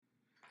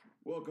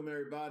Welcome,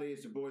 everybody.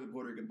 It's your boy, the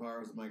Puerto Rican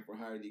Powers, the Mike for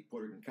Hire, the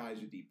Puerto Rican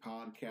Kaiser, the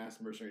podcast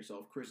mercenary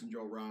himself, Chris and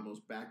Joe Ramos,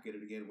 back at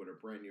it again with a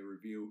brand new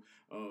review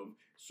of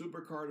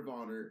Supercard of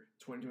Honor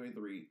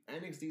 2023,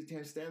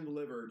 NXT Stand and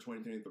Deliver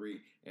 2023,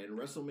 and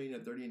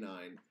WrestleMania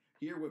 39.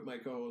 Here with my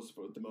co-host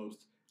for the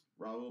most,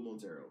 Raul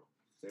Montero.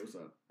 Say what's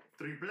up.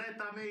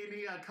 Tripleta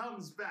Mania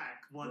comes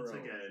back once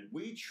again.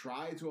 We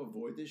try to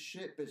avoid this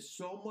shit, but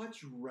so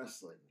much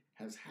wrestling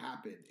has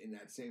happened in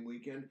that same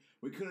weekend.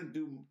 We couldn't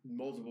do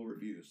multiple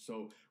reviews,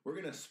 so we're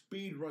going to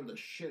speed run the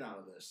shit out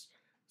of this.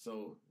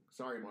 So,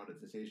 sorry,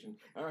 monetization.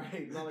 All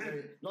right, not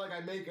like I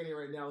make any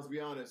right now, let's be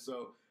honest.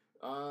 So,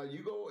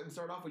 you go and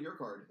start off with your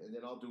card, and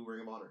then I'll do Ring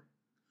of Honor.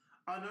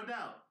 No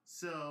doubt.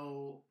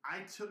 So,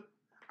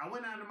 I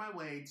went out of my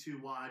way to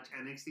watch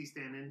NXT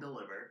Stand and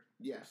Deliver.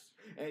 Yes,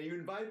 and you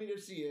invited me to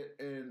see it,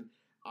 and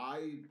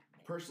I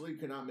personally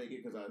could not make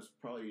it because I was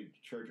probably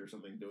at church or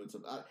something doing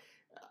something.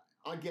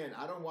 Again,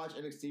 I don't watch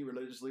NXT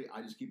religiously.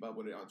 I just keep up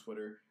with it on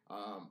Twitter.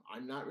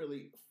 I'm not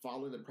really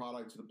following the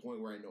product to the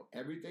point where I know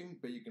everything,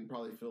 but you can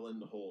probably fill in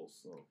the holes.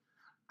 So,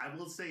 I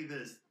will say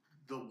this.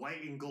 The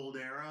white and gold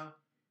era,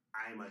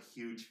 I'm a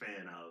huge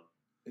fan of.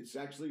 It's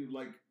actually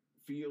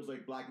feels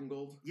like black and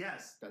gold?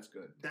 Yes. That's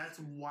good. That's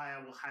why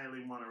I will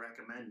highly want to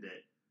recommend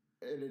it.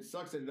 And it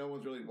sucks that no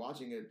one's really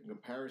watching it in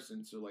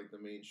comparison to the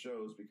main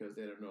shows because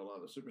they don't know a lot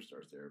of the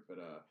superstars there. But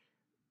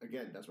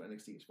again, that's what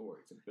NXT is for.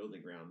 It's a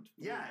building ground.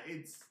 Yeah,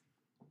 it's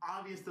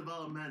obvious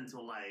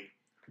developmental.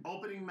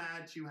 Opening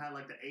match, you had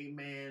the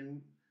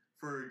 8-man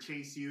for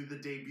Chase U, the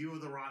debut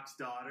of The Rock's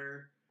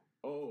daughter.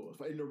 Oh,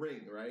 in the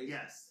ring, right?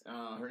 Yes.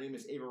 Her name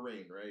is Ava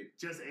Raine, right?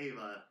 Just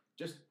Ava.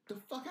 Just the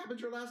fuck happened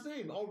to her last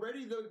name?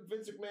 Already the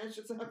Vince McMahon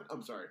shit's happened?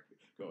 I'm sorry.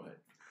 Go ahead.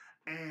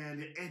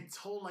 And it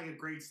told a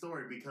great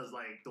story because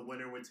the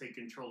winner would take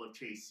control of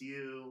Chase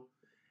U,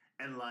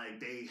 and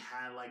they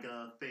had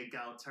a fake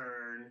out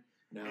turn.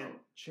 Now,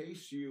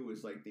 Chase U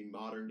is the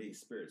modern day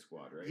Spirit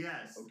Squad, right?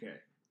 Yes. Okay.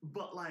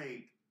 But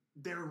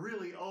they're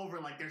really over.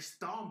 They're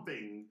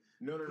stomping.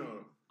 No.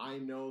 I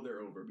know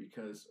they're over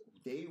because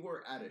they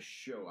were at a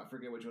show. I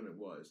forget which one it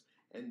was,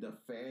 and the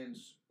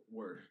fans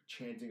were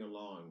chanting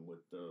along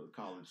with the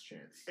college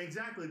chants.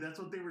 Exactly. That's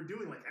what they were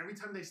doing. Every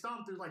time they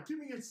stomped, they're like, give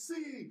me a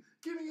C,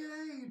 give me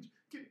an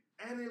H.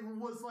 And it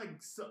was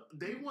so,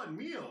 they won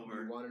me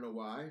over. You want to know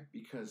why?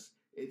 Because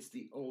it's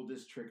the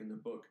oldest trick in the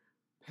book.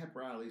 Pep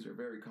rallies are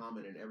very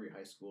common in every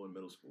high school and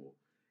middle school.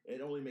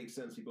 It only makes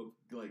sense people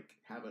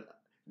have a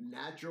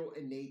natural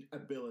innate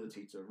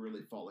ability to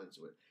really fall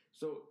into it.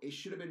 So it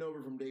should have been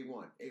over from day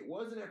one. It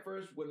wasn't at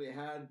first when they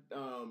had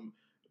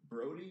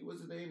Brody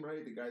was his name,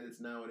 right? The guy that's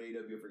now in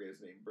AEW, I forget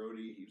his name.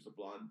 Brody, he was a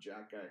blonde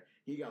jack guy.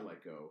 He got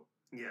let go.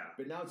 Yeah.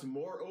 But now it's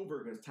more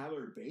over because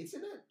Tyler Bate's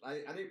in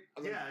it?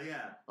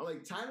 Yeah. I'm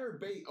like, Tyler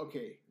Bate,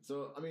 okay.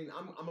 So, I'm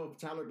a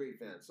Tyler Bate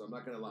fan, so I'm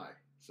not going to lie.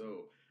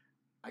 So,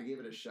 I gave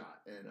it a shot.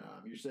 And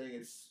you're saying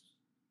it's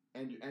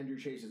Andrew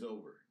Chase is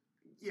over.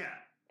 Yeah.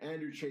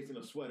 Andrew Chase in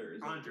a sweater.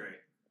 Andre.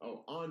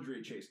 Oh,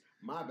 Andre Chase.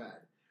 My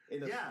bad.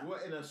 In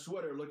a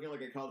sweater looking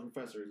like a college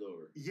professor is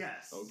over.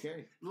 Yes.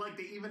 Okay.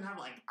 They even have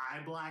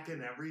eye black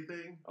and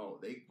everything. Oh,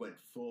 they went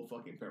full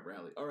fucking pep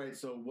rally. All right,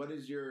 so what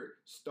is your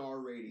star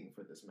rating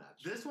for this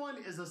match? This one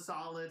is a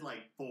solid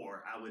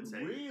 4, I would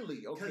say.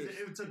 Really? Okay. Because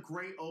it's a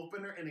great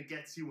opener and it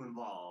gets you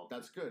involved.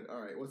 That's good.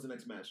 All right, what's the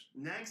next match?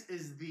 Next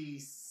is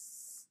the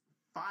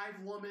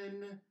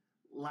 5-woman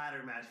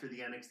ladder match for the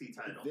NXT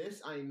title.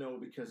 This I know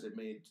because it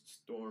made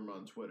storm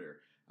on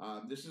Twitter.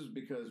 This is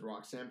because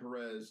Roxanne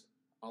Perez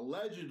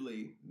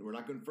allegedly, we're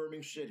not confirming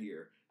shit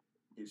here,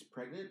 is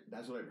pregnant.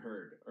 That's what I've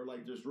heard. Or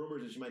there's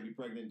rumors that she might be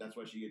pregnant. That's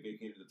why she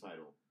vacated the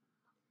title.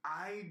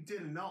 I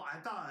didn't know. I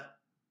thought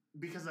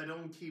because I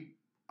don't keep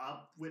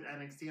up with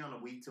NXT on a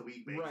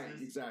week-to-week basis. Right,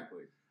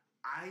 exactly.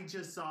 I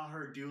just saw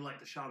her do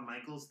the Shawn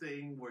Michaels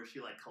thing where she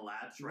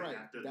collapsed right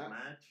after the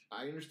match.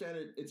 I understand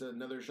it. It's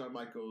another Shawn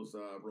Michaels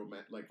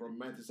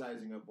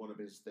romanticizing of one of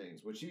his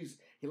things, which he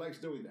likes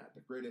doing that.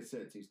 The greatest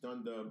hits. He's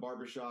done the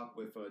barbershop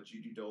with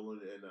Gigi Dolan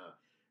and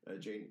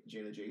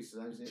Jana Jace. Is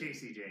that his name?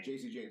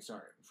 JC Jane.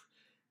 Sorry.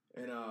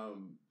 And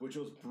which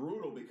was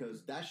brutal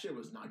because that shit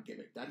was not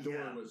gimmick. That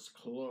door was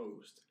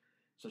closed,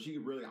 so she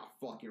really got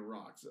fucking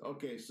rocked.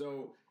 Okay,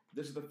 so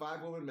this is the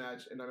 5-woman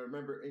match, and I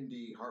remember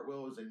Indy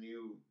Hartwell is a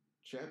new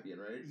champion,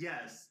 right?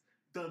 Yes.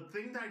 The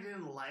thing that I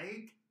didn't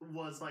like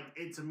was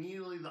it's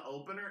immediately the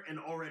opener, and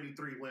already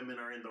 3 women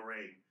are in the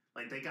ring.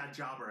 They got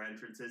jobber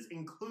entrances,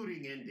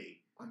 including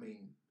Indy.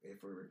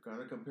 If we're going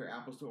to compare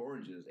apples to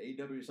oranges,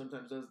 AEW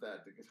sometimes does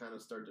that to kind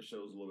of start the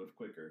shows a little bit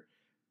quicker.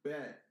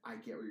 But I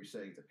get what you're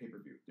saying. It's a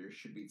pay-per-view. There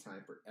should be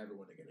time for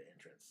everyone to get an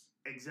entrance.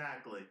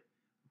 Exactly.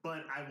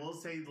 But I will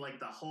say,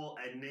 the whole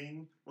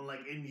ending,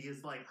 when, Indy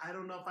is I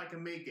don't know if I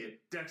can make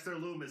it. Dexter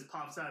Lumis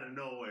pops out of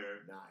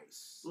nowhere.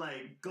 Nice.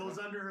 Goes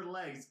under her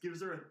legs,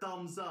 gives her a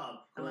thumbs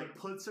up, and,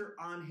 puts her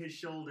on his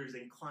shoulders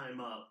and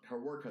climb up.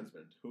 Her work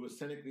husband, who is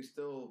technically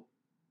still,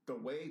 the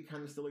way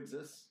kind of still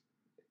exists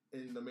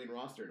in the main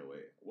roster in a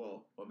way.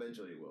 Well,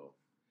 eventually it will.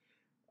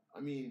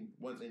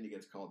 Once Indy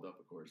gets called up,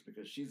 of course,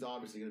 because she's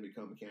obviously going to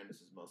become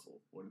Candice's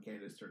muscle when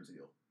Candice turns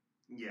heel.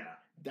 Yeah.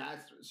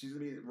 She's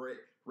gonna be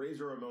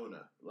Razor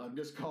Ramona. I'm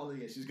just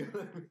calling it. She's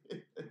gonna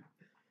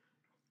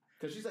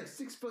because she's like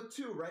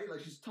 6'2", right?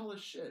 Like she's tall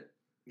as shit.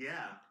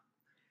 Yeah.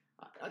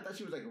 I thought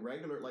she was like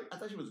regular. Like I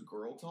thought she was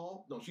girl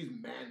tall. No, she's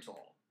man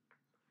tall.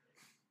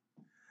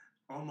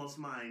 Almost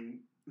my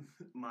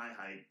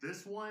height.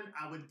 This one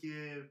I would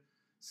give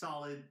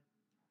solid.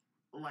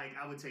 Like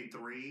I would say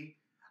 3.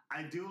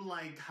 I do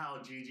like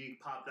how Gigi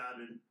popped out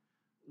and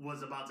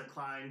was about to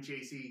climb.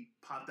 JC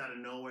popped out of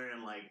nowhere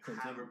and like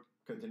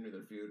continue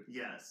their feud.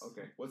 Yes.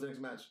 Okay. What's the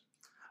next match?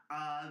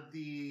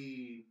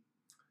 The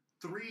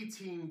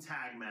 3-team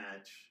tag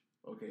match.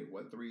 Okay.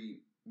 What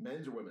 3?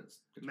 Men's or women's?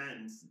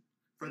 Men's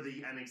for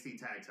the NXT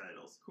tag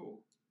titles.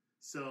 Cool.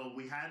 So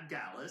we had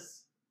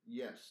Gallus.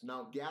 Yes.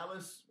 Now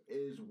Gallus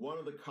is one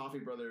of the Coffee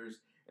brothers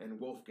and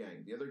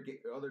Wolfgang. The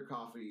other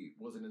Coffee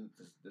wasn't in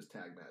this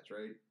tag match,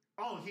 right?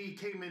 Oh, he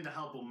came in to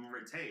help him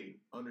retain.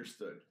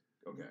 Understood.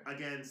 Okay.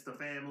 Against the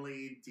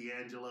family,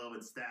 D'Angelo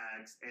and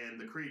Stax, and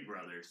the Creed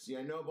brothers. See,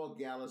 I know about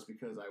Gallus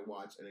because I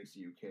watched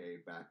NXT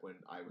UK back when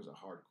I was a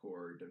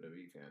hardcore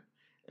WWE fan.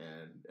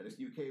 And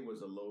NXT UK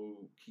was a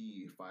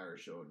low-key fire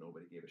show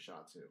nobody gave a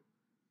shot to.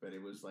 But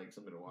it was like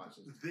something to watch.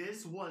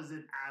 This was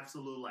an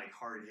absolute, like,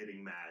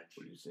 hard-hitting match.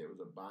 What did you say? It was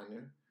a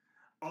banger?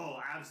 Oh,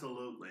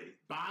 absolutely.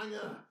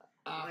 Banger!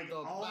 Like,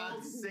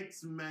 all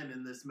 6 men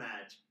in this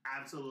match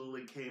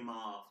absolutely came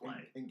off.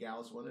 Like, and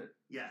Gallus won it?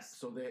 Yes.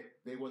 So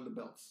they won the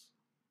belts?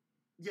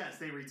 Yes,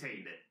 they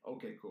retained it.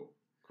 Okay, cool.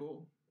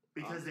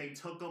 Because they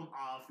took them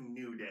off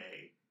New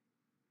Day.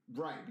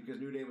 Right,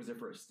 because New Day was there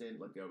for a stint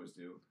like they always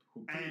do.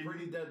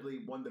 Pretty Deadly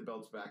won the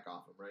belts back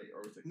off him, right?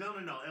 Or was it? No,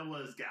 it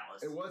was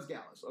Gallus. It was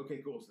Gallus.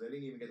 Okay, cool. So they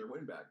didn't even get their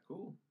win back.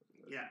 Cool.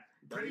 Yeah.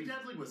 Pretty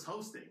Deadly was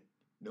hosting.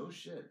 No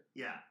shit.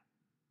 Yeah.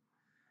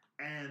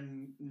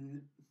 And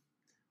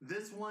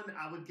this one,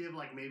 I would give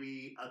like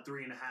maybe a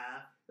 3.5.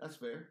 That's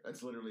fair.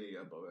 That's literally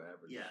above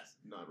average. Yes.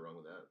 Not wrong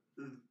with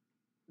that.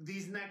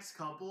 These next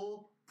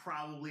couple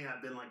probably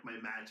have been like my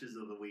matches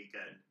of the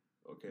weekend.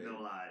 Okay.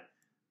 No lie.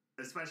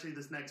 Especially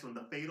this next one,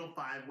 the Fatal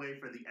 5-Way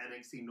for the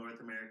NXT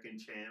North American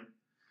Champ.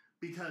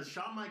 Because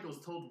Shawn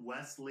Michaels told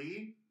Wes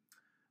Lee,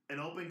 an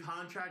open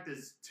contract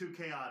is too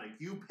chaotic.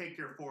 You pick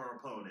your 4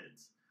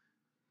 opponents.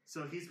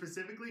 So he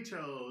specifically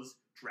chose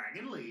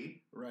Dragon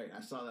Lee. Right.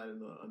 I saw that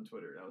on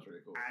Twitter. That was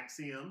really cool.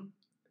 Axiom.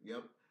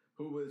 Yep.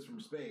 Who was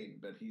from Spain,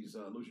 but he's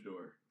a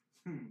luchador.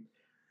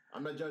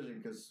 I'm not judging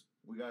because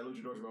we got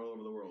luchadors from all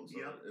over the world. So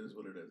it is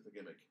what it is. The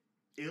gimmick.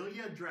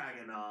 Ilya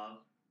Dragunov.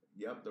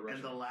 Yep, the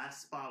Russian. And the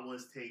last spot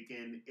was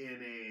taken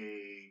in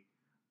a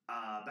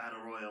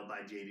battle royal by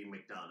JD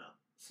McDonough.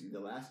 See, the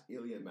last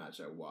Ilya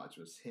match I watched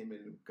was him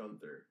and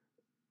Gunther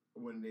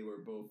when they were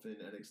both in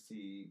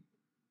NXT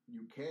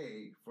UK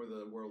for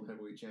the World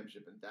Heavyweight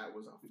Championship, and that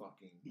was a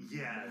fucking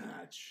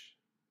match.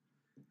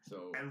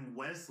 So and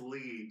Wes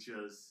Lee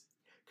just...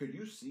 Could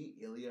you see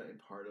Ilya in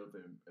part of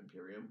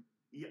Imperium?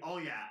 Yeah, oh,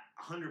 yeah,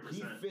 100%.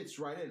 He fits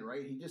right in,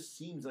 right? He just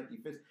seems like he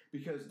fits.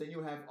 Because then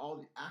you have all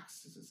the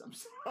Axis. I'm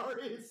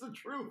sorry, it's the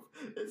truth.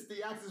 It's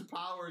the Axis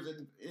powers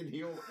in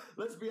heel.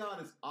 Let's be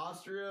honest.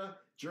 Austria,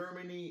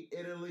 Germany,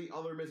 Italy,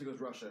 all they're missing was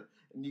Russia.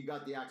 And you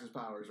got the Axis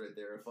powers right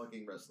there of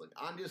fucking wrestling.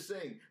 I'm just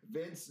saying,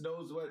 Vince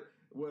knows what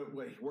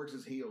works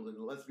his heels.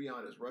 And let's be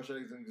honest, Russia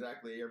isn't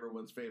exactly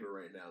everyone's favorite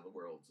right now in the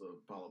world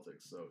of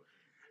politics. So,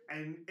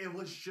 and it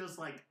was just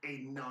like a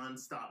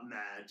nonstop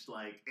match.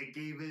 Like, it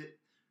gave it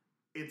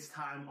its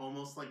time,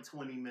 almost like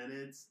 20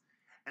 minutes,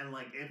 and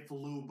like it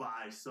flew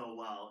by so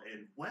well.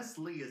 And Wes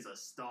Lee is a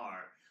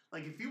star.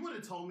 Like, if you would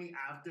have told me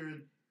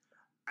after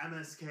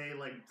MSK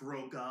like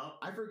broke up,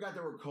 I forgot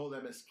they were called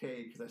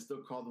MSK because I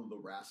still call them the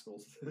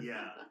Rascals.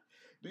 Yeah.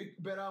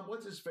 But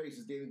what's his face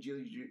is dating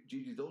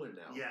Gigi Dolan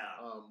now.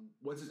 Yeah.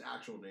 What's his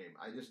actual name?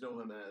 I just know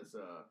him as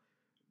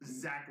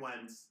Zach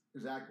Wentz.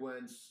 Zach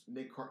Wentz,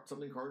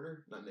 something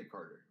Carter? Not Nick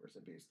Carter. Rest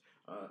in peace.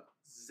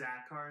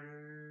 Zach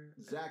Carter.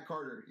 Zach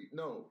Carter.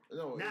 No.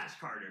 Nash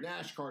Carter.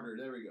 Nash Carter.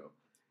 There we go.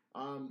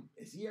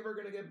 Is he ever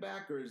going to get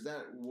back, or is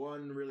that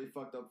one really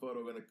fucked up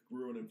photo going to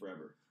ruin him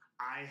forever?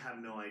 I have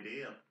no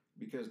idea.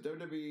 Because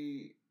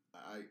WWE,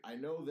 I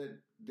know that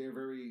they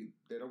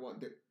don't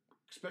want,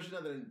 especially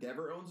now that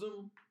Endeavor owns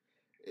them.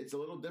 It's a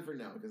little different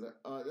now because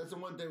that's the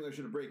one thing I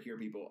should break here,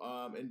 people.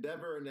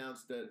 Endeavor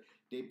announced that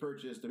they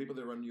purchased the people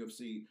that run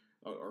UFC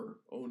or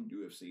own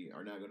UFC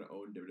are now going to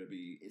own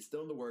WWE. It's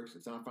still in the works.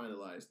 It's not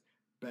finalized,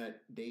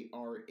 but they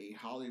are a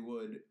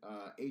Hollywood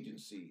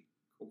agency,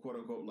 quote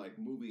unquote, like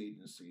movie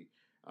agency.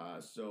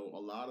 So a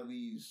lot of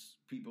these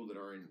people that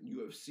are in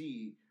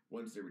UFC,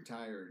 once they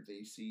retire,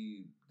 they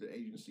see the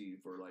agency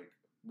for like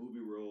movie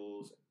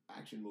roles,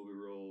 action movie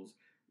roles,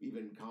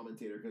 even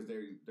commentator, because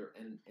they're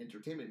an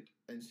entertainment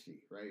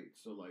entity, right?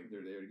 So like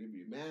they're there to give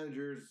you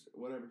managers,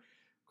 whatever.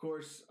 Of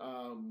course,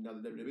 now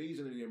the WWE's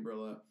under the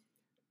umbrella.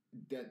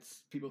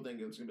 That's people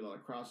think it's gonna be a lot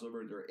of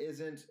crossover. There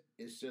isn't.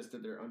 It's just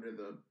that they're under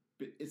the.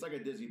 It's like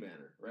a Disney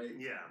banner, right?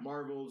 Yeah.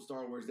 Marvel,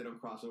 Star Wars, they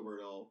don't cross over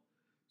at all.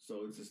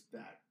 So it's just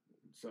that.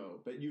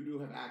 So, but you do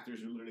have actors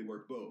who literally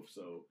work both.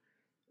 So,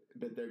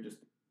 but they're just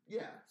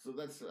Yeah, so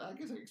that's, I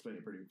guess I explained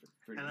it pretty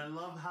And I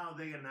love how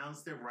they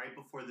announced it right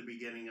before the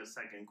beginning of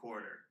second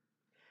quarter.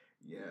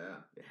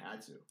 Yeah, they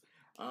had to.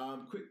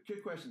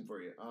 Quick question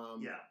for you.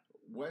 Yeah.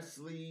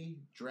 Wesley,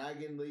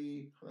 Dragon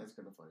Lee. Oh, that's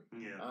kind of funny.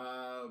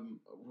 Yeah.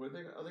 Were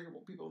there other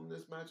people in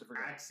this match? I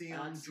forgot.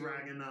 Axiom,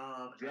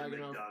 Dragunov,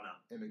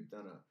 and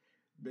McDonough.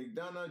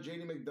 McDonough,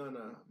 JD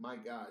McDonough. My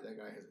God, that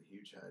guy has a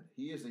huge head.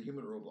 He is a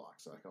human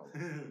Roblox, I call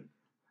him.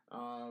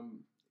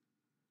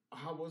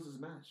 How was this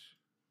match?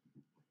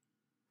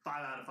 5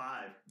 out of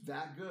 5.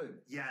 That good?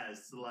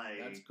 Yes, like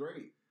that's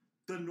great.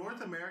 The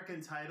North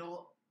American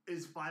title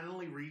is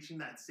finally reaching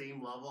that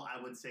same level,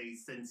 I would say,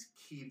 since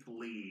Keith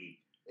Lee.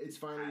 It's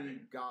finally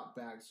got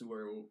back to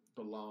where it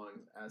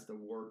belongs as the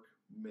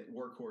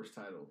workhorse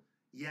title.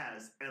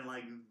 Yes, and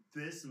like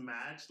this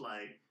match,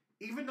 like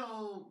even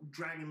though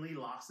Dragon Lee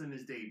lost in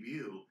his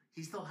debut,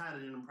 he still had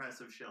an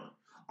impressive showing.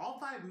 All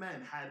 5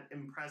 men had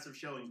impressive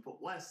showings,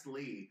 but Wes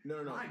Lee,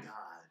 no. My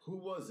God. Who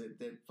was it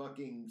that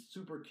fucking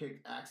super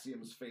kicked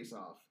Axiom's face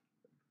off?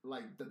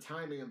 Like, the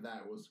timing of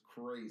that was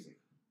crazy.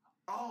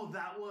 Oh,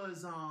 that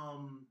was,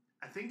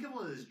 I think it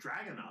was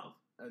Dragunov.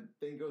 I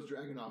think it was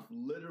Dragunov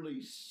literally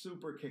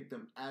super kicked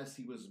him as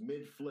he was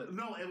mid-flip.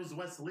 No, it was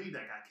Wes Lee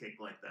that got kicked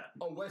like that.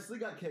 Oh, Wes Lee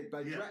got kicked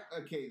by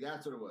okay,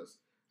 that's what it was.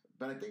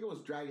 But I think it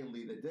was Dragon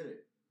Lee that did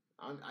it.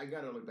 I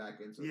gotta look back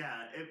into it.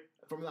 Yeah,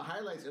 from the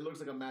highlights, it looks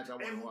like a match I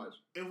want to watch.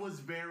 It was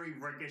very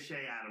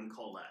Ricochet Adam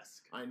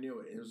Cole-esque. I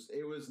knew it.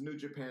 It was New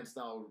Japan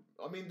style.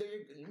 I mean,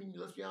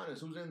 let's be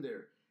honest. Who's in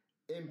there?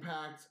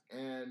 Impact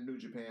and New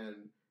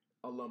Japan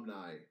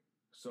alumni.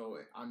 So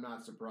I'm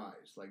not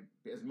surprised. Like,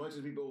 as much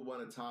as people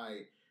want to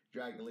tie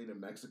Dragon Lee to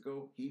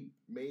Mexico, he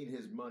made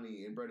his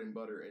money in bread and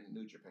butter in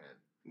New Japan.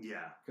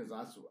 Yeah, because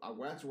that's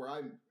where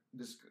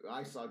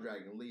I saw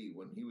Dragon Lee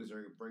when he was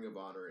during Ring of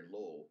Honor in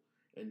Lowell,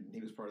 and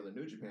he was part of the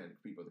New Japan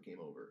people that came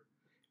over.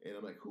 And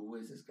I'm like, who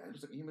is this guy? He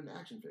looks like a human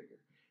action figure.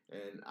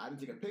 And I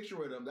didn't take a picture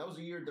with him. That was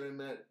the year that I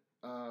met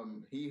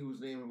he whose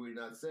name we did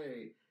not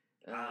say.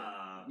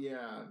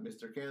 Yeah,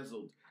 Mr.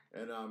 Cancelled.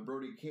 And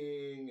Brody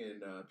King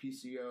and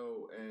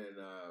PCO and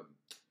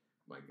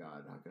my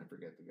God, how can I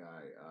forget the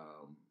guy?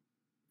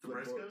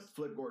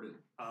 Flip Gordon.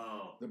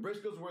 Oh. The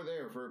Briscoes were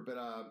there but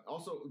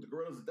also the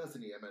Gorillas of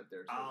Destiny I met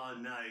there too. Oh,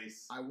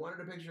 nice. I wanted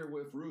a picture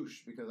with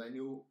Roosh because I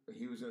knew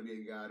he was going to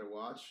be a guy to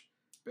watch,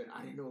 but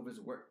I didn't know if his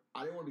work.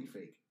 I didn't want to be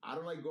fake. I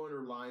don't like going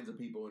to lines of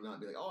people and not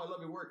be like, oh, I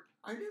love your work.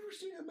 I never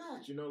seen a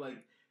match.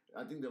 Like,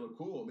 I think they look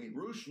cool. I mean,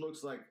 Roosh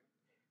looks like,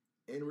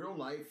 in real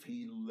life,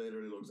 he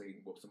literally looks like he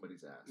can whoop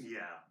somebody's ass.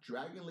 Yeah.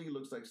 Dragon Lee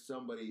looks like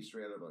somebody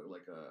straight out of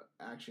a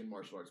action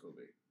martial arts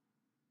movie.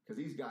 Because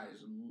these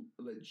guys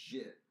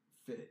legit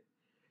fit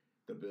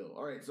the bill.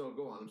 All right, so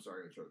go on. I'm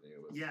sorry I'm interrupting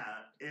you.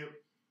 Yeah.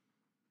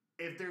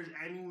 If there's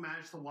any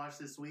match to watch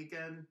this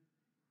weekend,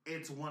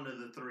 it's one of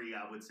the 3,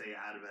 I would say,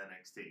 out of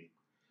NXT.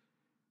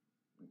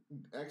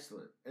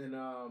 Excellent. And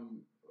all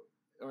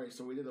right,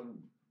 so we did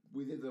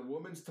the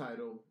women's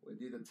title. We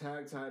did the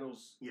tag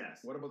titles. Yes.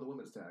 What about the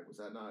women's tag? Was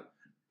that not?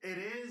 It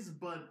is,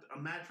 but a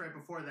match right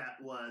before that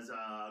was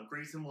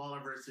Grayson Waller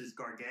versus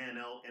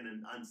Gargano in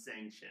an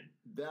unsanctioned.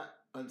 That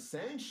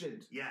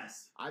unsanctioned?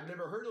 Yes. I've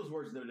never heard those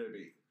words in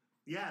WWE.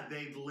 Yeah,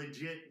 they've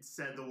legit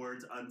said the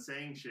words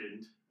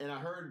unsanctioned. And I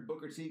heard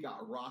Booker T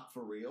got rocked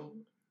for real.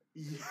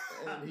 Yeah.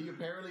 And he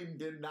apparently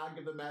did not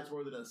give the match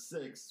more than a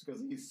 6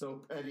 because he's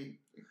so petty.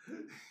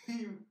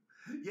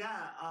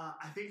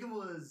 I think it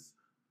was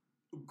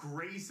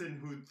Grayson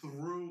who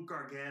threw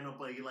Gargano,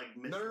 but he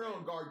missed.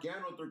 No,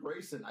 Gargano threw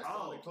Grayson. I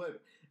saw the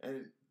clip,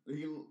 and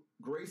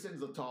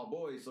Grayson's a tall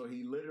boy, so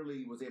he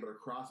literally was able to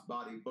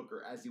crossbody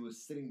Booker as he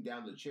was sitting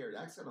down the chair.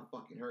 That's gonna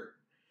fucking hurt.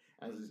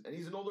 And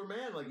he's an older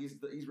man,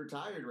 he's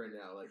retired right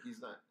now,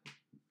 he's not.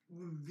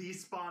 The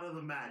spot of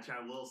the match,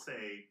 I will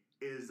say,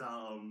 is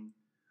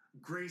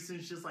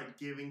Grayson's just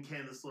giving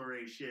Candice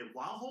LeRae shit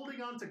while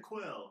holding on to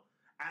Quill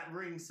at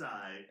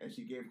ringside. And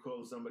she gave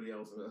Quill to somebody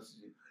else.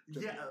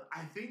 Yeah,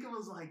 I think it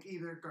was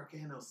either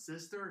Gargano's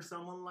sister or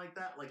someone like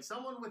that.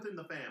 Someone within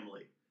the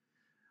family.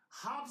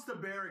 Hops the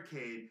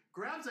barricade,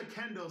 grabs a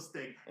kendo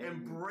stick,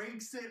 and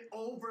breaks it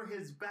over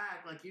his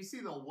back. You see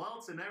the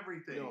welts and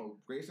everything. No,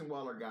 Grayson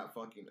Waller got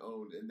fucking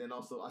owned. And then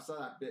also, I saw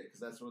that bit because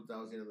that was the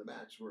end of the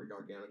match where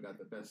Gargano got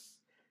the best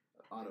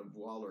out of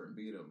Waller and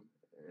beat him.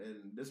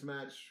 And this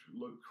match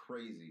looked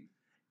crazy.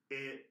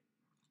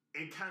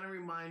 It kind of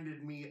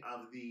reminded me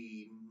of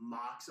the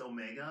Mox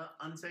Omega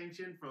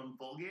unsanctioned from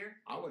Full Gear.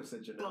 I would have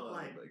said Janela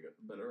Omega,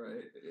 but all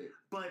right.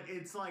 But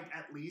it's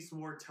at least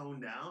more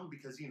toned down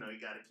because, you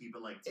got to keep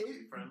it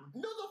TV friendly.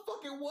 No, the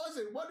fuck it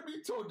wasn't. What did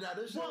we tone down?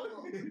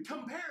 Well,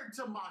 compared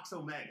to Mox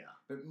Omega.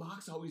 But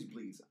Mox always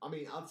bleeds. I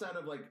mean, outside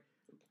of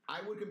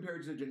I would compare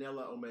it to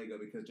Janela Omega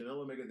because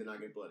Janela Omega did not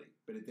get bloody,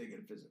 but it did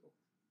get physical.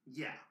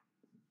 Yeah.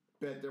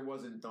 But there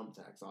wasn't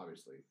thumbtacks,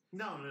 obviously.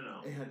 No.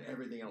 It had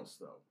everything else,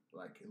 though.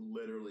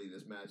 Literally,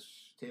 this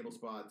match, table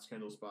spots,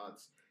 kendo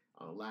spots,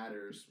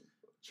 ladders,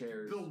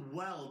 chairs. The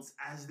welts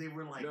as they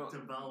were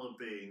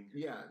developing.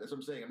 Yeah, that's what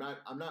I'm saying.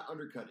 I'm not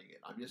undercutting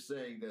it. I'm just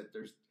saying that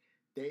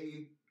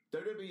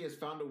WWE has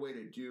found a way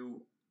to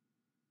do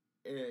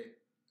a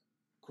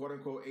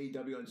quote-unquote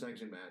AEW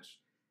unsanctioned match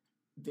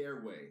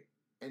their way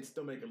and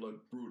still make it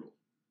look brutal,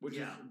 which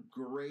is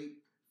great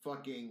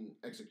fucking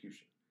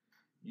execution.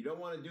 You don't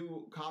want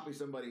to copy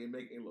somebody and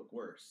make it look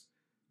worse,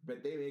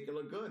 but they make it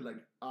look good. Like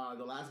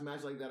the last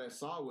match like that I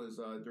saw was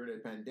during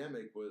the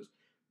pandemic was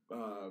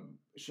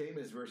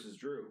Sheamus versus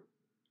Drew,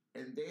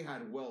 and they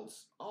had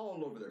welts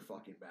all over their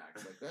fucking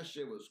backs. Like that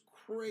shit was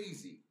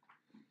crazy.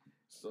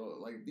 So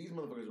like these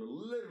motherfuckers were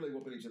literally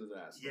whooping each other's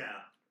ass. Yeah,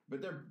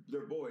 but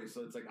they're boys,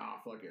 so it's like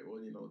fuck it.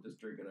 Well, just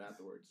drink it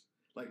afterwards.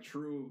 Like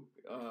true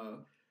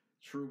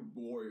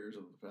warriors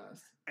of the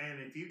past.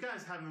 And if you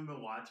guys haven't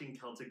been watching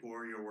Celtic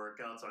Warrior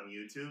workouts on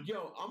YouTube...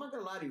 Yo, I'm not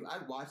gonna lie to you.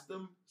 I've watched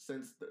them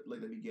since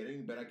the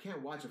beginning, but I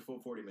can't watch a full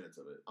 40 minutes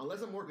of it.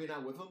 Unless I'm working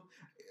out with them.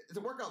 It's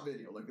a workout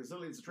video. Like, it's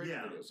a training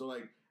video. So,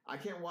 like, I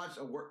can't watch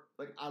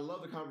like, I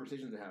love the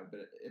conversations they have,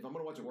 but if I'm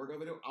gonna watch a workout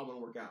video, I want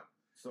to work out.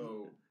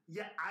 So...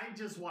 Yeah, I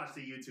just watched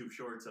the YouTube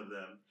shorts of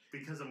them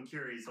because I'm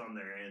curious on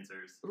their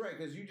answers. Right,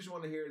 because you just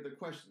want to hear the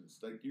questions.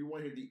 Like, you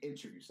want to hear the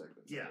interview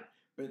segments. Yeah. Right?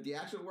 But the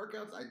actual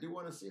workouts, I do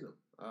want to see them.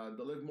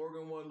 The Liv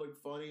Morgan one looked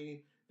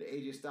funny. The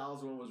AJ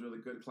Styles one was really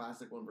good.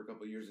 Classic one for a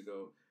couple of years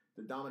ago.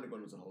 The Dominic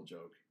one was a whole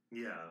joke.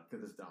 Yeah.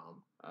 Because it's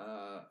Dom.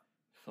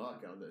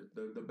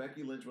 The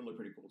Becky Lynch one looked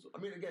pretty cool. So, I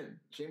mean, again,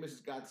 Sheamus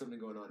has got something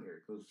going on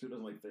here because who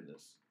doesn't like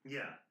fitness?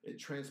 Yeah. It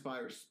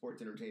transpires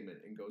sports entertainment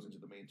and goes into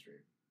the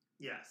mainstream.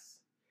 Yes.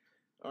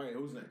 All right,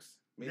 who's next?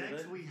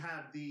 Next, we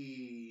have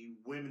the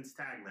women's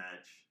tag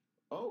match.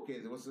 Oh,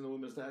 okay. So what's in the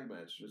women's tag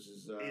match? This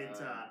is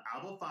it's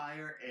Alba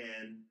Fire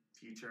and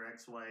future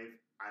ex-wife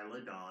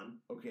Isla Dawn.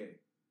 Okay,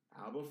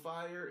 Alba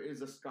Fire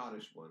is a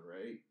Scottish one,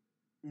 right?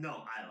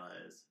 No, Isla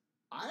is.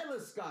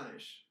 Isla's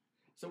Scottish.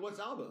 So what's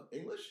Alba?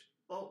 English?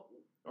 Oh,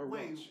 or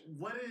wait. Welsh?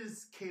 What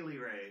is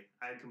Kaylee Ray?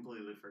 I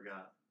completely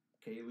forgot.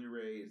 Kaylee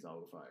Ray is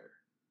Alba Fire.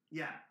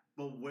 Yeah,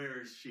 but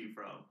where is she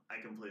from?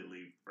 I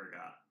completely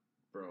forgot.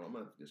 Bro, I'm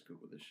gonna have to just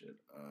Google this shit.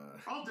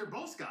 They're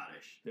both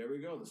Scottish. There we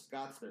go. The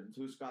Scotsmen.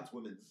 Two Scots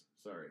women's.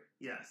 Sorry.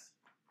 Yes.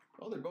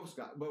 Oh, they're both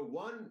Scott. But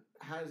one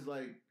has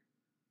like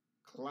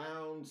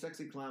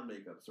sexy clown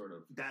makeup, sort of.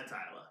 That's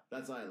Isla.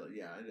 That's Isla,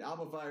 yeah. And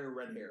Alba Fire,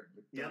 red hair.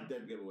 Yep.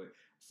 Dead giveaway.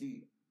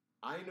 See,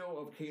 I know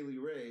of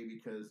Kaylee Ray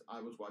because I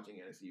was watching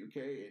NXT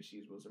UK and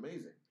she was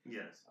amazing.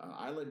 Yes.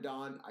 Isla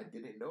Dawn, I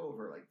didn't know of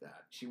her like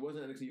that. She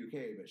wasn't NXT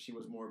UK, but she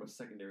was more of a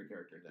secondary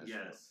character in that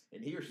show.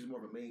 And here she's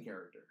more of a main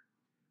character.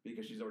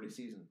 Because she's already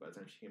seasoned by the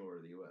time she came over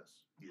to the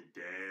U.S. You're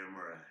damn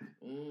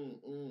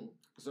right.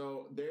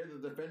 So they're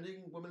the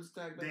defending women's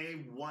tag match?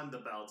 They won the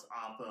belts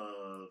off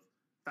of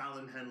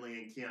Fallon Henley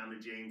and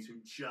Kiana James,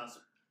 who just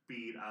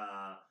beat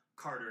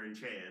Carter and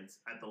Chance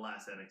at the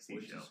last NXT show.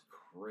 Which is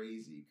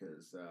crazy,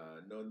 because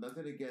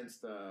nothing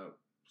against...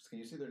 can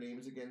you say their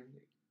names again?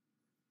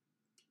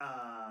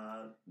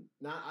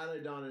 Not Isla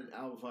Dawn and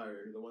Alba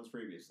Fire, the ones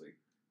previously.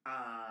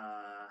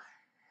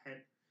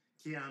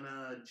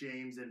 Kiana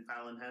James and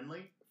Fallon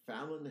Henley.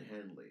 Fallon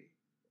Henley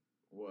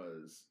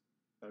was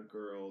a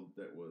girl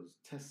that was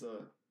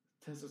Tessa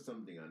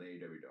something on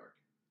AEW Dark.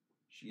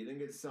 She didn't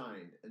get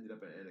signed, ended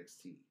up at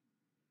NXT.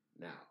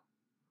 Now,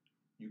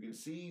 you can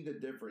see the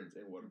difference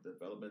in what a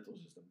developmental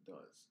system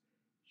does.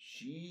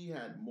 She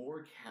had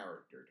more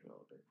character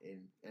development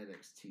in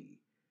NXT,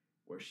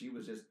 where she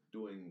was just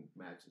doing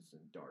matches in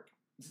Dark.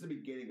 This is the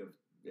beginning of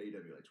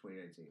AEW, like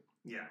 2019.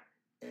 Yeah.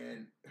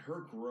 And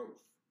her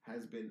growth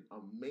has been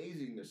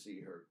amazing to see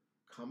her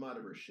come out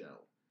of her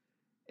shell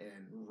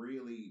and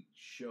really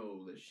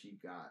show that she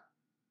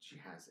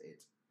has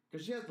it.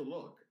 Because she has the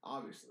look,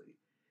 obviously.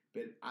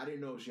 But I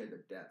didn't know she had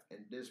the depth.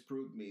 And this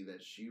proved me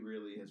that she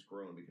really has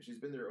grown because she's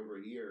been there over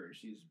a year and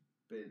she's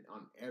been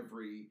on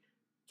every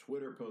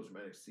Twitter post from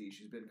NXT.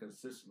 She's been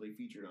consistently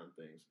featured on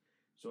things.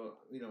 So,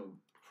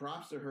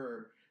 props to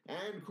her.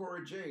 And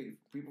Cora Jade.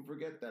 People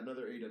forget that.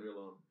 Another AEW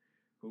alum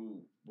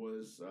who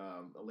was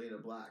Elena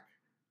Black,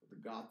 the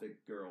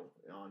gothic girl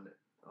on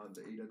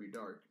the AEW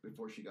Dark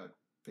before she got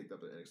picked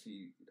up at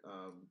NXT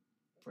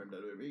from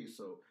WWE.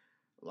 So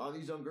a lot of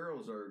these young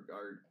girls are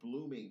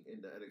blooming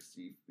in the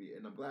NXT,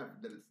 and I'm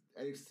glad that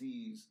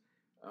NXT's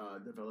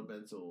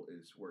developmental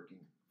is working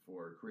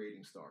for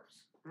creating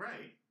stars.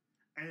 Right.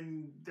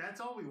 And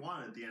that's all we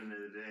want at the end of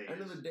the day.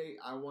 End of the day,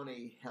 I want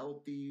a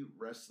healthy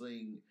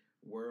wrestling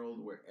world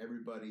where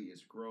everybody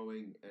is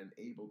growing and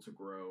able to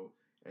grow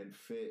and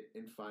fit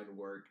and find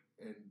work.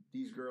 And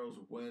these girls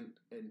went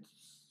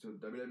to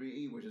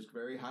WWE, which is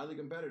very highly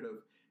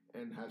competitive,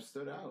 and have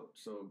stood out.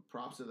 So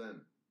props to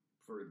them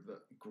for the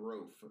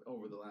growth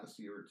over the last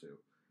year or two.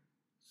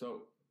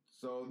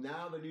 So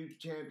now the new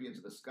champions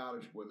are the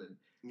Scottish women.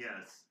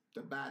 Yes.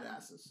 The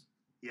badasses.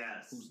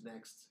 Yes. Who's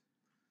next?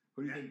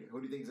 Who do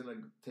you think is going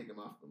to take them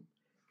off them?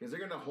 Because they're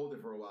going to hold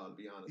it for a while, to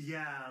be honest.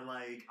 Yeah,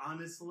 like,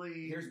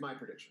 honestly... Here's my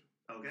prediction.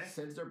 Okay.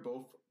 Since they're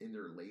both in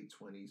their late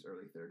 20s,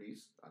 early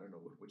 30s, I don't know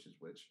which is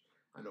which.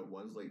 I know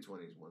one's late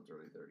 20s, one's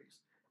early 30s.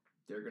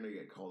 They're going to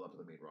get called up to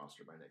the main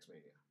roster by next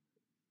Mania.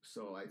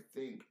 So I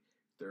think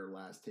their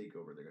last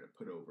takeover, they're going to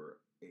put over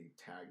a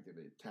tag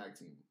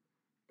team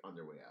on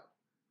their way out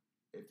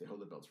if they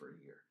hold the belts for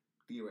a year,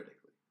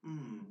 theoretically.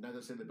 Not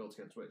to say the belts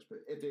can't switch,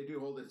 but if they do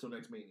hold it till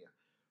next Mania,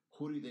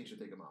 who do you think should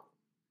take them out?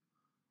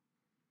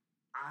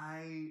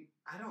 I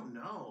don't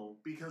know,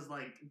 because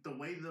like the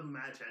way the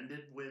match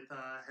ended with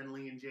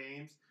Henley and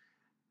James,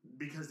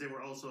 because they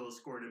were also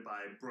escorted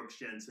by Brooks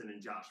Jensen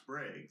and Josh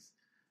Briggs,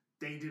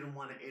 they didn't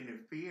want to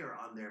interfere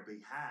on their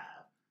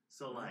behalf.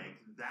 So like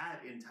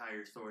that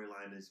entire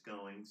storyline is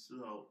going.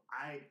 So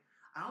I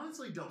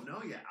honestly don't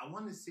know yet. I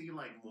want to see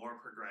like more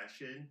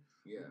progression,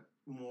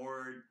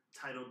 more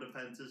title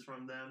defenses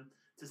from them,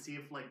 to see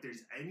if like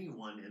there's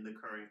anyone in the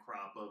current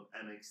crop of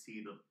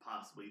NXT to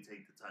possibly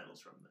take the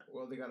titles from them.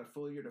 Well, they got a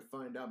full year to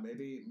find out.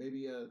 Maybe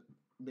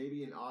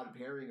an odd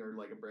pairing or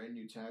like a brand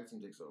new tag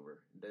team takes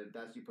over.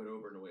 That's you put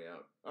over on the way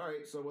out. All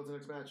right, so what's the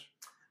next match?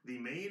 The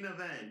main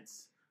event: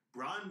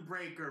 Braun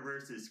Breaker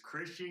versus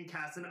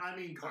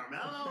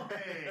Carmelo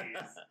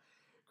Hayes.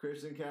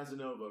 Christian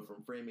Casanova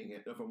from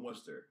from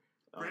Worcester.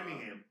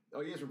 Framingham.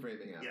 He is from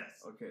Framingham.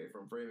 Yes. Okay,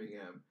 from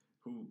Framingham,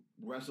 who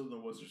wrestled in the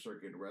Worcester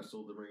circuit,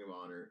 wrestled the Ring of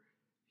Honor.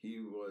 He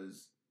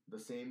was the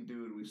same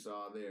dude we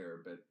saw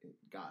there, but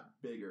got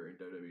bigger in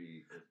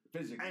WWE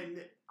physically.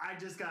 And I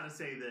just gotta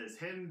say this: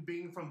 him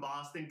being from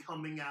Boston,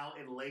 coming out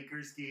in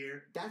Lakers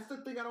gear. That's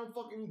the thing I don't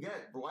fucking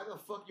get. Why the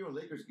fuck you in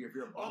Lakers gear if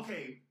you're a Boston?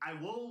 Okay, I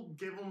will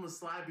give him a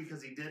slide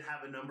because he did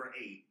have a number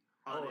 8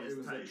 on his it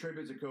was a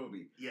tribute to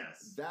Kobe.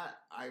 Yes.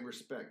 That I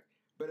respect.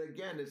 But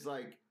again, it's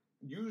like,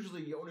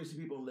 usually you only see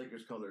people in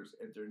Lakers colors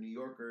if they're New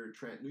York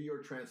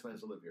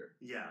transplants to live here.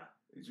 Yeah.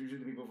 It's usually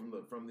the people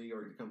from New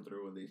York that come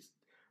through and they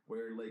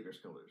wear Lakers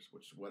colors,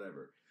 which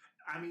whatever.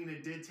 I mean,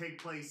 it did take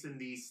place in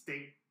the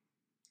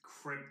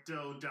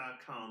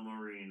StateCrypto.com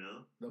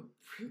arena. The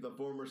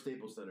former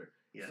Staples Center.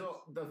 Yes.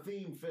 So the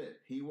theme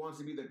fit. He wants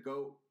to be the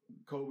GOAT.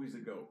 Kobe's the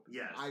GOAT.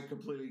 Yes. I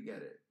completely get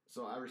it.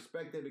 So I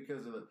respect it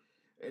because of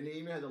and they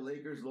even had the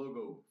Lakers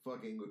logo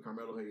fucking with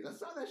Carmelo Hayes. I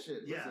saw that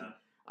shit. Yeah. Listen,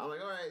 I'm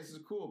like, all right, this is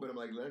cool, but I'm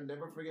like,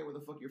 never forget where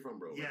the fuck you're from,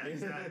 bro. Yeah,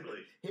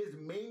 exactly. His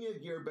Mania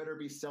gear better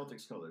be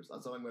Celtics colors.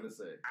 That's all I'm going to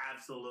say.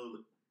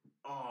 Absolutely.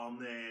 Oh,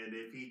 man,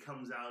 if he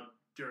comes out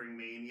during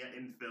Mania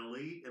in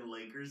Philly in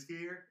Lakers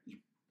gear. You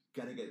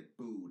got to get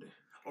booed.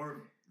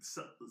 Or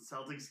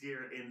Celtics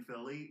gear in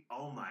Philly.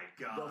 Oh, my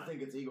God. They'll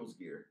think it's Eagles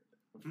gear.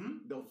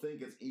 They'll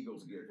think it's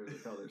Eagles gear because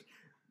of the colors.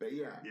 But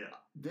yeah,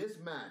 this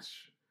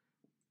match,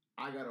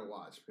 I got to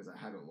watch because I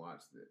haven't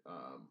watched it.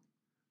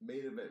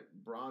 Main event,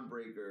 Braun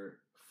Breaker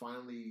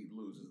finally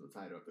loses the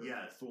title after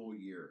a full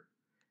year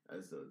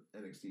as the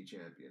NXT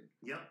champion.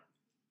 Yep.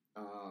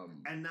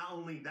 And not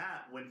only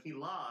that, when he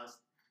lost,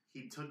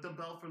 he took the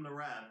belt from the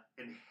ref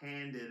and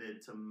handed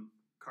it to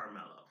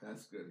Carmelo.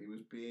 That's good. He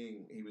was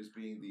being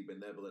the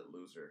benevolent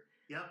loser.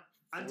 Yep.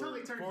 Until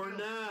he turned heel. For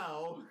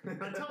now.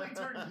 Until he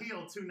turned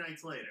heel 2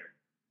 nights later.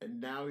 And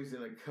now he's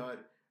gonna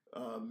cut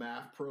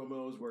math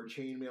promos where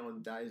chainmail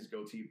and dye his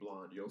goatee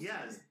blonde. You'll see.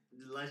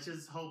 Let's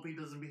just hope he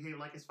doesn't behave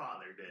like his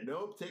father did.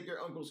 Nope, take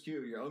your uncle's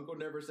cue. Your uncle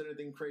never said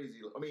anything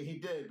crazy. I mean, he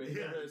did, but he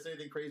never said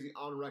anything crazy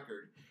on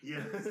record.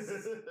 Yes.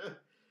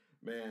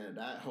 Man,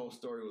 that whole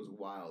story was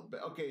wild.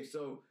 But okay,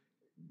 so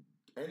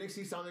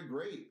NXT sounded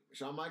great.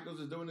 Shawn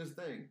Michaels is doing his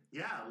thing.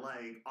 Yeah,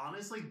 like,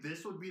 honestly,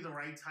 this would be the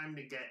right time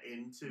to get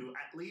into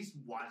at least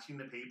watching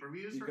the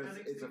pay-per-views for NXT.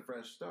 Because it's a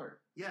fresh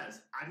start.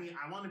 Yes. I mean,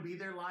 I want to be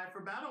there live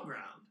for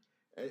Battleground.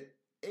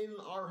 In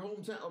our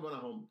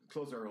hometown,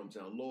 close to our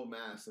hometown, Lowell,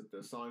 Mass, at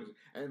the Songs,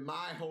 and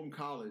my home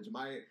college,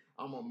 my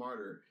alma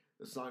mater,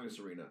 the Songus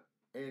Arena.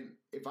 And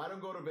if I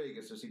don't go to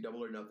Vegas to see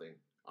Double or Nothing,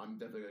 I'm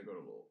definitely going to go to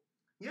Lowell.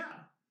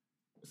 Yeah.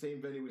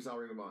 Same venue we saw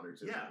Ring of Honor,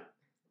 too. Yeah.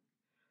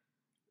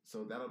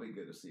 So that'll be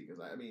good to see, because,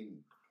 I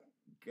mean,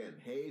 again,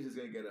 Hayes is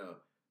going to get a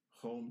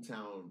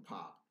hometown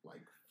pop.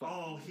 Like,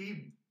 fuck.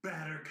 He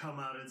better come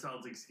out in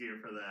Celtics gear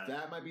for that.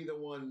 That might be the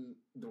one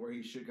where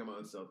he should come out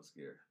in Celtics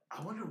gear.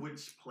 I wonder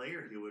which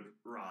player he would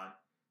rock.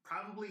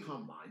 Probably.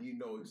 Come on, you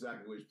know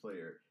exactly which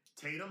player.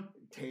 Tatum?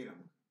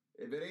 Tatum.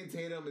 If it ain't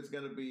Tatum, it's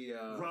going to be...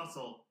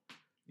 Russell.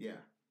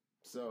 Yeah.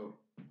 So,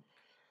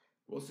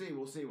 we'll see.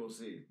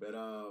 But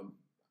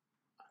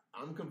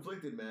I'm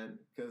conflicted, man,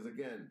 because,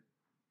 again,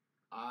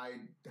 I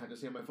have to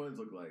see how my funds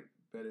look like.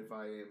 But if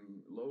I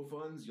am low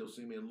funds, you'll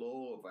see me in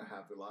low. If I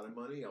have a lot of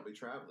money, I'll be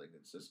traveling.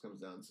 It just comes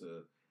down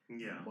to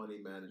money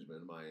management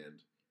on my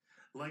end.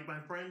 Like, my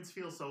friends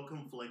feel so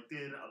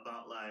conflicted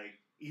about, like,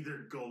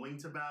 either going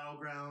to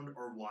Battleground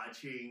or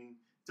watching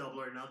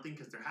Double or Nothing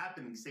because they're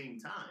happening same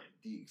time.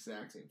 The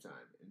exact same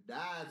time. And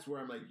that's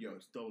where I'm like, yo,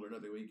 it's Double or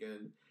Nothing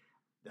weekend.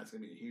 That's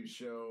going to be a huge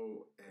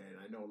show. And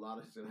I know a lot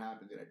of shit's going to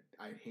happen that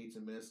I'd hate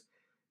to miss.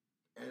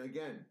 And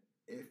again,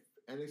 if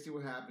NXT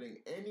were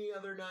happening any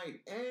other night,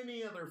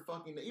 any other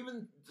fucking night,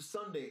 even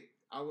Sunday,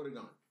 I would have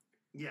gone.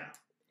 Yeah.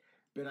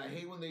 But I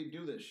hate when they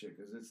do this shit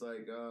because it's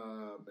like,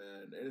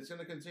 man, and it's going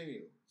to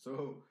continue.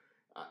 So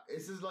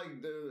this is like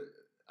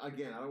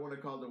again, I don't want to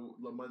call it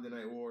the Monday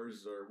Night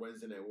Wars or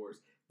Wednesday Night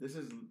Wars. This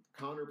is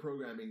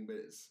counter-programming, but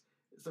it's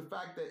the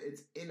fact that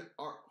it's in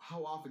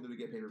how often do we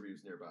get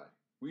pay-per-views nearby?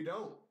 We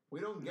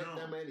don't get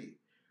that many.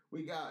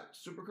 We got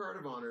Supercard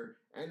of Honor.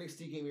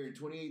 NXT came here in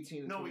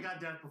 2018. No, we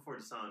got Death Before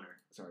Dishonor.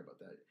 Sorry about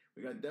that.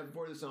 We got Death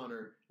Before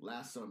Dishonor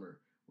last summer.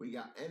 We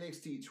got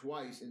NXT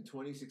twice in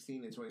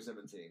 2016 and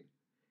 2017.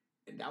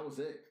 And that was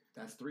it.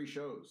 That's 3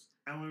 shows.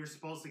 And we were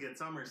supposed to get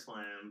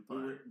SummerSlam,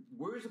 but...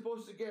 We were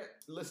supposed to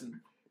get...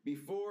 Listen,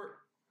 before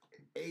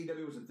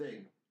AEW was a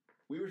thing,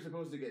 we were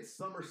supposed to get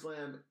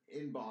SummerSlam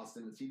in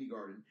Boston at TD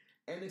Garden,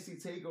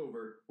 NXT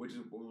TakeOver, which is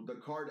the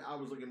card I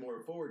was looking more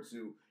forward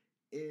to,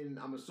 in,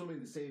 I'm assuming,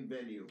 the same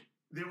venue.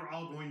 They were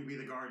all going to be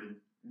the Garden.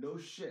 No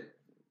shit.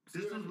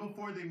 This was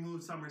before they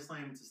moved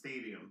SummerSlam to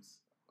stadiums.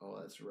 Oh,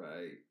 that's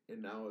right.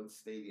 And now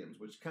it's stadiums,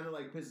 which kind of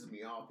like pisses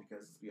me off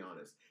because, let's be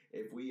honest,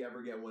 if we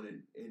ever get one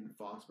in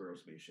Foxborough,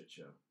 it's going to be a shit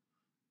show.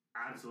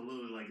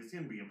 Absolutely. Like, it's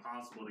going to be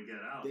impossible to get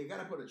out. They got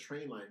to put a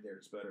train line there.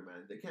 It's better,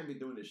 man. They can't be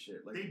doing this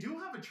shit. Like, they do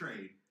have a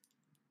train.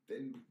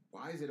 Then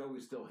why is it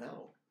always still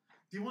hell?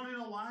 Do you want to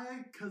know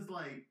why?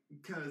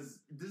 Because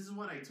this is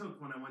what I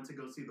took when I went to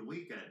go see The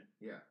Weeknd.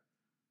 Yeah.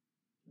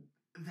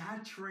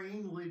 That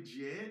train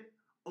legit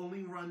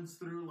only runs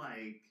through,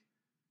 like,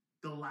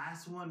 the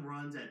last one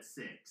runs at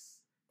 6.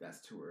 That's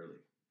too early.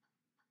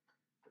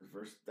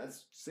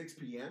 That's 6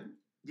 p.m.?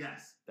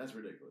 Yes. That's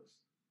ridiculous.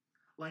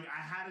 Like,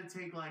 I had to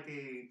take, like,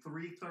 a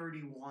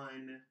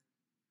 3:31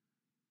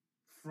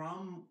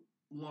 from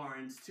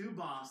Lawrence to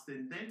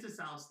Boston, then to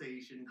South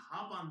Station,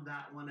 hop on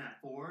that one at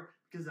 4,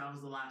 because that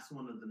was the last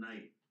one of the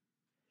night.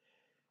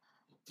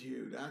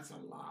 Dude, that's a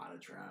lot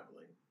of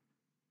traveling.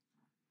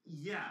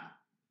 Yeah.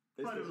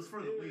 But it was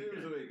for the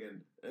weekend. It was a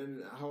weekend.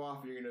 And how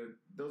often you're going to...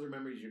 Those are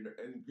memories.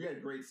 And you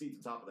had great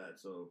seats on top of that,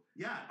 so...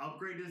 Yeah,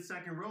 upgraded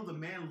second row. The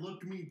man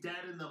looked me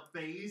dead in the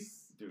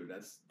face. Dude,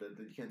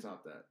 you can't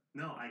top that.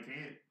 No, I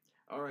can't.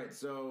 All right,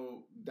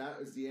 so that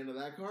is the end of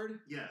that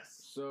card?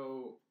 Yes.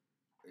 So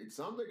it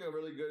sounds like a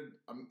really good...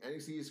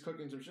 NXT is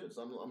cooking some shit,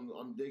 so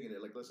I'm digging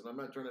it. Like, listen, I'm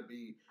not trying to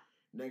be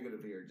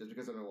negative here just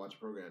because I don't watch a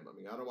program. I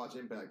mean, I don't watch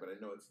Impact, but I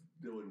know it's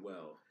doing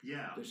well.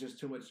 Yeah. There's just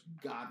too much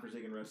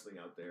godforsaken wrestling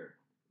out there.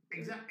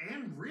 Exactly,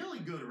 and really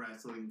good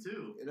wrestling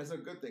too. And that's a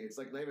good thing. It's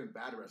like not even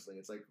bad wrestling.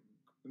 It's like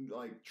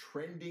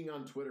trending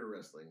on Twitter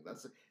wrestling.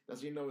 That's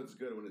you know it's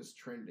good when it's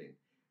trending.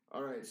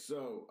 All right,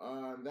 so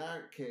in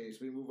that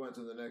case, we move on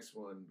to the next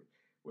one,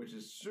 which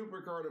is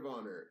Supercard of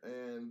Honor,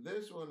 and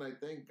this one I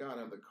thank God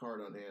I have the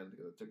card on hand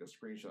because I took a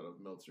screenshot of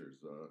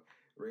Meltzer's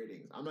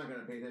ratings. I'm not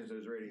gonna pay attention to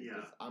his ratings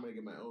because I'm gonna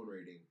get my own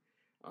rating.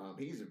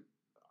 He's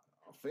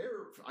a fair.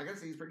 I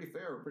guess he's pretty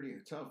fair, pretty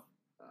tough.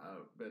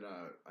 But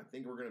I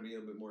think we're going to be a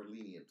bit more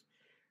lenient.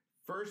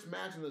 First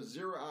match in the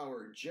 0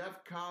 hour,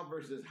 Jeff Cobb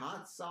versus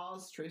Hot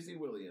Sauce Tracy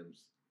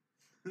Williams.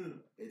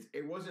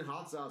 It wasn't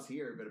Hot Sauce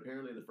here, but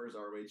apparently in the first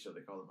ROH show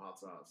they called him Hot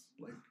Sauce.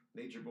 Like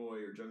Nature Boy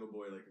or Jungle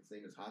Boy, like his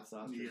name is Hot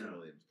Sauce Tracy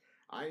Williams.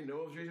 I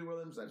know of Tracy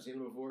Williams. I've seen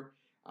him before.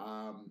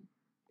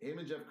 Him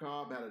and Jeff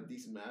Cobb had a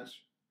decent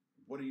match.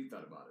 What do you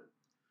thought about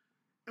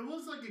it? It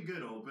was like a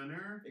good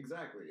opener.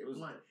 Exactly. It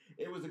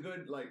was a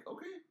good, like,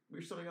 okay,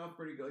 we're starting off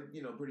pretty good,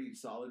 pretty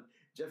solid.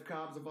 Jeff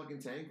Cobb's a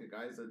fucking tank. The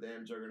guy's a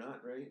damn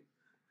juggernaut, right?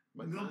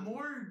 The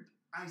more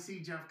I see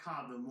Jeff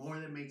Cobb, the more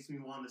that makes me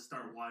want to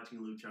start watching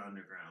Lucha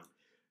Underground.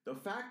 The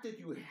fact that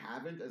you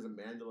haven't as a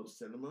Mandel of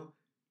cinema,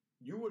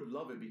 you would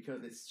love it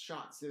because it's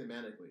shot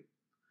cinematically.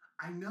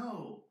 I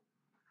know.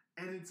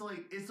 And it's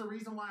like, it's the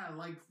reason why I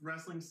like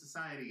Wrestling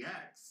Society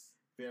X.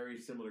 Very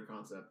similar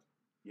concept.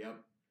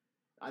 Yep.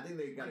 I think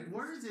they got it.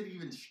 Where is it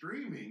even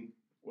streaming?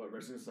 What,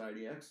 Wrestling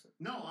Society X?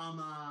 No,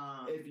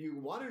 If you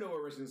want to know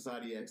what Wrestling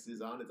Society X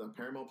is on, it's on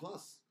Paramount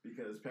Plus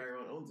because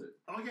Paramount owns it.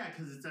 Oh yeah,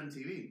 because it's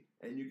MTV.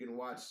 And you can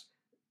watch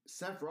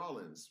Seth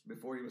Rollins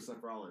before he was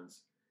Seth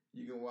Rollins.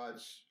 You can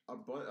watch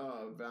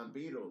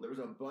Vampiro. There was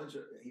a bunch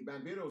of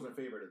Vampiro was my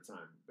favorite at the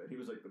time, but he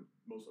was like the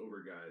most over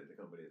guy in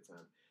the company at the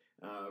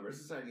time.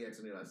 Wrestling Society X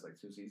only lasted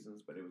like 2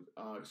 seasons, but it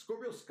was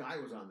Scorpio Sky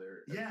was on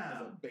there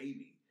as a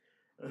baby.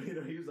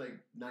 He was like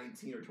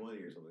 19 or 20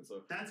 or something.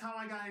 So that's how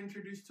I got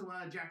introduced to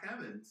Jack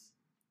Evans.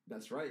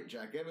 That's right.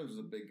 Jack Evans was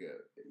a big.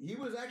 He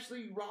was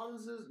actually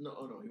Rollins's.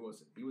 No, he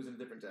wasn't. He was in a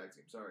different tag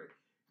team. Sorry.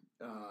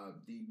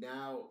 The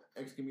now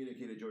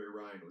excommunicated Joey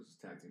Ryan was his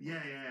tag team.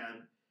 Yeah.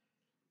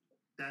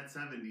 That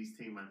 70s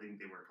team, I think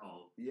they were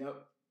called.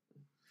 Yep.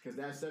 Because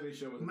that 70s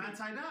show was Matt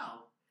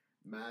Sydal.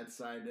 Matt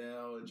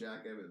Sydal and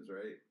Jack Evans,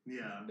 right?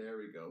 Yeah. There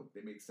we go.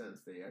 They make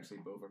sense. They actually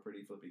both are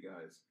pretty flippy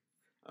guys.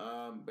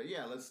 But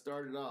yeah, let's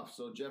start it off.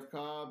 So Jeff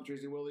Cobb,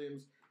 Tracy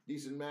Williams,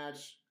 decent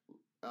match.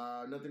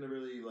 Nothing that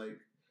really like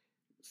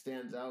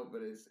stands out,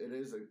 but it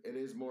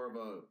is more of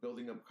a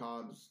building up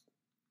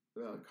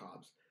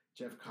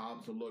Jeff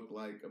Cobb to look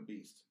like a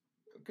beast.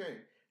 Okay,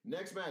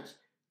 next match,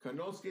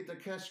 Konosuke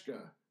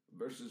Takeshita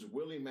versus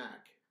Willie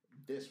Mack.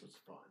 This was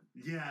fun.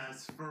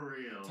 Yes, for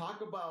real.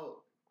 Talk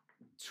about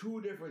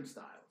 2 different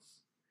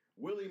styles.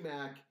 Willie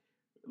Mack,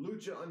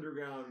 Lucha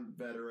Underground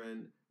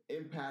veteran,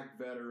 Impact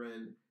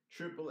veteran,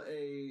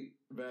 AAA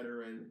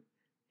veteran.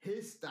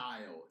 His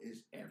style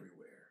is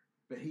everywhere.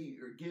 But he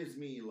gives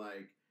me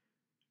like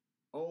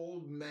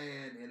old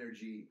man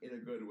energy in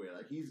a good way.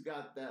 Like he's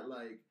got that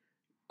like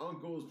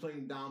uncles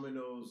playing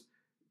dominoes,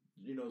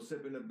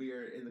 sipping a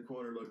beer in the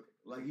corner. Look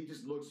like he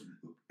just looks.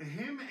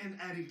 Him and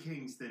Eddie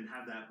Kingston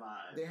have that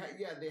vibe.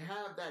 They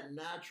have that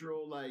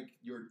natural like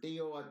your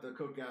Theo at the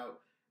cookout.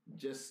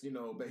 Just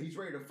but he's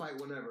ready to fight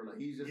whenever. Like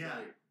he's just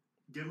like,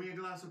 give me a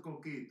glass of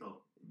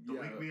coquito.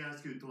 Don't make me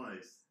ask you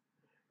twice.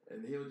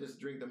 And he'll just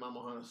drink the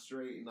Mamahana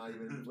straight and not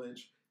even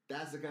flinch.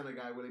 That's the kind of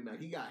guy Willie Mack.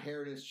 He got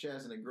hair in his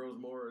chest and it grows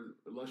more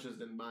luscious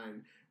than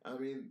mine. I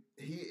mean,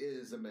 he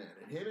is a man.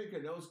 And him and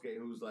Konosuke,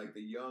 who's like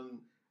the young.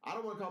 I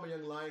don't want to call him a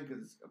young lion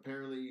because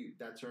apparently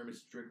that term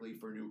is strictly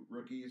for new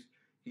rookies.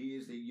 He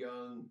is the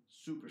young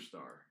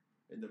superstar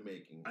in the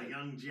making. A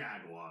young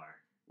jaguar.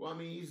 Well, I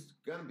mean, he's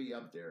going to be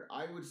up there.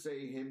 I would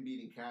say him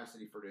beating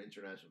Cassidy for the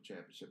international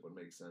championship would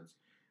make sense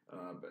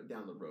but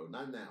down the road.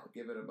 Not now.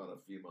 Give it about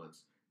a few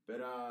months.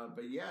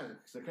 But yeah,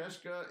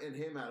 Sakeshka and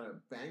him had a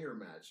banger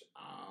match.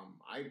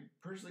 I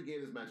personally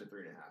gave this match a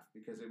 3.5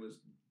 because it was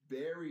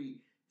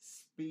very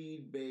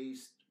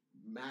speed-based,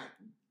 Matt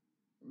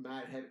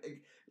had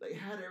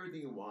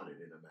everything he wanted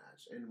in a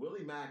match, and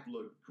Willie Mack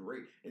looked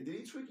great. And did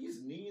he tweak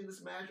his knee in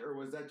this match, or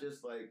was that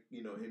just like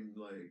him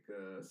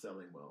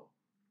selling well?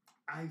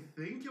 I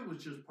think it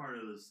was just part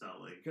of the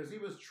selling because he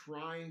was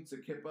trying to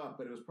kip up,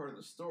 but it was part of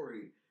the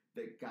story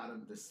that got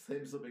him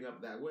slipping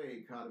up that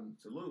way, caught him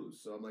to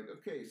lose. So I'm like,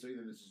 okay, so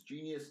either this is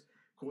genius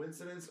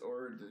coincidence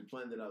or did he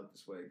plan it out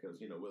this way? Because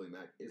Willie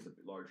Mack is a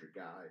larger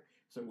guy,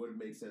 so it wouldn't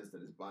make sense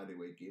that his body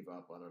weight gave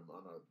up on a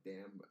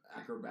damn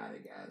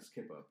acrobatic ass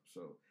kip up.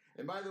 So,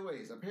 and by the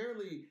way,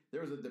 apparently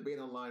there was a debate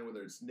online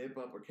whether it's nip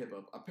up or kip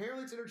up.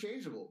 Apparently it's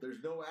interchangeable.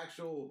 There's no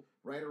actual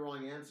right or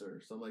wrong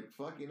answer. So I'm like,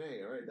 fucking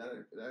A, all right,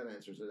 that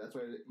answers it. That's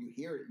why you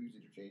hear it used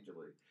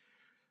interchangeably.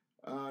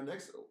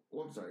 Next,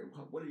 I'm sorry.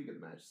 What did you get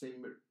the match?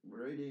 Same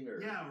rating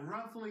or? Yeah,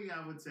 roughly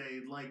I would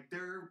say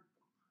they're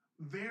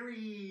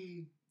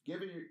very.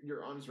 Given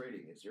your honest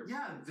rating,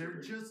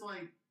 they're just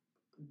like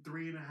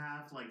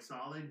 3.5,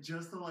 solid,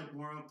 just to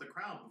warm up the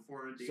crowd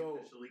before they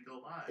officially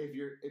go live.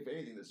 If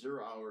anything, the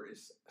 0 hour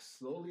is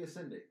slowly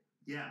ascending.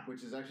 Yeah,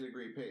 which is actually a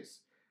great pace.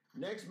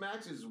 Next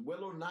match is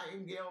Willow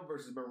Nightingale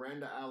versus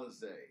Miranda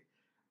Alizé.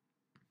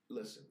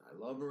 Listen, I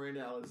love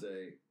Miranda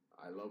Alizé.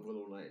 I love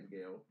Willow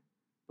Nightingale.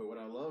 But what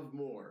I love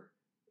more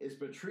is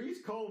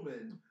Patrice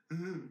Coleman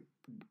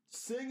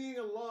singing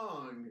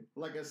along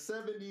like a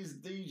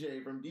 70s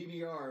DJ from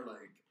DVR,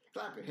 like,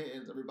 clap your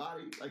hands,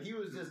 everybody. Like, he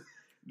was just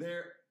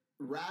there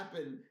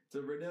rapping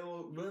to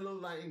Willow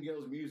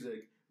Nightingale's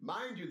music.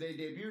 Mind you, they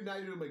debuted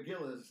Nigel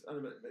McGuinness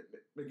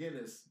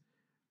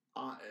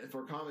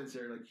for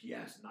commentary, like,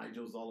 yes,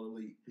 Nigel's all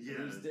elite. Yes.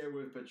 He's there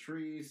with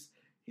Patrice.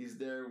 He's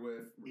there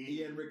with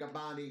Ian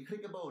Riccaboni.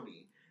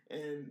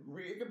 And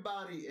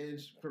Riccaboni and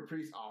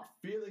Patrice are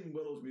feeling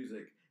Willow's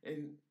music.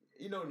 And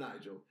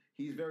Nigel,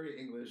 he's very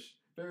English,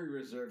 very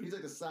reserved. He's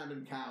like the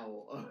Simon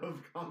Cowell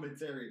of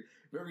commentary.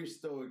 Very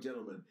stoic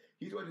gentleman.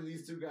 He's watching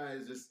these two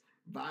guys just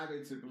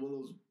vibing to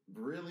Willow's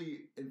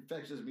really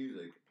infectious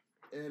music.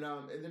 And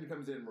then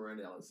comes in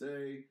Miranda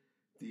Alizé,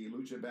 the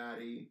Lucha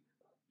Baddie.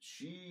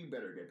 She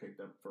better get picked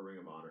up for Ring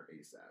of Honor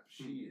ASAP.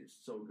 She is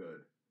so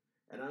good.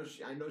 And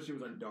I know she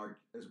was on Dark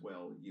as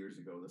well years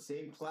ago. The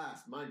same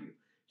class, mind you.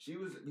 She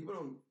was, people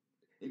don't,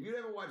 if you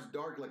ever watched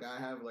Dark like I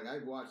have, like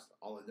I've watched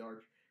all of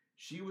Dark,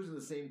 she was in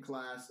the same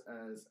class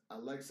as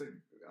Alex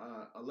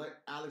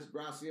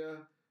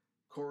Gracia,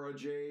 Cora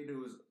Jade,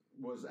 who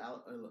was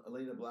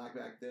Elena Black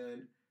back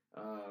then,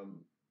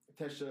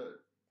 Tesha,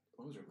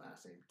 what was her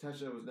last name?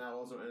 Tesha was now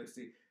also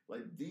NXT.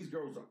 Like, these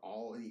girls are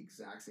all in the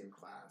exact same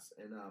class.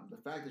 And the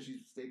fact that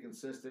she's stayed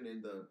consistent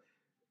and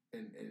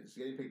is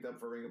getting picked up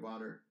for Ring of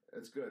Honor,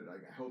 it's good.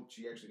 Like, I hope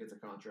she actually gets a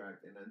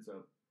contract and ends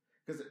up.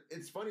 Because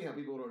it's funny how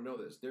people don't know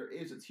this. There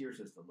is a tier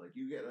system. Like,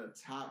 you get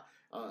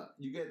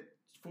you get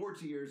 4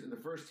 tiers, and the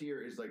first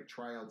tier is like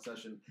tryout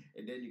session,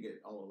 and then you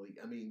get all elite.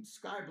 I mean,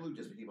 Sky Blue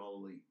just became all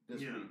elite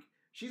this week.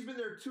 She's been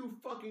there 2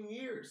 fucking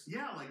years.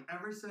 Yeah, like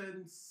ever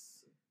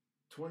since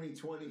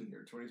 2020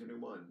 or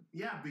 2021.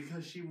 Yeah,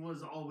 because she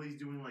was always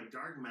doing like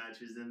dark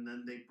matches, and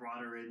then they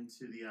brought her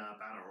into the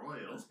Battle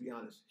Royal. Let's be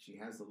honest, she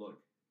has the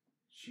look.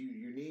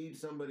 You need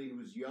somebody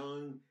who's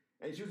young,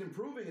 and she was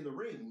improving in the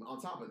ring on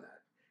top of that.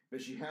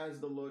 But she has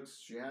the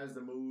looks, she has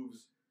the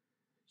moves,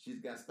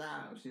 she's got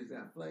style, she's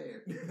got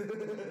flair.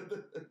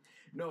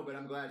 No, but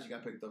I'm glad she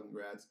got picked up.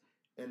 Congrats.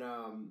 And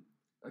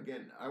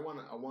again, I want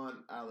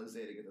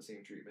Alizé to get the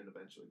same treatment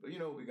eventually. But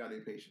we got to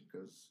be patient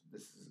because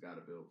this has got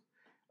to build.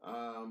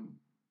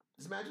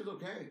 This match was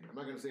okay. I'm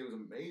not going to say it was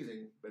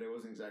amazing, but it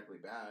wasn't exactly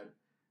bad.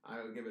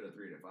 I would give it a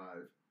 3 to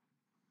 5.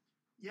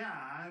 Yeah,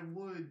 I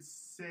would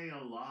say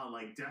a lot.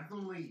 Like,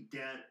 definitely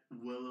get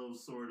Willow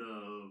sort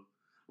of.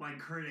 Like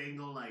Kurt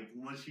Angle, like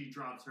once she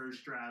drops her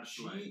straps,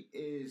 she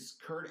is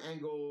Kurt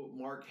Angle,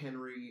 Mark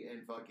Henry,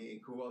 and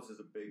fucking who else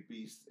is a big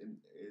beast in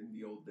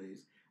the old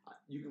days?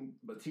 You can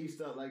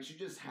Batista, like she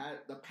just had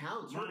the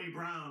pounce.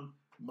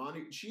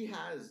 She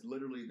has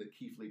literally the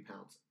Keith Lee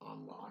pounce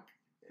on lock,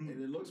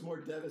 and it looks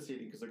more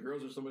devastating because the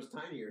girls are so much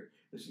tinier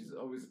that she's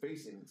always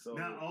facing. So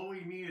now all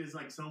we need is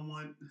like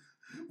someone.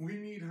 We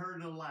need her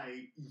to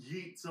like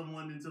yeet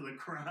someone into the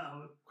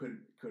crowd. Could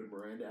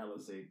Miranda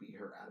Alizé beat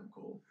her Adam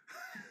Cole.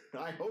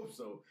 I hope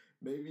so.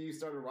 Maybe you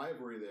start a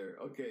rivalry there.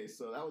 Okay,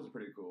 so that was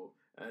pretty cool.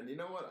 And you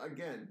know what?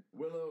 Again,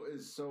 Willow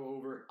is so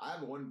over. I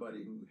have one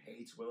buddy who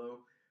hates Willow,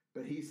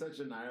 but he's such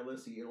a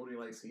nihilist. He only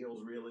likes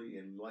heels, really,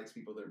 and likes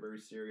people that are very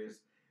serious.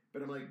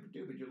 But I'm like,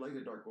 dude, but you like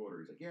the Dark Order.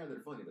 He's like, yeah, they're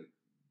funny. Like,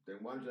 then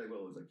why don't you like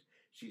Willow? He's like,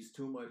 she's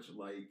too much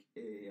like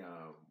a,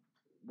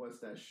 what's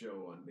that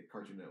show on the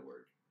Cartoon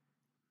Network?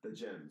 The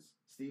Gems.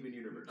 Steven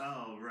Universe.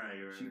 Oh,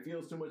 right. She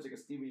feels too much like a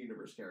Steven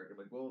Universe character. I'm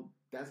like, well,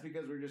 that's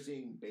because we're just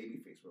seeing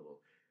babyface Willow.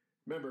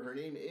 Remember, her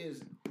name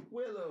is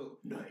Willow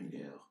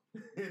Nightingale.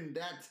 And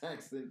that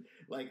text and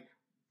like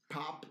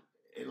pop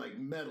and like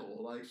metal,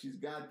 like she's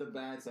got the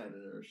bad side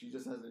in her. She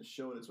just hasn't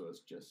shown it to us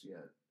just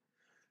yet.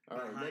 All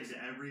right, behind next.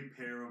 Every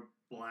pair of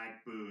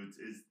black boots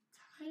is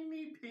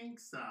tiny pink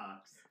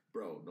socks.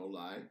 Bro, no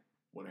lie.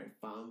 When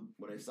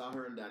I saw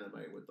her in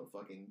Dynamite with the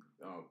fucking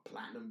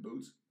platinum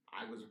boots,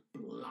 I was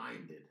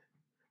blinded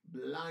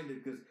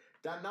because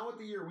that not with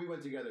the year we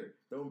went together,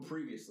 the one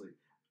previously,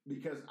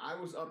 because I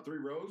was up 3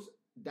 rows.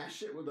 That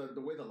shit with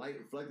the way the light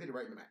reflected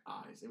right into my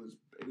eyes. It was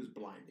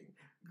blinding.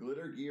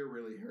 Glitter gear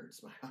really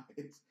hurts my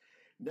eyes.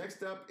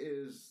 Next up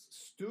is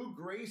Stu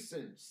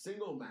Grayson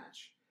single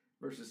match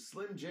versus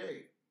Slim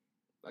J.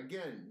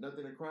 Again,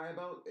 nothing to cry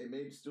about. It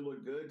made Stu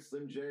look good.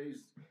 Slim J.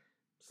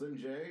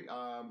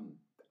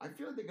 I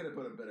feel like they could have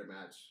put a better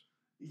match.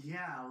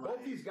 Yeah,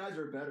 both these guys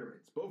are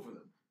veterans. Both of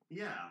them.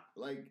 Yeah,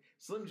 like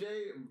Slim J,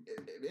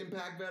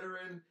 Impact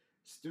veteran.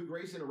 Stu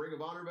Grayson, a Ring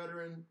of Honor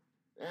veteran,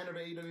 and an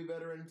AEW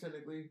veteran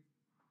technically.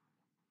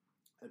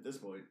 At this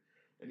point,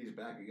 and he's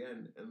back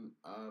again. And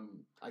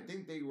I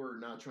think they were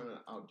not trying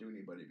to outdo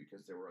anybody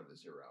because they were on the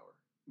 0 hour.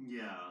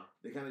 Yeah.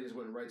 They kind of just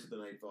went right to the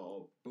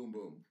nightfall. Boom,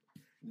 boom.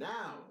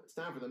 Now, it's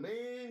time for the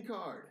main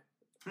card.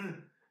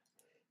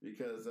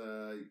 Because,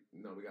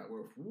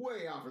 we're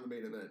way off from the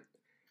main event.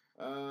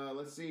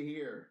 Let's see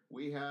here.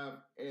 We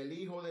have El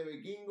Hijo de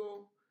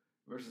Vikingo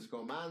versus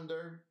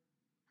Commander.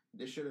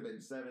 This should have been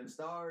 7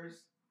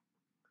 stars.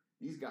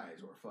 These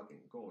guys were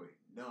fucking going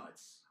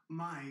nuts.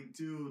 My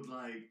dude,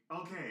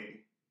 okay.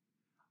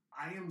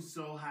 I am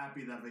so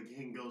happy that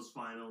Vikingo's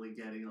finally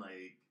getting,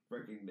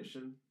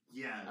 recognition.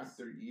 Yes.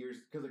 After years,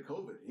 because of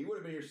COVID. He would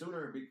have been here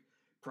sooner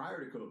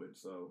prior to COVID,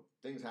 so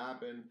things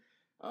happen.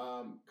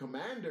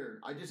 Commander,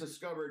 I just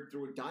discovered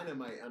through a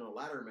Dynamite on a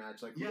ladder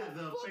match. The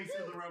face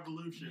of the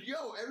revolution.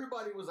 Yo,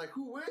 everybody was like,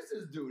 who is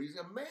this dude? He's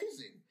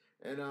amazing.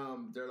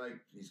 And they're like,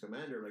 he's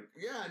Commander. I'm like,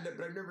 yeah,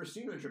 but I've never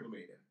seen him in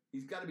Triplemania.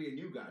 He's got to be a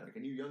new guy, like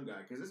a new young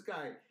guy. Because this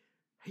guy,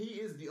 he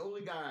is the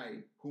only guy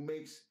who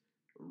makes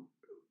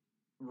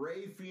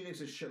Ray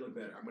Phoenix's shit look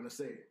better. I'm going to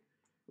say it.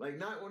 Like,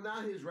 not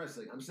his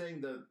wrestling. I'm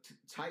saying the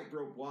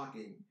tightrope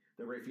walking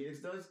that Ray Phoenix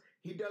does.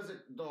 He does it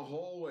the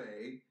whole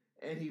way,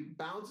 and he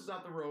bounces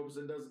out the ropes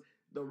and does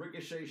the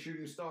Ricochet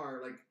shooting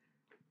star. Like,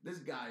 this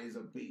guy is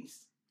a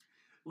beast.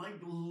 Like,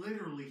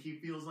 literally, he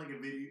feels like a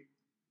video.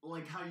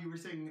 Like how you were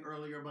saying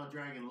earlier about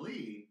Dragon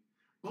Lee.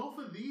 Both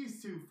of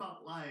these two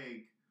felt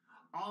like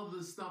all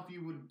the stuff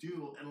you would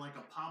do in like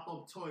a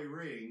pop-up toy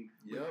ring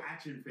with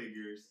action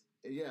figures.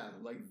 Yeah,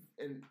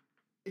 and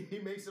he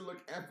makes it look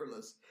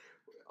effortless.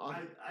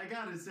 I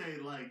gotta say,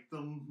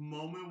 the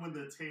moment when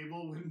the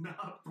table would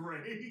not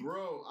break.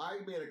 Bro, I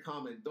made a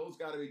comment. Those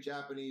gotta be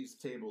Japanese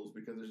tables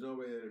because there's no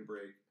way they didn't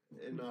break.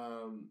 And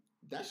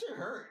that shit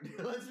hurt.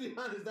 Let's be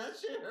honest, that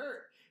shit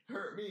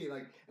hurt me.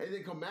 And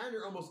then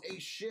Commander almost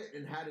ate shit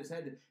and had his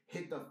head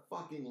hit the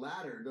fucking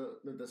ladder,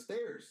 the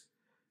stairs.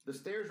 The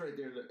stairs right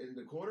there in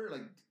the corner,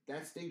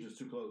 that stage was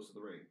too close to the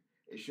ring.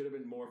 It should have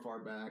been more far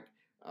back.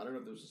 I don't know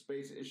if there was a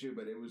space issue,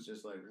 but it was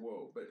just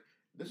whoa. But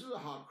this was a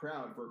hot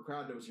crowd for a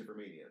crowd that was here for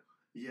Mania.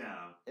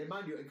 Yeah. And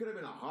mind you, it could have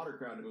been a hotter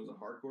crowd if it was a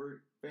hardcore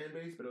fan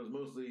base, but it was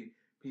mostly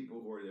people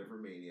who were there for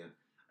Mania.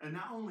 And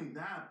not only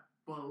that,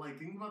 but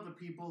think about the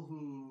people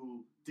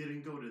who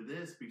didn't go to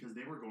this because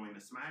they were going to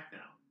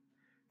SmackDown.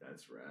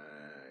 That's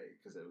right,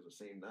 because it was the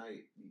same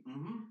night.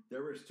 Mm-hmm.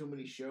 There was too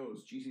many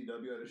shows.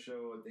 GCW had a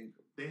show, I think.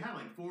 They had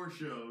 4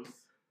 shows.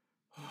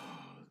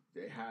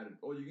 They had,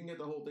 you can get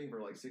the whole thing for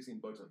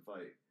 $16 on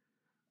Fight.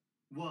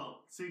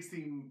 Well,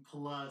 16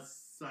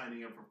 plus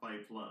signing up for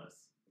Fight Plus.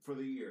 For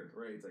the year,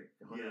 right?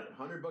 It's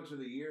 $100 for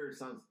the year. It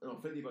sounds,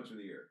 $50 for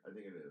the year, I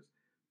think it is.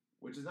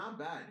 Which is not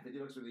bad.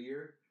 $50 for the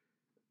year.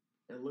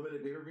 And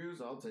limited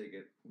pay-per-views, I'll take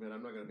it. But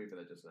I'm not going to pay for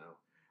that just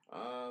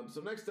now. So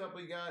next up,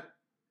 we got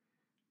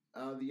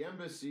the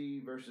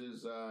Embassy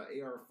versus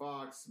AR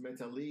Fox,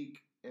 Metalik,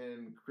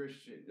 and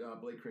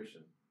Blake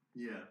Christian.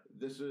 Yeah.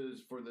 This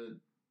is for the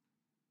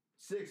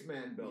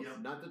 6-man belts,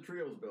 not the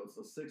trios belts,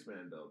 the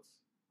 6-man belts.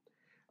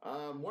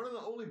 One of the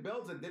only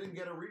belts that didn't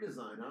get a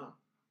redesign, huh?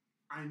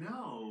 I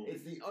know.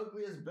 It's the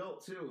ugliest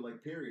belt, too,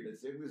 period.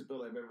 It's the ugliest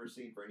belt I've ever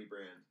seen for any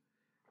brand.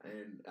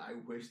 And I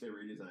wish they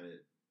redesigned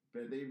it.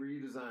 But they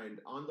redesigned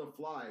on the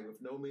fly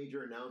with no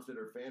major announcement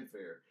or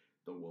fanfare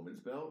the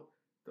women's belt,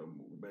 the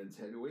men's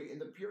heavyweight,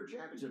 and the pure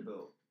championship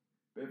belt.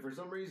 But for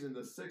some reason,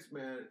 the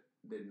 6-man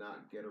did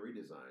not get a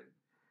redesign.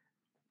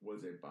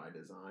 Was it by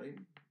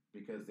design?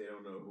 Because they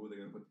don't know who they're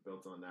going to put the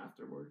belts on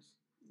afterwards?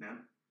 Yeah,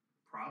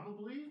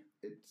 Probably.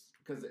 It's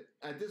because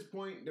at this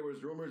point there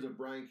was rumors of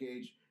Brian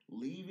Cage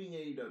leaving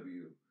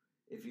AEW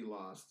if he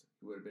lost.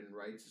 He would have been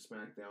right to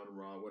SmackDown,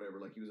 Raw, whatever.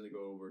 Like he was going to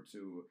go over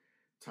to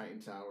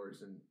Titan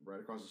Towers and right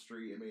across the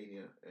street at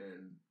Mania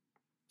and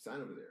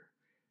sign over there.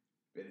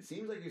 And it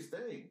seems like he's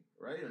staying,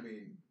 right? I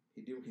mean,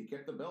 he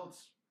kept the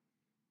belts,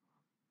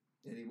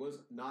 and he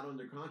was not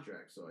under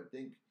contract. So I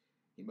think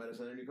he might have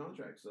signed a new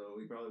contract. So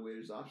he probably weighed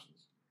his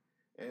options.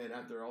 And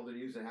after all the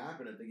news that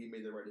happened, I think he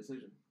made the right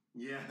decision.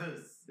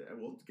 Yes.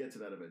 And we'll get to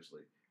that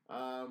eventually.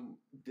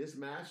 This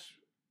match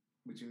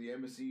between the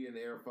Embassy and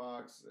Air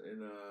Fox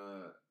and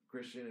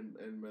Christian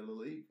and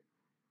Malik,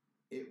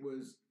 it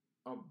was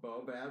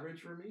above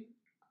average for me.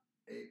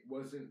 It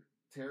wasn't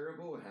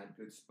terrible. It had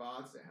good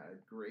spots. It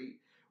had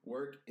great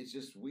work. It's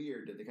just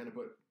weird that they kind of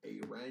put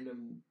a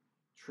random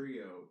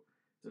trio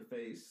to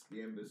face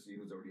the Embassy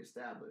who's already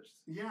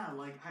established. Yeah,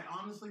 like, I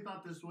honestly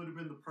thought this would have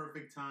been the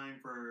perfect time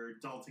for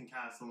Dalton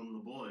Castle and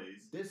the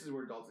boys. This is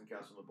where Dalton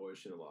Castle and the boys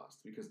should have lost,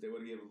 because they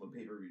would have given him a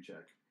pay-per-view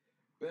check.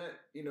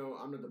 But, you know,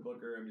 I'm not the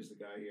booker. I'm just the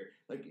guy here.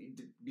 Like,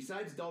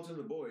 besides Dalton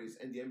and the boys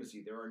and the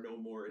Embassy, there are no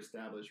more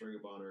established Ring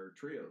of Honor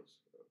trios.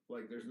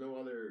 Like, there's no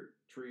other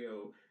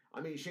trio. I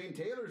mean, Shane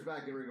Taylor's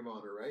back in Ring of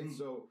Honor, right? Mm.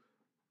 So,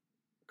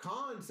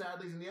 Khan,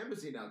 sadly, is in the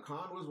Embassy now.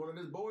 Khan was one of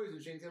his boys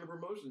in Shane Taylor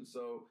Promotions,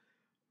 so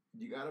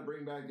you got to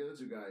bring back the other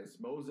two guys.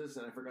 Moses,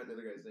 and I forgot the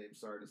other guy's name,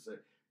 sorry to say.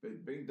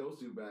 But bring those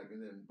two back,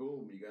 and then,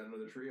 boom, you got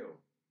another trio.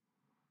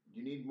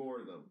 You need more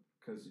of them,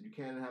 because you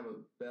can't have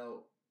a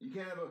belt. You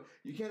can't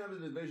have a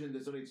division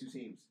that's only two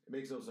teams. It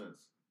makes no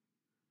sense.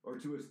 Or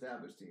two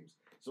established teams.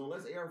 So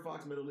unless AR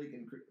Fox, Metalik,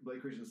 and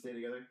Blake Christian stay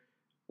together,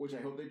 which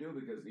I hope they do,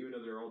 because even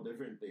though they're all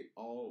different, they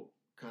all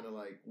kind of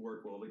like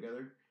work well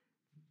together.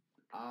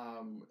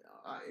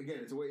 Again,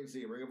 it's a wait and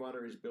see. Ring of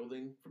Honor is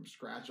building from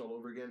scratch all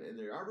over again, and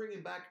they are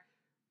bringing back.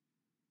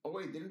 Oh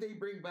wait, didn't they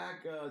bring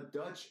back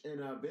Dutch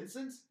and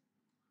Vincent?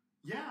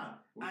 Yeah,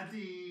 at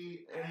the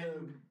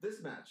end.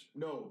 This match,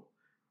 no,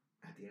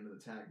 at the end of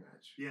the tag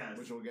match. Yes,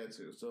 which we'll get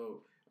to.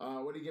 So,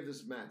 what do you give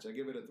this match? I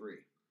give it a 3.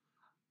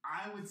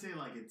 I would say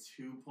like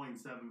a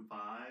 2.75.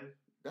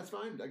 That's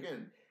fine.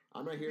 Again,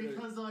 I'm not here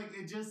because like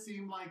it just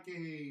seemed like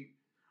a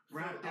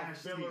filler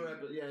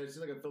episode. Yeah, it's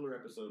like a filler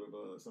episode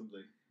of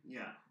something.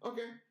 Yeah.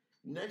 Okay.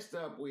 Next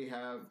up, we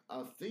have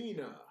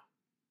Athena.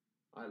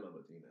 I love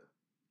Athena.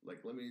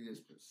 Like, let me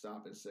just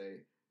stop and say,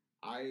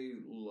 I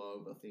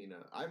love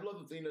Athena. I've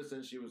loved Athena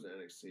since she was in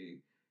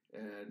NXT,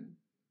 and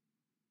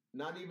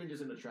not even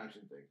just an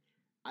attraction thing.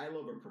 I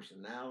love her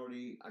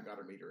personality. I got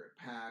to meet her at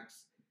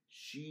PAX.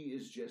 She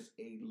is just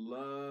she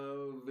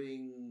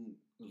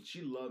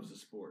loves the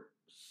sport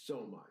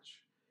so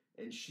much,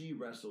 and she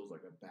wrestles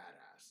like a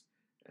badass.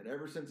 And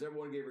ever since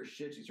everyone gave her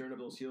shit, she turned up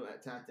those heel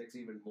tactics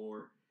even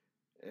more.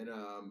 And,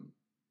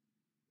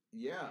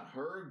 yeah,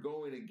 her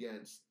going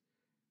against,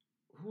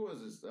 who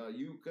was this?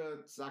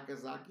 Yuka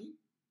Sakazaki?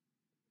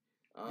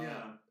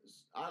 Yeah.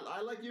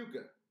 I like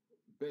Yuka,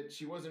 but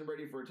she wasn't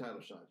ready for a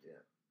title shot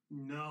yet.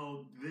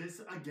 No, this,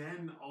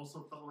 again,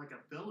 also felt like a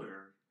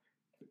filler.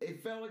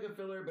 It felt like a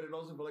filler, but it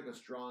also felt like a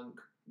strong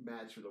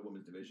match for the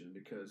women's division,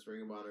 because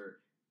Ring of Honor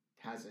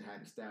hasn't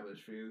had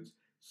established feuds,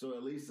 so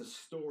at least the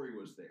story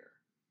was there.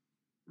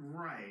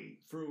 Right.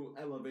 Through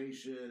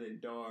Elevation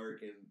and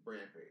Dark and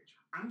Rampage.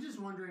 I'm just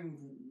wondering,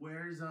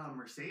 where's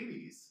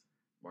Mercedes?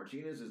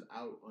 Martinez is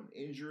out on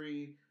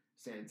injury.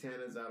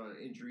 Santana's out on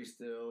injury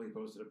still. He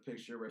posted a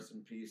picture, rest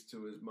in peace,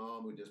 to his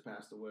mom who just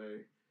passed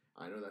away.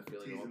 I know that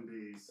feeling.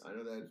 I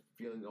know that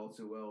feeling all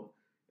too well.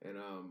 And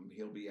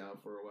he'll be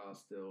out for a while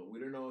still. We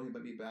don't know. He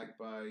might be back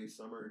by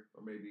summer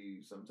or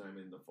maybe sometime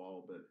in the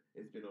fall, but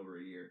it's been over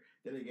a year.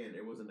 Then again,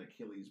 it was an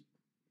Achilles.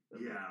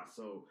 Yeah.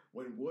 So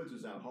when Woods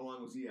was out, how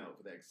long was he out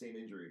for that same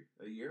injury?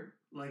 A year?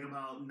 Like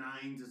about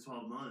 9 to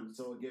 12 months.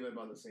 So give it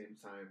about the same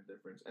time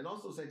difference. And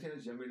also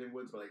Santana's younger than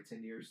Woods by like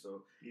 10 years,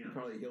 so he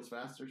probably heals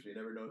faster, so you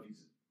never know if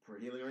he's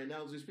healing right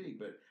now as we speak.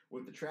 But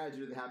with the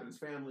tragedy that happened to his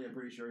family, I'm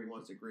pretty sure he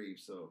wants to grieve,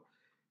 so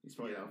he's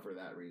probably out for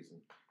that reason.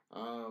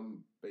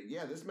 But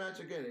yeah, this match,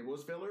 again, it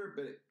was filler,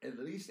 but at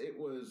least it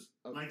was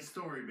like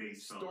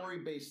story-based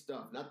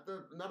stuff. Not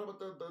about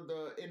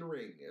the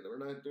in-ring.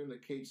 We're not doing the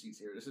cage seats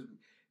here. This is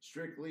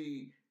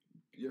strictly,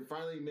 you're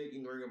finally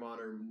making Ring of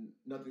Honor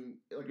nothing,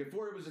 like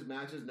before it was just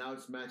matches, now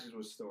it's matches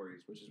with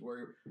stories, which is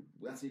where,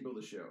 that's how you build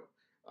the show.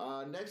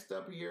 Next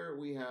up here,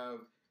 we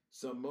have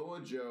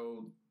Samoa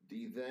Joe,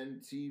 the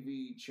then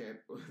TV champ,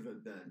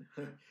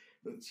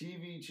 the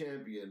TV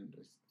champion,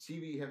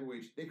 TV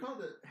heavyweight. They call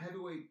it the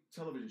heavyweight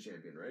television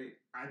champion, right?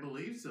 I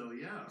believe so,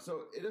 yeah.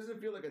 So it doesn't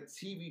feel like a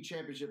TV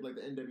championship like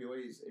the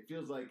NWA's. It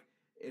feels like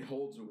it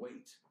holds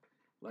weight.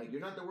 Like,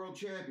 you're not the world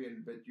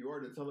champion, but you are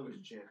the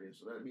television champion.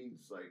 So that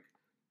means,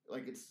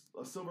 like it's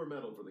a silver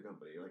medal for the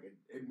company. Like,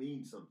 it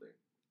means something.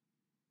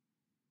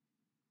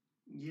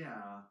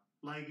 Yeah.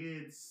 Like,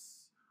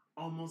 it's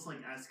almost like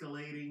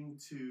escalating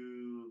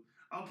to,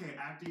 okay,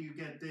 after you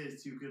get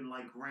this, you can,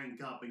 like,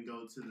 rank up and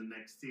go to the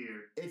next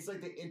tier. It's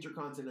like the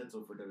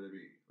Intercontinental for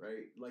WWE,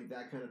 right? Like,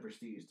 that kind of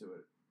prestige to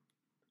it.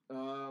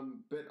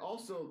 But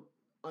also,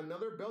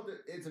 another belt.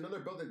 It's another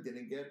belt that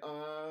didn't get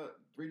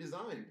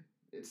redesigned.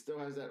 It still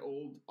has that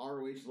old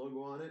ROH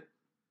logo on it.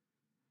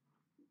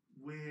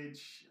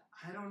 Which,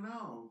 I don't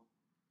know.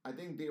 I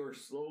think they were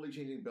slowly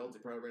changing belts.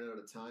 They probably ran out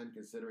of time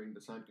considering the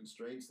time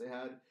constraints they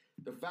had.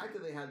 The fact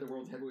that they had the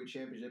World Heavyweight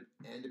Championship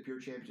and the Pure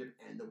Championship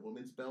and the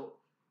Women's Belt.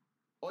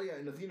 Oh, yeah,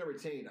 and Athena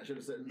retained. I should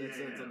have said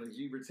something.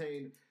 She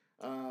retained.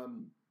 Of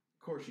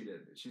course she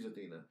did. She's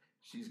Athena.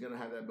 She's going to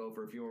have that belt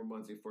for a few more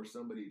months before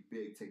somebody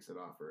big takes it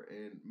off her.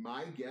 And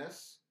my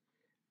guess,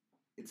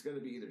 it's going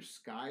to be either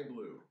Sky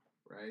Blue,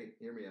 right?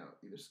 Hear me out.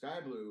 Either Sky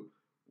Blue,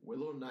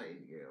 Willow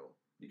Nightingale,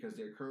 because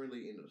they're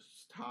currently in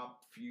a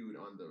top feud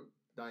on the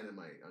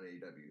Dynamite on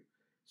AEW.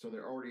 So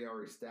they're already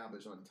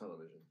established on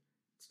television.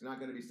 It's not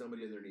going to be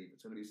somebody underneath.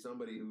 It's going to be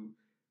somebody who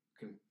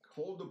can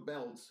hold the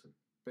belts,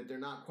 but they're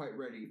not quite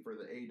ready for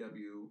the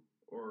AEW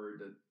or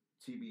the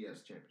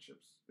TBS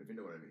championships, if you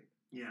know what I mean.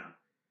 Yeah.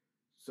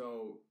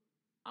 So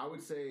I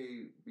would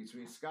say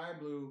between Sky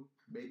Blue,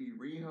 maybe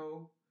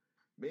Riho,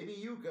 maybe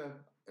Yuka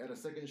at a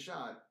second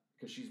shot,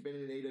 because she's been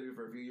in AEW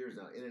for a few years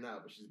now, in and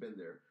out, but she's been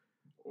there.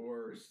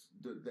 Or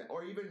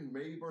even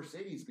maybe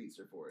Mercedes beats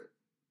her for it.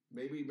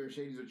 Maybe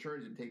Mercedes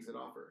returns and takes it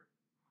off her.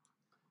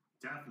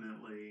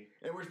 Definitely.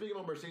 And we're speaking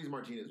about Mercedes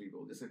Martinez,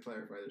 people. Just to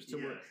clarify,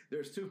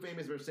 there's two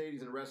famous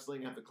Mercedes in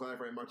wrestling. I have to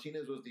clarify.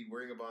 Martinez was the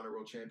Ring of Honor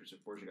World Championship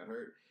before she got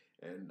hurt,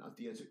 and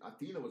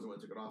Athena was the one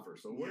who took it off her.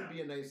 So would it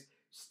be a nice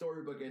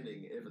storybook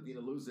ending if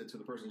Athena loses it to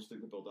the person she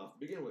took the belt off to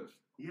begin with?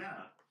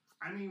 Yeah.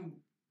 I mean,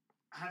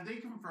 have they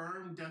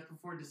confirmed Death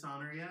Before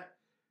Dishonor yet?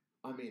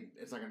 I mean,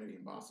 it's not going to be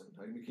in Boston.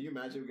 I mean, can you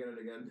imagine we get it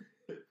again?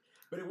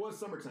 But it was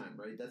summertime,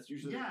 right? That's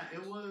usually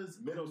it was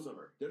middle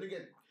summer. They're going to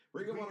get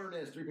Ring of Honor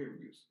has 3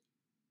 pay-per-views.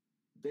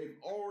 They've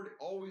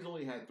always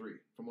only had 3,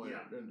 from what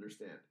I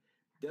understand.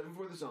 Death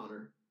Before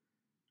Dishonor,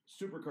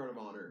 Supercard of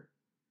Honor,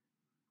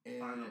 and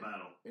Final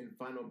Battle. And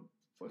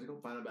what's it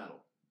called? Final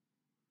Battle.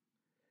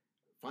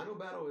 Final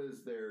Battle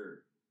is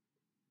their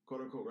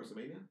quote-unquote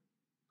WrestleMania?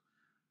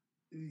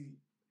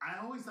 I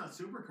always thought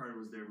Supercard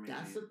was their main.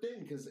 That's the thing,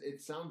 because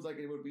it sounds like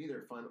it would be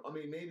their final. I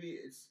mean, maybe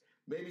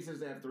since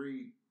they have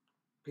 3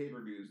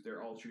 pay-per-views,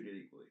 they're all treated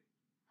equally.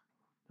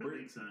 That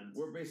makes sense.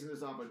 We're basing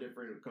this off a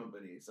different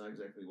company. It's not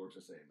exactly works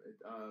the same.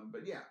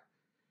 But yeah.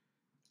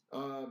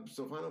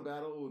 So Final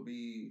Battle would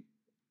be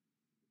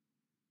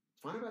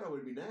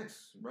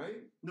next,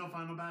 right? No,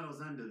 Final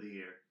Battle's end of the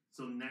year.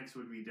 So next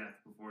would be Death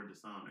Before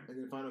Dishonor. And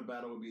then Final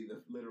Battle would be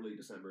literally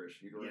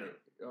December-ish. You're right.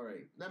 Yeah. All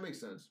right. That makes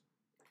sense.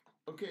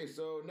 Okay,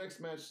 so next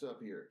match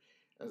up here.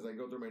 As I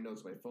go through my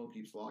notes, my phone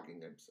keeps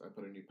locking. I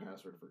put a new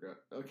password, forgot.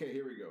 Okay,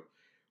 here we go.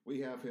 We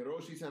have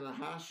Hiroshi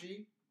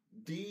Tanahashi,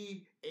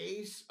 the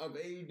ace of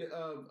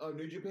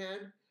New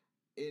Japan,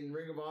 in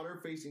Ring of Honor,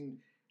 facing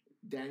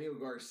Daniel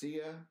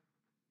Garcia,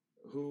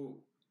 who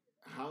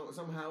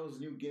somehow his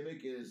new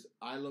gimmick is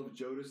I love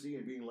Jodeci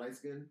and being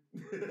light-skinned.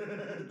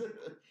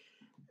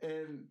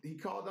 And he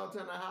called out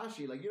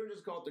Tanahashi. Like, you don't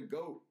just call it the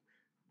GOAT.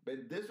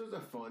 But this was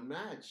a fun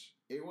match.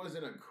 It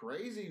wasn't a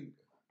crazy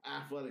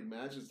athletic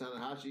match, as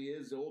Tanahashi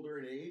is older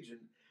in age and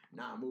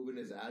not moving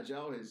as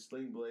agile. His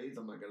sling blades,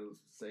 I'm not going to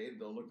say it,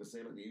 don't look the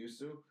same like they used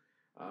to.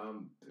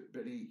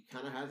 But he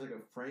kind of has like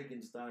a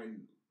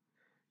Frankenstein.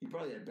 He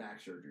probably had back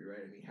surgery,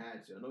 right? And he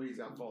had to. I know he's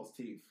got false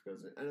teeth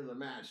because at the end of the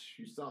match,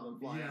 you saw them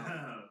fly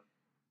out.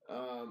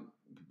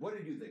 What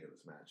did you think of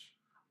this match?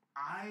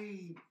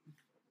 I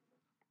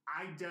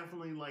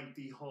definitely like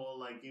the whole,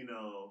 like, you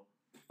know,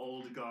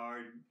 old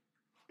guard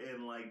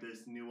and like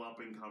this new up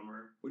and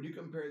comer. Would you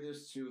compare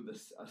this to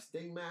a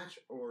Sting match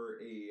or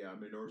a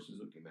Minoru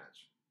Suzuki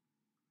match?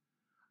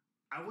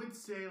 I would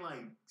say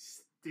like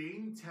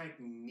Sting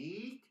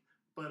technique,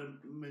 but a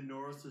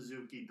Minoru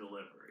Suzuki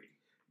delivery.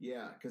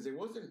 Yeah, because it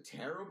wasn't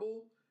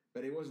terrible,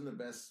 but it wasn't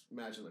the best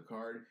match on the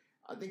card.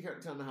 I think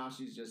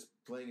Tanahashi's just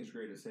playing his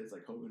greatest hits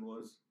like Hogan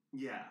was.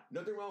 Yeah.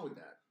 Nothing wrong with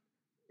that.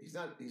 He's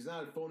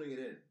not phoning it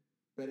in.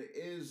 But it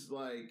is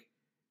like,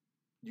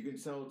 you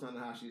can tell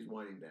Tanahashi's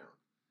winding down.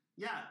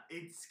 Yeah,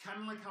 it's kind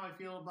of like how I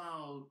feel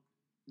about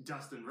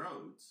Dustin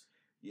Rhodes.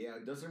 Yeah,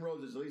 Dustin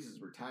Rhodes is at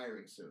least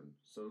retiring soon.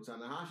 So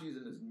Tanahashi's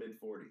in his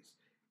mid-40s.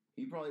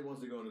 He probably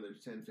wants to go another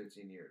 10,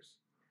 15 years,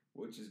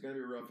 which is going to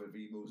be rough if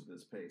he moves at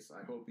this pace.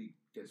 I hope he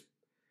takes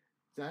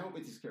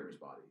care of his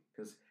body.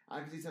 Because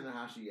I can see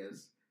Tanahashi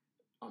as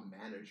a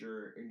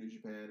manager in New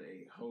Japan,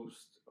 a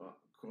host,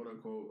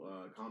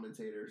 quote-unquote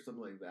commentator,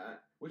 something like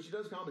that, which he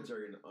does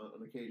commentary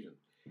on occasion.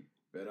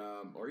 But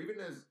or even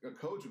as a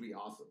coach would be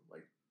awesome.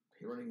 Like,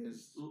 he running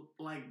his...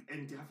 Like,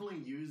 and definitely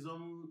use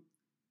them...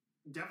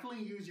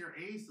 Definitely use your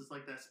ace as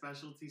like that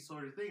specialty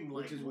sort of thing.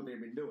 Like, which is what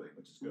they've been doing,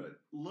 which is good.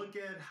 Look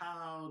at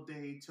how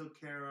they took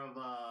care of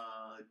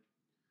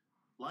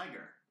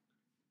Liger.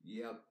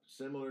 Yep,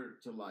 similar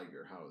to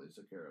Liger, how they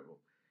took care of him.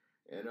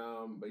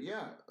 And but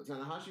yeah,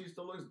 Tanahashi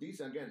still looks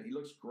decent. Again, he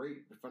looks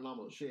great,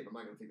 phenomenal shape. I'm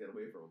not going to take that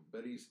away from him,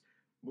 but he's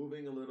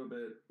moving a little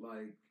bit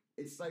like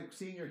it's like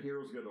seeing your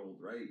heroes get old,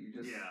 right?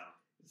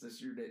 It's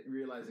just you're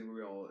realizing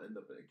we all end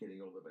up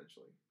getting old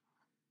eventually.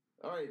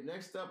 All right,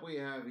 next up we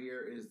have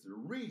here is the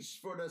Reach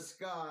for the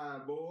Sky,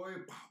 boy.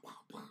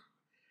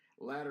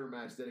 ladder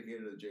match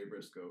dedicated to Jay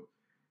Briscoe.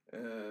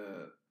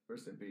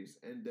 Rest in peace.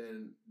 And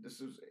then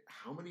this is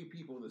how many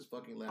people in this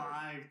fucking ladder?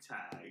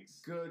 5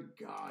 tags. Good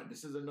God.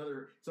 This is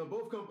another. So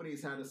both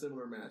companies had a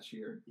similar match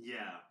here.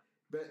 Yeah.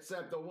 But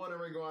except the one in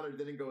Ring of Honor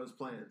didn't go as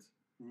planned.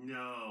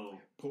 No.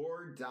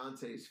 Poor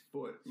Dante's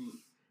foot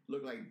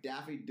looked like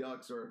Daffy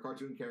Ducks or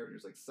cartoon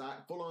characters, like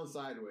full on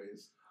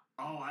sideways.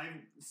 Oh, I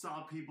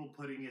saw people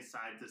putting it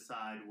side to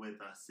side with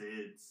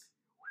Sid's.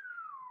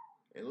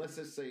 And let's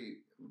just say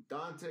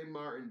Dante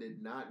Martin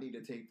did not need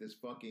to take this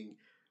fucking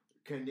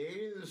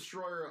Canadian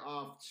Destroyer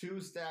off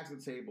 2 stacks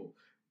of table.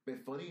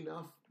 But funny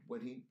enough,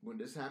 when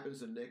this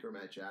happens to Nick or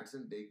Matt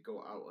Jackson, they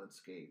go out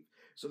unscathed.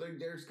 So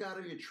there's got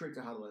to be a trick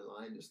to how to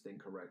line this thing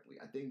correctly.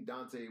 I think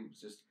Dante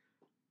was just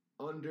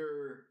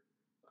under.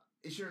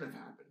 It shouldn't have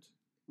happened.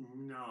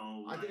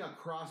 No. I think a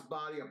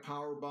crossbody, a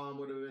power bomb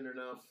would have been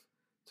enough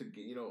to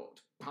get,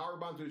 power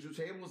bomb through 2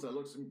 tables that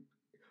looks,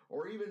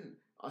 or even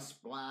a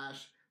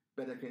splash.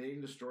 But a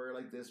Canadian Destroyer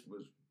like this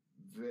was,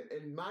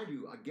 and mind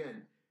you,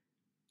 again,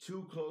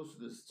 too close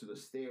to the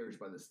stairs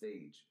by the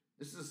stage.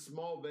 This is a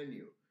small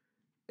venue.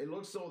 It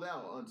looks sold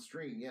out on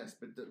screen, yes,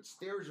 but the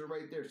stairs are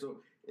right there.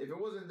 So if it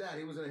wasn't that,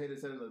 he was going to hit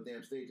his head on the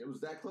damn stage. It was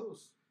that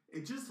close.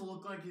 It just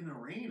looked like an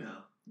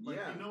arena. Like,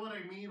 yeah. You know what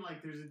I mean?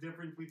 Like, there's a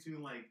difference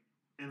between, like,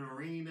 an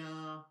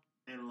arena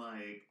and,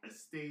 like, a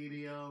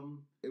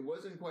stadium. It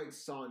wasn't quite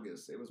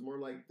Songus. It was more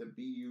like the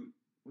BU.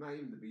 Not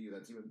even the BU.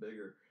 That's even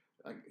bigger.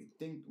 Like,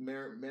 think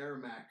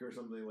Merrimack or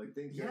something. Like,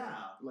 think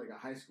like a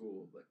high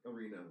school like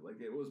arena. Like,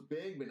 it was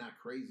big, but not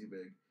crazy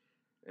big.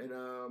 And,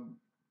 I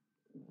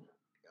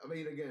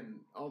mean, again,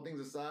 all things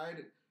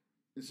aside,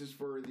 this is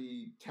for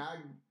the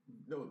tag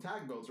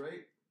belts,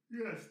 right?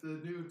 Yes,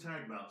 the new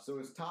tag belts. So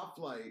it's Top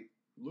Flight,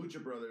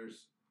 Lucha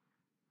Brothers,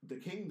 The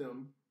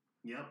Kingdom.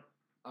 Yep.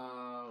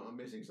 I'm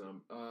missing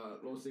some.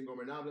 Los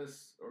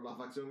Ingobernables, or La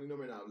Facción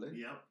Innombrable.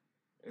 Yep.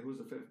 And who's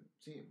the 5th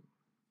team?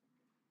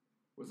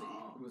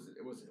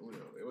 It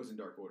wasn't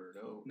Dark Order,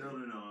 no. No,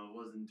 it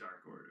wasn't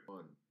Dark Order.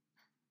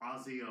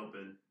 Aussie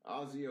Open.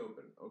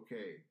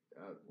 Okay.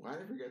 Why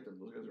did I forget them?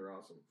 Those guys are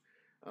awesome.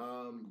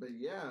 But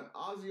yeah,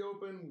 Aussie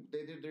Open,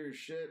 they did their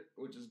shit,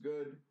 which is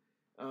good.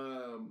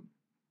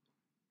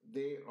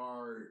 They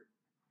are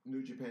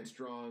New Japan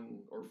Strong,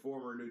 or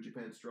former New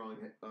Japan Strong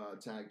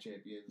tag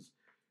champions.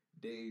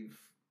 They've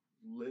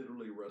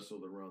literally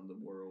wrestled around the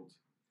world.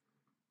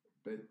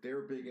 But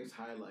their biggest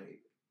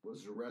highlight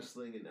was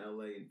wrestling in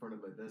LA in front of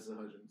Vanessa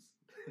Hudgens.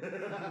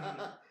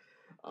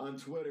 On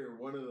Twitter,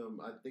 one of them,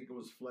 I think it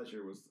was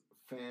Fletcher, was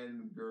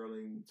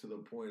fangirling to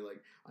the point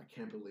like, I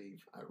can't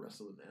believe I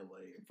wrestled in LA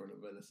in front of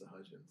Vanessa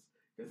Hudgens.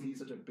 Because he's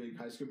such a big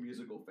High School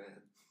Musical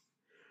fan.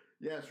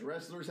 Yes,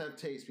 wrestlers have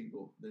taste,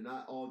 people. They're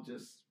not all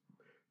just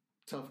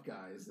tough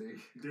guys.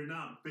 They're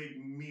not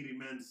big, meaty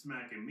men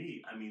smacking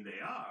meat. I mean,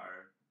 they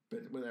are.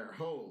 But when they're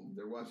home,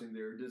 they're watching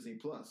their Disney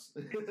Plus.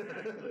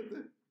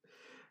 Exactly.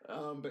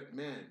 But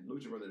man,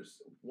 Lucha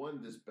Brothers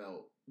won this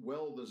belt,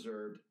 well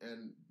deserved,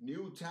 and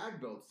new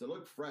tag belts. They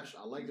look fresh.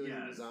 I like the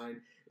new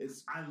design.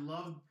 I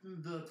love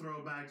the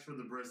throwbacks for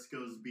the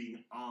Briscoes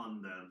being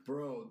on them.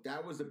 Bro,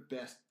 that was the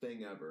best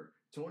thing ever.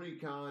 Tony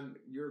Khan,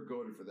 you're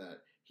goated for that.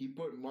 He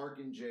put Mark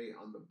and Jay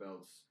on the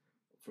belts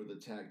for the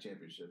tag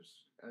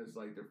championships as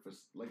like their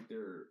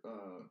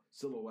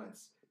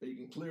silhouettes. But you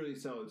can clearly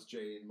tell it's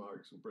Jay and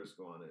Mark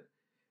Briscoe on it,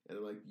 and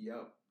they're like,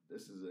 "Yep,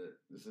 this is it.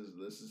 This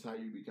is how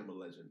you become a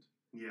legend."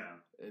 Yeah.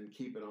 And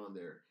keep it on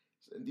there.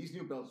 And these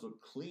new belts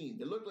look clean.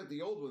 They look like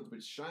the old ones,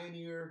 but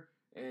shinier,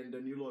 and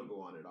a new logo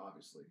on it,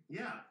 obviously.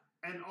 Yeah.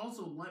 And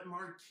also let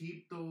Mark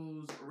keep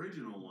those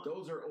original ones.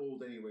 Those are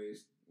old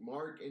anyways.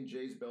 Mark and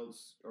Jay's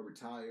belts are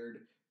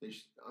retired.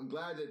 I'm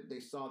glad that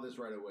they saw this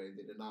right away.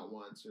 They did not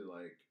want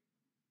to,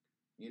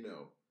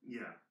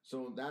 Yeah.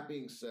 So that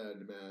being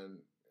said, man,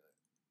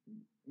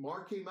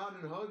 Mark came out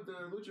and hugged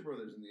the Lucha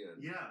Brothers in the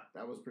end. Yeah.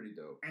 That was pretty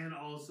dope. And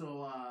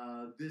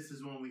also, this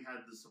is when we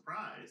had the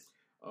surprise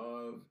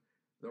of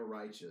the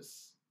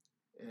Righteous.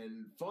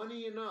 And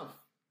funny enough,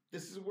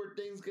 this is where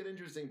things get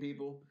interesting,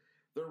 people.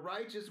 The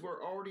Righteous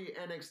were already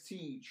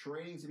NXT,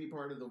 training to be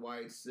part of the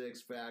White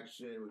Six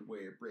faction with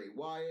Bray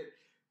Wyatt.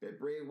 But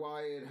Bray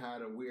Wyatt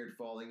had a weird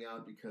falling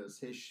out because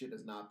his shit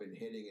has not been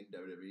hitting in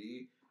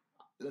WWE.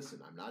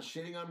 Listen, I'm not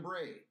shitting on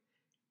Bray,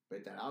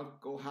 but that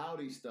Out Go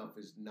Howdy stuff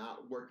is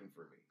not working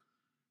for me.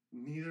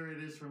 Neither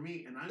it is for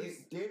me. And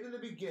it did in the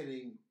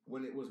beginning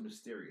when it was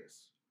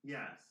mysterious.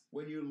 Yes.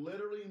 When you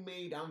literally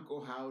made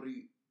Uncle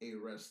Howdy a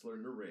wrestler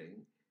in the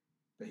ring,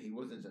 but he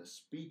wasn't a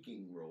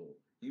speaking role.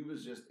 He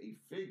was just a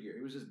figure.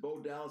 He was just Bo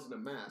Dallas in a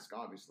mask,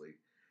 obviously.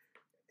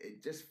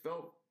 It just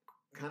felt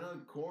kind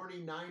of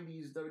corny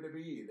 90s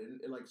WWE.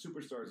 Like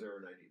Superstars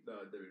era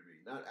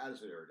WWE, not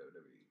Attitude era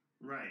WWE.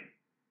 Right.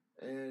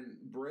 And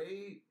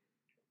Bray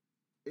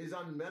is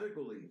on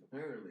medical leave,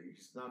 apparently.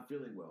 He's not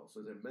feeling well. So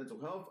is it mental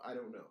health? I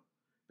don't know.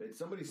 But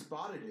somebody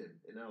spotted him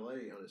in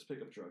LA on his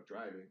pickup truck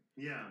driving.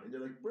 Yeah. And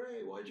they're like,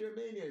 Bray, why'd you have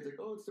Mania? He's like,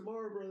 oh, it's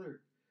tomorrow,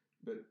 brother.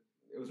 But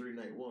it was already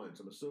night one.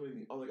 So I'm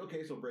assuming,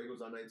 okay, so Bray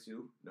goes on night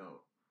two.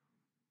 No.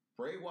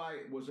 Bray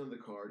Wyatt was on the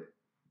card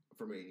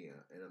for Mania,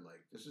 and I'm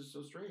like, this is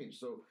so strange.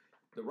 So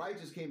the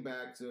Righteous came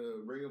back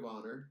to Ring of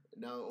Honor,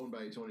 now owned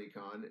by Tony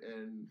Khan,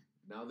 and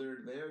now they're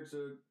there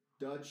to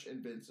Dutch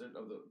and Vincent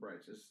of the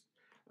Righteous.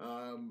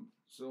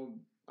 So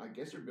I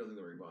guess you're building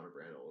the Ring of Honor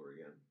brand all over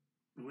again.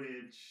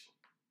 Which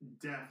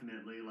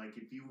definitely, like,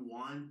 if you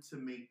want to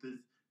make this,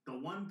 the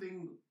one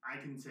thing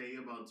I can say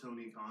about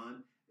Tony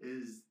Khan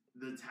is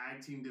the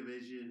tag team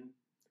division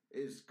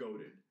is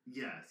goated.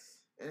 Yes.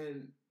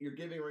 And you're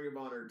giving Ring of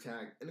Honor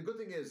tag. And the good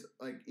thing is,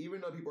 like, even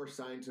though people are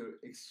signed to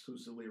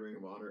exclusively Ring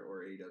of Honor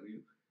or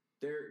AEW,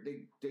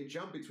 they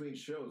jump between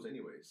shows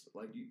anyways.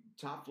 Like,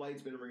 Top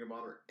Flight's been in Ring of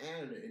Honor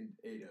and in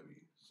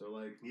AEW. So,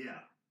 like, yeah,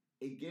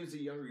 it gives the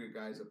younger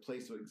guys a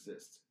place to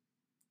exist.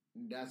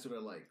 And that's what I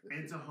like.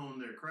 And to hone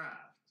their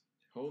craft.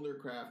 Hone their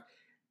craft.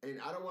 And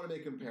I don't want to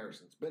make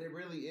comparisons, but it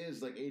really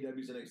is like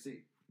AEW's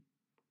NXT.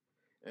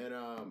 And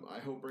I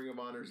hope Ring of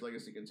Honor's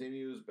legacy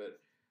continues, but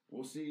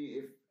we'll see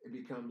if it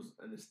becomes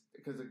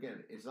because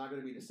again, it's not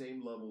going to be the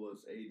same level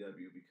as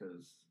AEW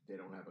because they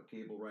don't have a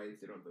cable rights,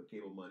 they don't have the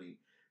cable money,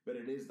 but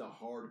it is the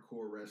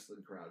hardcore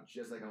wrestling crowd,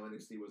 just like how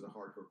NXT was a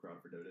hardcore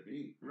crowd for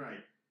WWE.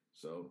 Right.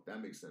 So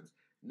that makes sense.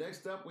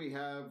 Next up, we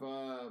have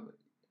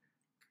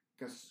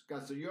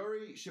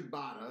Katsuyori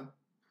Shibata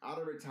out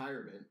of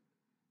retirement.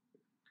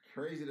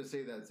 Crazy to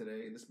say that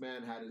today. This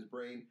man had his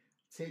brain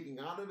taken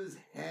out of his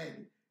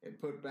head and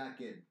put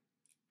back in.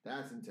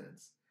 That's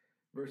intense.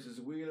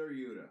 Versus Wheeler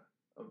Yuta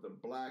of the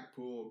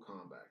Blackpool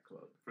Combat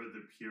Club for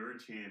the Pure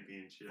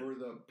Championship.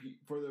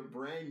 For the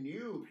brand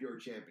new Pure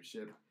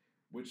Championship,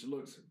 which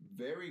looks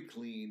very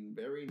clean,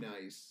 very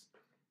nice,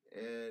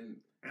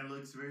 and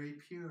looks very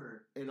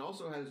pure. And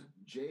also has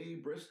Jay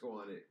Briscoe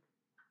on it,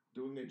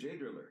 doing a Jay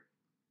Driller,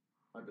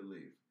 I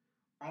believe.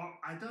 Oh,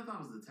 I thought that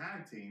was the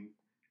tag team.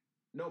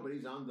 No, but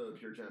he's on the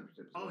Pure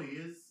Championship. So he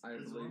is? I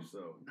believe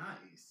so.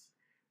 Nice.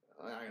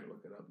 I gotta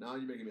look it up. Now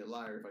you're making me a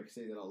liar if I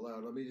say that out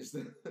loud. Let me just...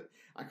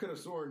 I could have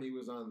sworn he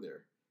was on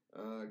there.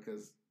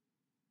 Because...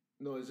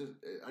 no, it's just...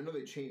 I know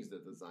they changed the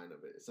design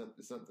of it. It's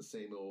not the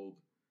same old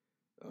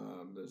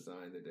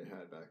design that they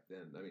had back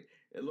then. I mean,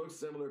 it looks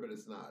similar, but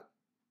it's not.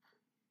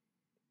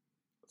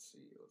 Let's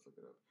see. Let's look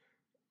it up.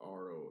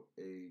 ROH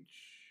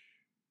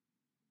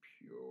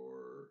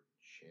Pure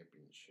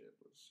Championship.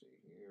 Let's see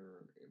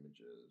here.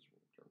 Images.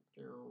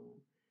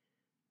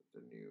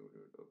 The new...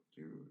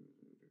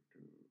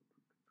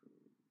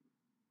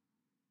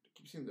 I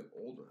keep seeing the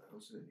old one. I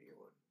don't see the new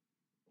one.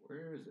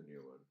 Where is the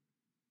new one?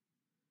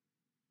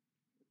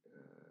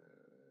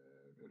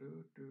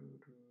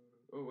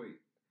 Oh, wait.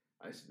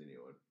 I see the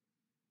new one.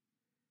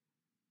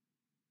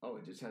 Oh,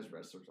 it just has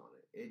wrestlers on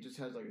it. It just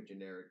has like a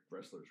generic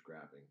wrestlers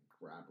grappling.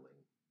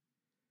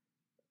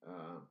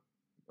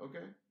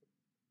 Okay.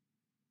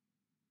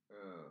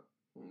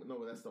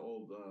 No, that's the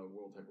old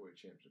World Heavyweight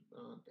Championship.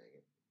 Oh, dang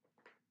it.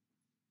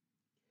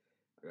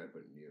 I gotta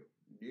put new.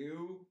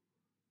 New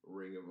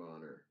Ring of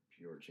Honor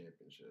Pure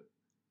Championship.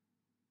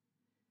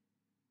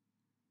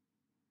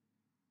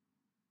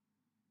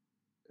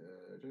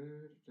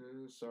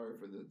 Sorry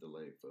for the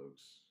delay,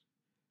 folks.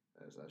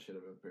 As I should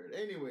have been prepared.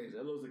 Anyways,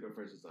 that looks like a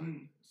fresh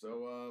design.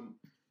 So,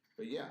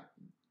 but yeah,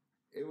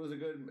 it was a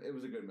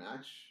good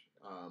match.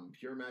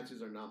 Pure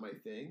matches are not my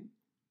thing.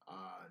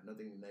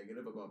 Nothing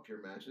negative about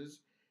pure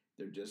matches.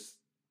 They're just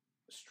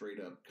straight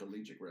up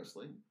collegiate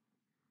wrestling,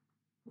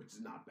 which is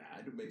not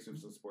bad. It makes some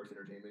sports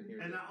entertainment here.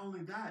 And not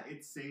only that,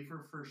 it's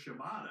safer for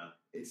Shibata.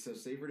 It's a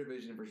safer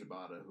division for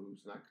Shibata,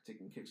 who's not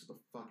taking kicks to the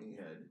fucking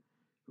head,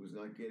 who's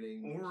not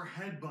getting or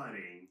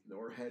headbutting,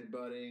 or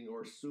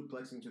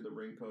suplexing to the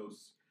ring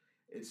posts.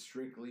 It's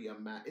strictly a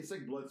match. It's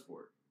like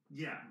Bloodsport.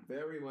 Yeah,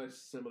 very much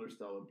similar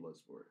style of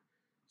Bloodsport.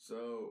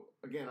 So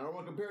again, I don't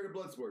want to compare it to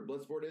Bloodsport.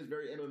 Bloodsport is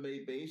very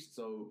MMA based,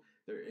 so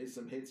there is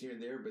some hits here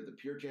and there. But the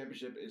Pure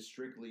Championship is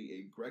strictly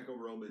a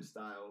Greco-Roman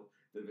style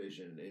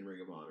division in Ring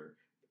of Honor.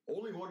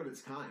 Only one of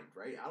its kind,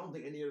 right? I don't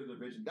think any other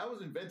division... That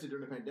was invented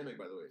during the pandemic,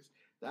 by the way.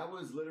 That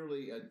was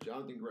literally a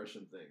Jonathan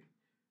Gresham thing,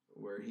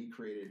 where he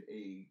created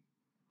a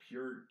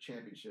Pure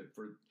Championship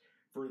for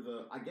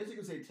the... I guess you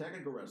could say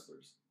technical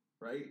wrestlers,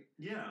 right?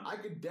 Yeah. I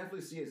could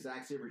definitely see a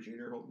Zack Sabre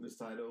Jr. holding this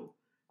title.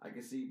 I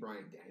could see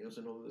Bryan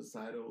Danielson holding this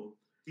title.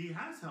 He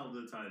has held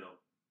the title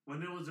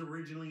when it was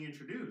originally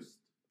introduced.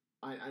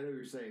 I know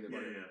you're saying that,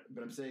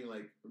 but I'm saying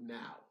like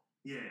now.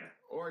 Yeah.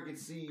 Or I could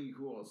see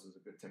who else is a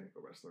good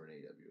technical wrestler in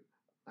AEW.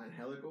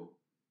 Angelico.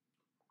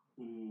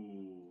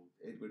 Ooh.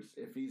 It would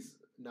if he's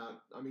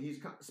not. I mean,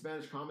 he's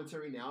Spanish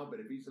commentary now, but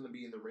if he's going to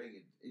be in the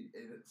ring,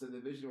 it's a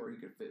division where he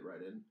could fit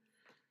right in.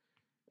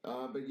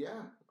 But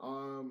yeah,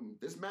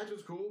 this match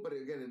was cool, but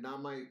again,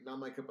 not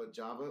my cup of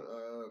Java.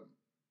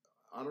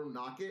 I don't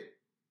knock it.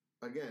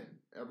 Again,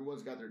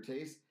 everyone's got their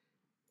taste.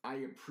 I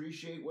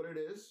appreciate what it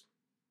is,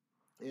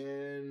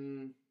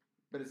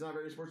 but it's not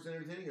very sports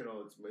entertaining at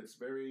all. It's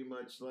very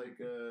much like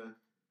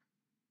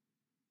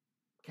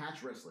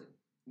catch wrestling.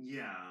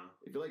 Yeah.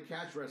 If you like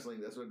catch wrestling,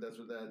 that's what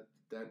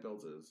that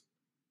belt is.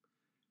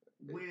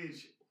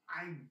 Which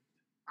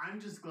I'm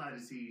just glad to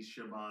see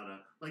Shibata.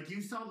 Like,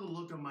 you saw the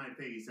look on my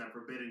face at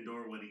Forbidden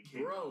Door when he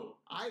came out.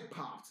 I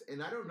popped,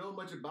 and I don't know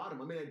much about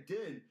him. I mean, I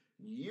did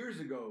years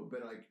ago,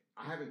 but like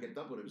I haven't kept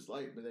up with his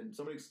life. But then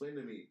somebody explained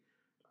to me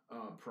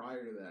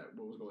prior to that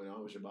what was going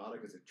on with Shibata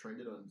because it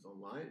trended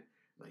online.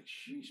 I'm like,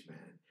 sheesh,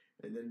 man.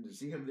 And then to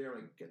see him there,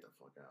 like, get the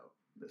fuck out.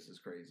 This is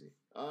crazy.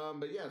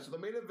 But yeah, so the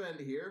main event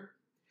here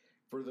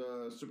for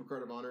the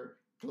Supercard of Honor,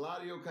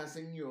 Claudio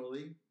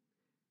Castagnoli,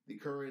 the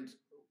current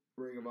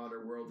Ring of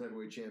Honor World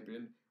Heavyweight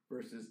Champion,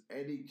 versus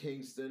Eddie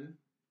Kingston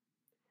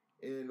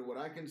in what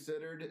I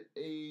considered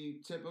a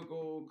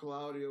typical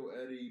Claudio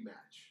Eddie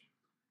match.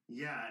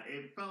 Yeah,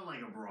 it felt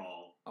like a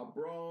brawl. A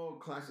brawl,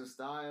 clash of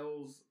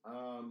styles.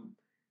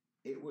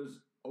 It was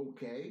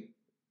okay.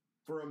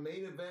 For a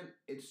main event,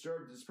 it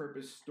served its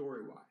purpose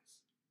story-wise.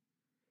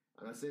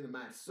 I'm not saying the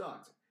match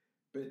sucked,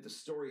 but the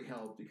story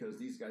helped because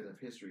these guys have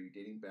history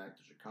dating back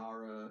to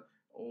Chikara,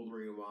 old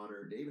Ring of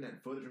Honor. They even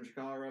had footage from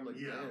Chikara. I'm like,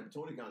 damn,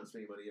 Tony Khan's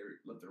spending money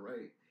left and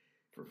right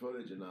for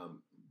footage. And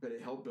but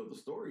it helped build the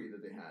story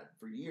that they had.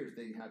 For years,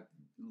 they had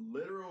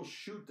literal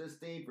shoot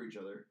disdain for each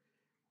other.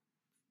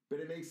 But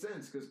it makes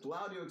sense because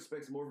Claudio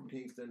expects more from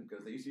Kingston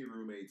because they used to be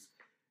roommates.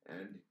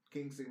 And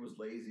Kingston was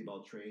lazy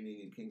about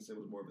training, and Kingston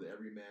was more of the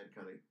everyman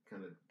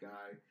kind of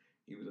guy.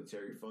 He was a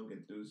Terry Funk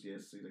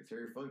enthusiast. So he's like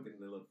Terry Funk, and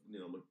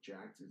look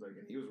jacked. He's like,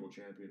 and he was world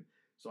champion.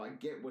 So I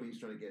get what he's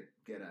trying to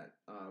get at.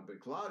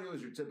 But Claudio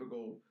is your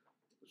typical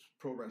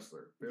pro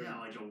wrestler.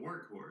 Like a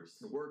workhorse.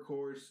 The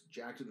workhorse,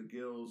 jacked to the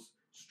gills,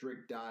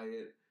 strict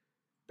diet.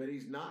 But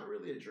he's not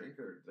really a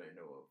drinker that I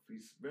know of.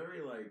 He's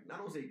very like, I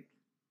don't say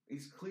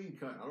he's clean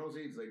cut. I don't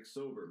say he's like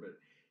sober, but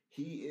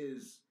he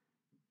is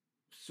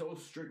so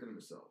strict on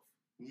himself.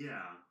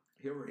 Yeah.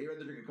 He'd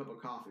rather drink a cup of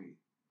coffee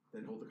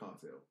than hold a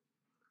cocktail.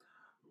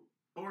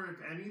 Or if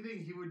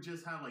anything, he would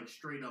just have like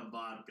straight up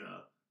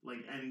vodka.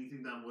 Like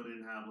anything that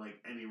wouldn't have like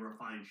any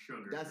refined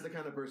sugar. That's the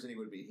kind of person he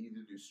would be. He'd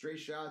either do straight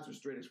shots or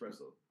straight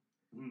espresso.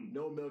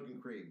 No milk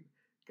and cream.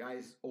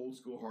 Guys, old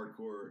school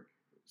hardcore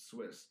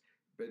Swiss.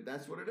 But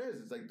that's what it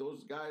is. It's like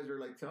those guys are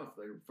like tough.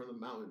 They're from the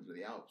mountains or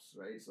the Alps,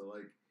 right? So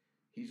like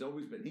he's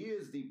always been. He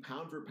is the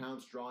pound for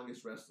pound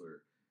strongest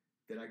wrestler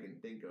that I can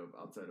think of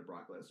outside of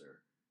Brock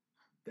Lesnar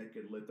that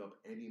could lift up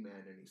any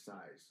man any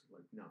size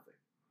like nothing.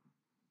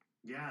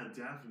 Yeah,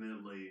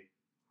 definitely.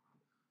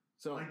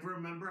 So, like,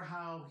 remember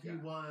how he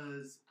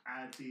was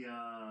at the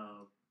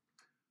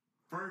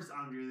first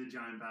Andre the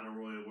Giant Battle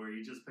Royal where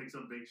he just picks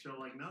up Big Show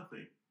like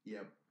nothing?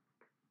 Yep.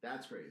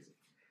 That's crazy.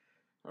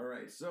 All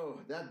right, so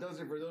that does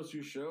it for those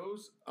two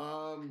shows.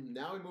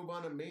 Now we move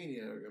on to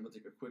Mania. We're going to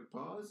take a quick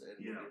pause, and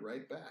we'll be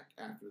right back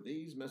after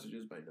these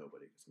messages by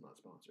nobody because I'm not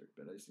sponsored,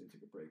 but I just need to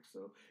take a break.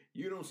 So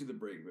you don't see the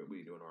break, but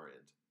we do on our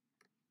end.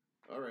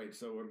 All right,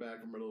 so we're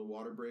back from a little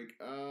water break.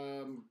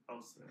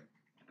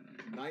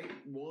 Night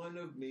one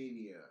of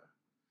Mania.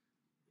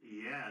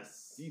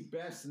 Yes. The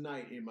best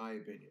night, in my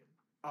opinion.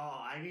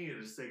 Oh, I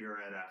needed a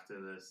cigarette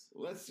after this.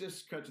 Let's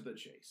just cut to the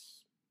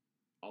chase.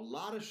 A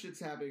lot of shit's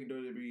happening in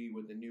WWE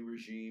with the new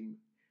regime.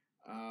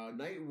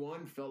 Night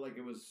one felt like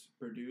it was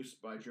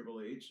produced by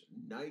Triple H.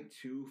 Night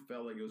two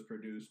felt like it was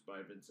produced by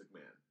Vince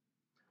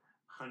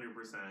McMahon.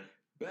 100%.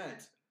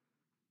 But,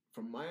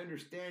 from my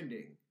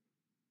understanding,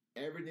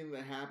 everything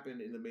that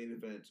happened in the main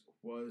event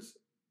was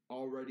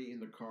already in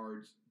the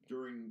cards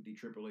during the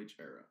Triple H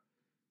era.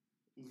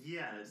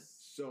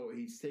 Yes. So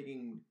he's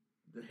taking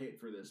the hit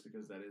for this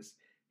because that is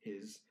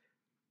his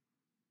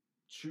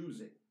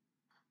choosing.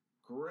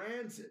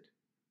 Granted,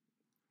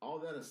 all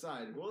that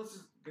aside, well, let's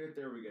just get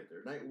there. We get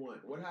there. Night one.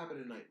 What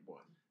happened in night one?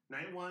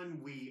 Night one,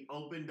 we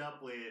opened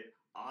up with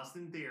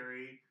Austin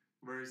Theory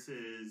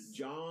versus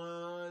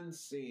John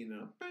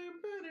Cena.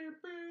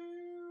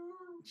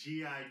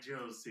 G.I.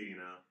 Joe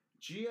Cena.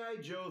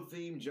 G.I. Joe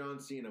themed John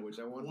Cena, which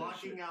I want.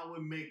 Walking out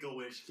with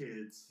Make-A-Wish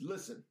kids.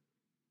 Listen,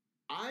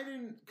 I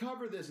didn't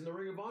cover this in the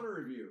Ring of Honor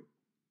review.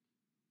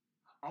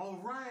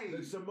 All right.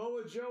 The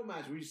Samoa Joe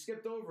match, we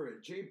skipped over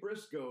it. Jay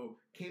Briscoe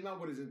came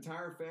out with his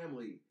entire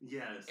family.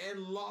 Yes.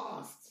 And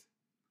lost.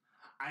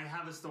 I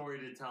have a story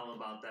to tell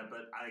about that,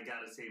 but I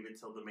gotta save it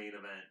till the main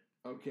event.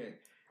 Okay.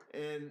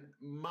 And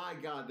my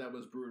God, that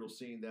was brutal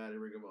seeing that in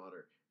Ring of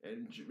Honor.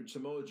 And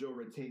Samoa Joe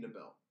retained the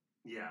belt.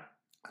 Yeah.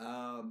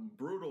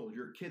 Brutal.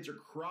 Your kids are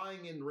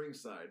crying in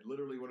ringside.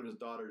 Literally, one of his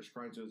daughters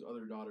crying to his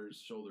other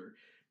daughter's shoulder.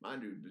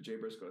 Mind you, Jay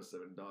Briscoe has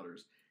 7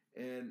 daughters.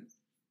 And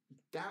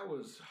that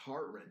was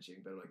heart-wrenching.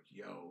 But like,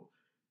 yo,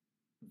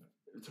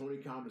 Tony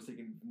Khan was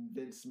taking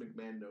Vince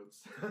McMahon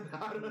notes.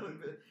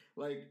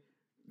 Like,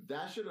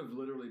 that should have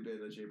literally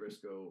been a Jay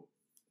Briscoe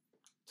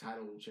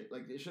title change.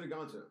 Like, it should have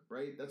gone to him,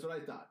 right? That's what I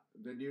thought.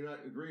 Did you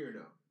not agree or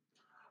no?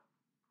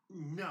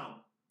 No.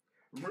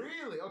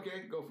 Really?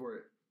 Okay, go for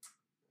it.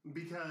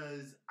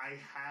 Because I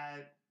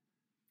had...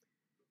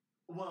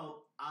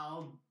 Well,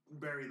 I'll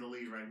bury the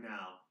lead right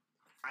now.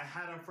 I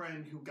had a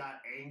friend who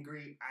got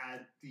angry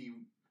at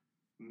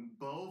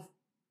both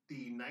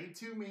the Night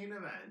 2 main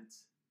event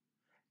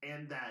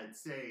and that,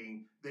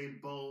 saying they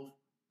both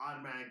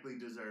automatically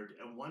deserved.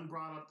 And one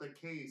brought up the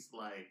case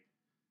like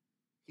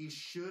he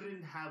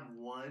shouldn't have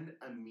won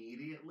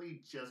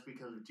immediately just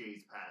because of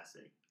Jay's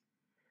passing.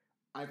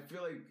 I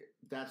feel like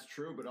that's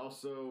true, but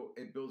also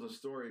it builds a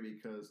story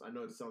because I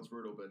know it sounds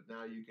brutal, but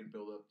now you can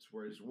build up to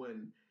his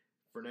win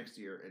for next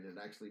year, and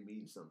it actually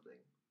means something,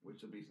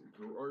 which will be,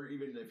 or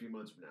even a few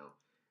months from now,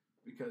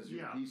 because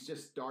he's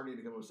just starting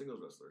to become a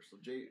singles wrestler.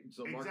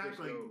 So Marcus,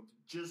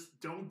 just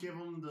don't give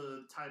him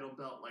the title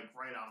belt like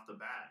right off the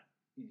bat.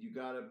 You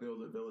gotta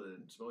build a villain,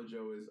 and Samoa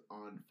Joe is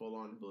on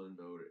full-on villain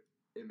mode.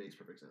 It makes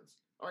perfect sense.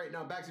 All right,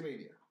 now back to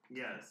Mania.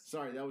 Yes.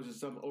 Sorry, that was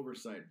just some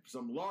oversight,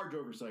 some large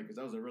oversight, because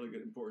that was a really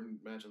good,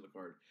 important match on the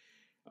card.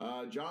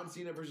 John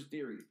Cena versus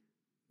Theory.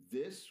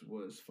 This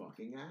was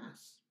fucking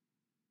ass.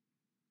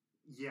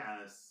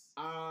 Yes.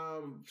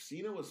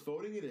 Cena was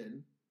phoning it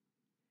in.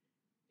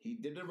 He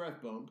did the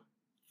ref bump.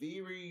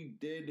 Theory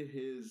did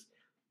his...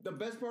 The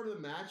best part of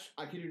the match,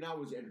 I kid you not,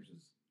 was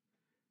entrances.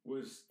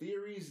 Was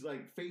Theory's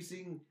like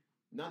facing...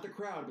 Not the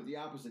crowd, but the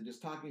opposite,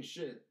 just talking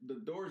shit.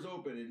 The doors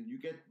open, and you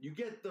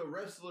get the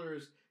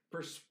wrestler's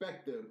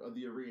perspective of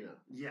the arena.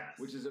 Yes.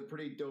 Which is a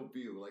pretty dope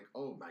view. Like,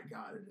 oh my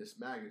God, in this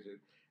magnitude.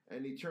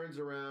 And he turns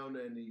around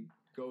and he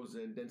goes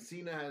in. Then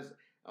Cena has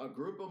a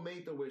group of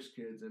Make-A-Wish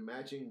kids in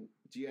matching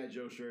G.I.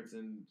 Joe shirts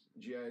and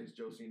G.I.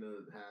 Joe Cena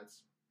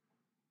hats.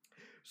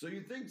 So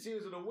you think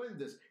Cena's going to win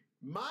this.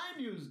 Mind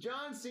you,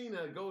 John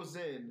Cena goes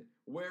in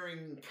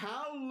wearing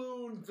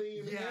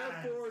Kowloon-themed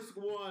Air Force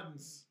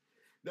Ones.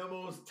 The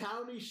most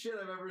towny shit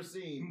I've ever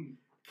seen.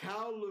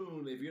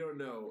 Kowloon, if you don't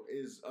know,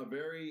 is a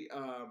very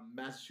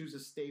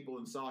Massachusetts staple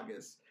in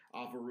Saugus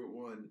off of Route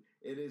 1.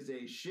 It is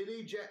a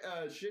shitty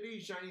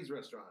Chinese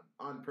restaurant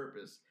on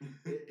purpose.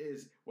 It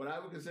is what I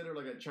would consider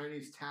like a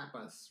Chinese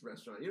tapas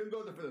restaurant. You don't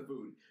go there for the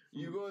food.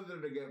 You go there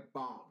to get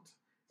bombed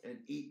and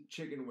eat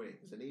chicken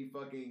wings and eat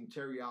fucking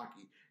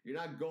teriyaki. You're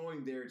not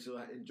going there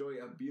to enjoy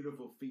a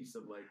beautiful feast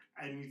of like...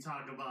 And you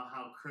talk about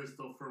how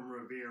Crystal from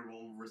Revere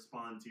will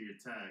respond to your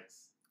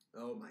text.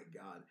 Oh my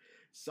God.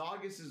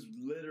 Saugus is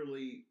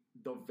literally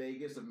the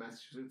Vegas of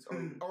Massachusetts,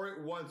 or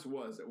it once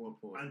was at one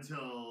point.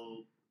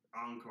 Until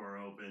Encore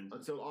opened.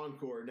 Until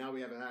Encore. Now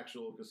we have an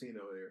actual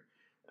casino here.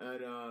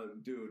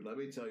 And, dude, let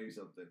me tell you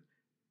something.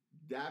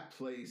 That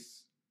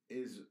place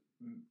is,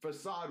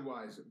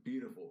 facade-wise,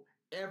 beautiful.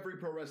 Every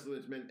pro wrestler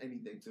that's meant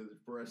anything to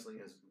pro wrestling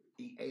has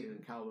eaten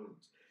in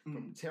Kowloons.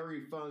 From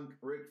Terry Funk,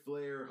 Ric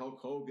Flair, Hulk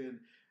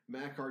Hogan,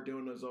 Matt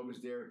Cardona is always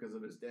there because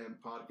of his damn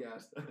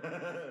podcast.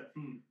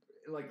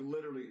 Like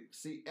literally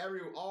see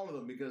all of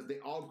them because they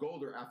all go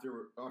there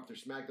after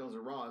SmackDowns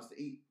and Raws to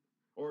eat,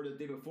 or the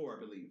day before, I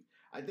believe.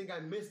 I think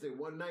I missed it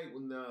one night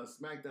when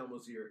SmackDown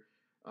was here.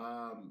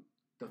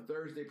 The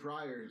Thursday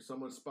prior,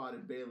 someone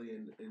spotted Bailey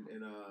and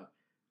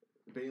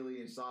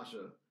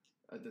Sasha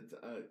at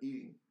the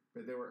eating,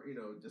 but they were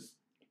just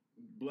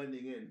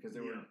blending in because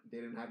they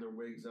didn't have their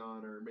wigs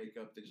on or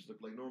makeup. They just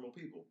looked like normal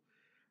people.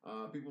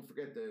 People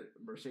forget that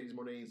Mercedes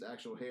Moné's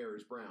actual hair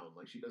is brown.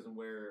 Like she doesn't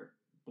wear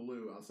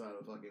blue outside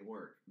of fucking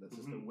work. That's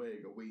just a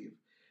wig, a weave.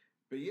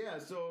 But yeah,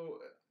 so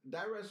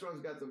that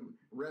restaurant's got some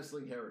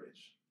wrestling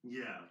heritage.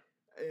 Yeah.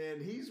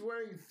 And he's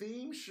wearing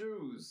theme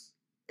shoes,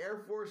 Air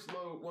Force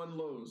One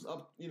lows,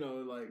 up,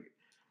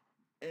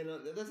 and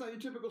that's not your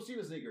typical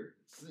Cena sneaker.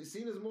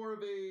 Cena's more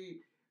of a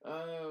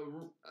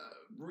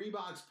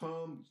Reeboks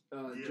pump,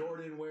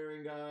 Jordan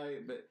wearing guy.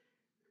 But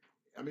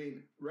I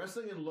mean,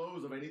 wrestling in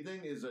lows of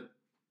anything is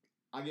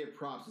I get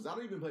props because I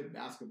don't even play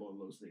basketball in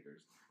low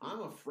sneakers.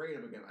 I'm afraid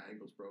I'm going to get my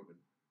ankles broken.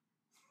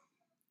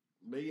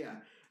 But yeah,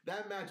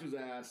 that match was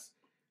ass.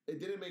 It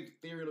didn't make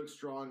Theory look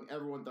strong.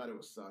 Everyone thought it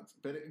was sucked.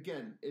 But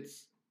again,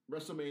 it's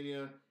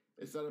WrestleMania.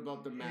 It's not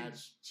about the match.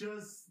 It's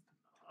just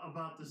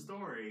about the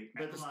story.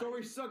 But the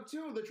story sucked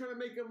too. They're trying to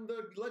make him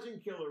the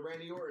legend killer,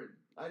 Randy Orton.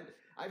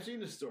 I've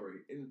seen the story.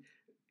 And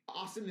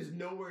Austin is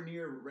nowhere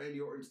near Randy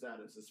Orton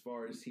status as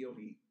far as heel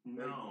heat.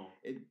 No.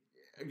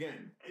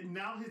 Again. And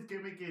now his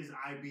gimmick is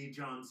I beat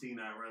John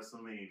Cena at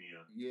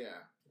WrestleMania. Yeah.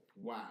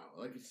 Wow.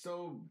 Like, it's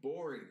so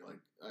boring. Like,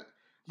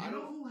 you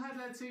know who had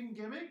that same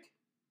gimmick?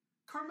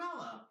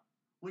 Carmella.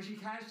 When she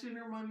cashed in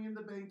her Money in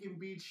the Bank and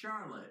beat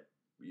Charlotte.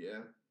 Yeah.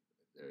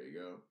 There you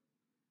go.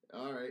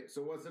 All right.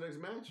 So what's the next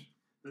match?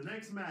 The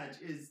next match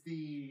is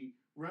the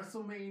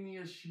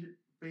WrestleMania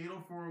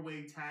Fatal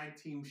 4-Way Tag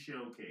Team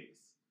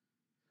Showcase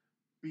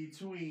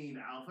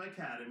between Alpha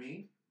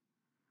Academy,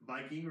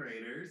 Viking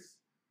Raiders,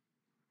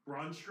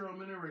 Braun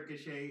Strowman and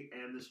Ricochet,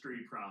 and the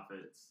Street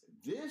Profits.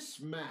 This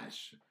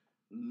match,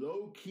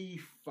 low-key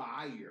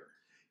fire.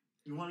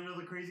 You want to know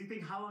the crazy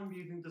thing? How long do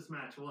you think this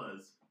match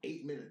was?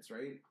 8 minutes,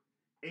 right?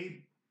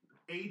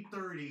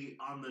 8:30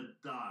 on the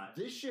dot.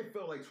 This shit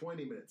felt like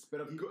 20 minutes,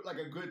 but a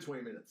good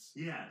 20 minutes.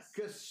 Yes.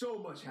 Because so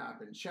much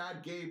happened.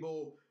 Chad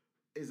Gable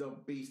is a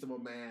beast of a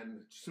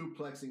man,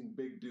 suplexing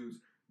big dudes.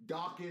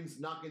 Dawkins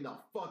knocking the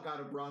fuck out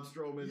of Braun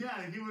Strowman.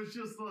 Yeah, he was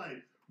just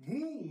like,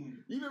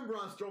 boom. Even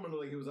Braun Strowman,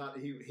 like, he was out.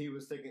 He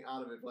was taking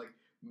out of it. Like,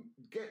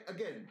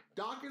 again,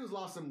 Dawkins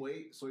lost some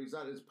weight, so he's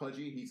not as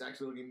pudgy. He's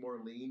actually looking more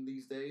lean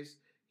these days.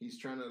 He's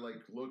trying to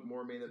like look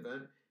more main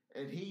event,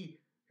 and he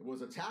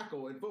was a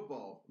tackle in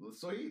football.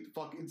 So he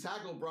fucking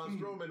tackled Braun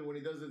Strowman when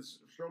he does his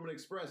Strowman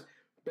Express.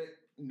 But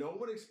no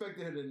one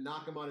expected him to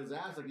knock him on his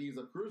ass like he's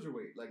a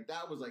cruiserweight. Like,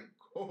 that was like,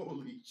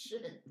 holy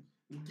shit.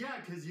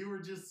 Yeah, because you were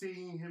just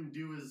seeing him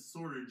do his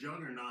sort of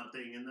juggernaut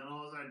thing, and then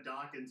all of a sudden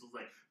Dawkins was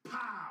like,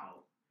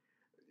 pow!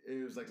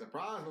 It was like,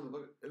 surprise,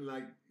 motherfucker. And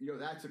like,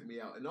 that took me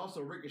out. And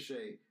also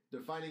Ricochet,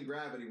 defying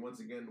gravity once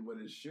again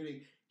with his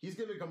shooting. He's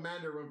giving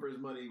Commander a run for his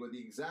money with the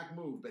exact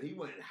move, but he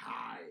went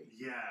high.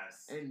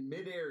 Yes. And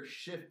midair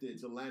shifted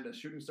to land a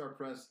shooting star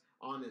press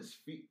on his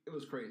feet. It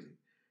was crazy.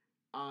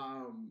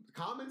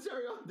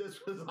 Commentary on this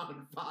was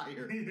on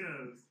fire.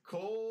 Yes.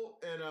 Cole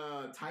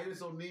and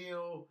Titus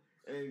O'Neil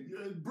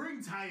and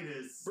bring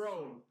Titus.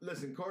 Bro,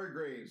 listen, Corey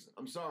Graves,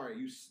 I'm sorry,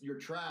 you're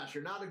trash.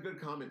 You're not a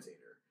good commentator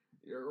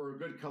or a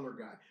good color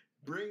guy.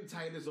 Bring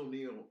Titus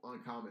O'Neil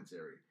on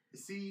commentary.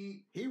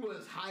 See, he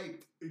was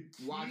hyped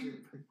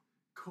watching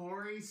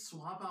Corey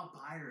swap out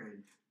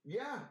Byron.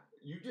 Yeah,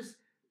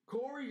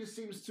 Corey just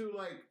seems to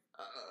like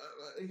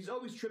he's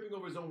always tripping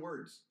over his own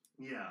words.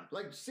 Yeah.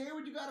 Like, say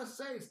what you gotta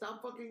say.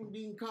 Stop fucking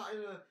being caught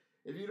in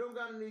if you don't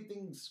got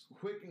anything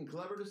quick and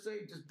clever to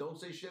say, just don't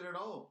say shit at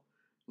all.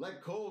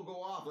 Let Cole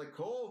go off. Like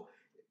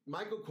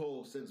Michael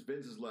Cole, since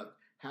Vince has left,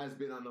 has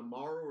been on the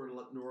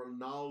Mauro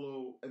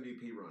Ronaldo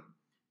MVP run.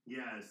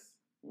 Yes.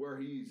 Where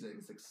he's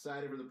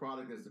excited for the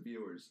product as the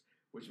viewers,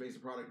 which makes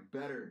the product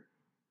better.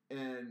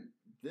 And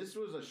this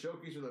was a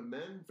showcase for the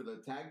men, for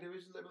the tag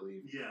divisions, I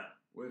believe. Yeah.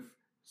 With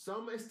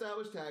some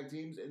established tag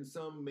teams and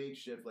some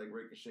makeshift like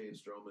Ricochet and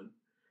Strowman.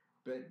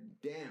 But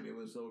damn, it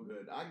was so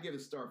good. I'd give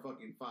this star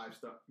fucking 5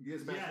 stars. Give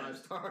this match 5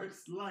 stars.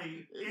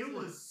 Like, it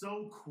was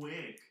so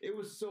quick. It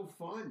was so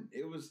fun.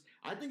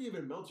 I think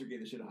even Meltzer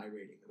gave this shit a high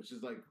rating, which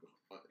is like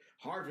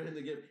hard for him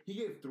to give. He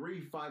gave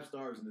 3 5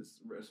 stars in this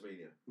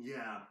WrestleMania.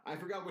 Yeah. I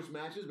forgot which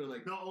matches, but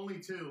like. No, only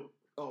 2.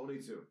 Oh,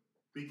 only 2.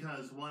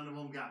 Because one of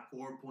them got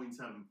 4.75.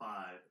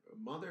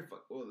 Motherfucker.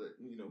 Well,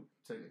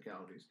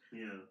 technicalities.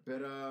 Yeah.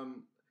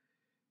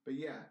 But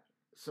yeah.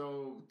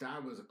 So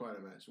that was quite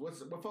a match.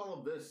 What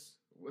followed this?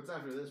 What's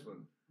after this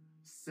one?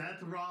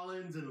 Seth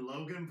Rollins and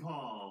Logan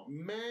Paul.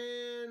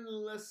 Man,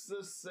 let's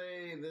just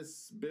say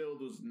this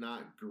build was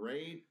not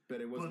great,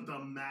 but it was. But the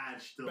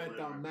match delivered.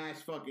 But the match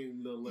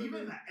fucking delivered.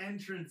 Even the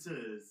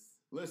entrances.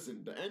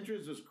 Listen, the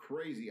entrance was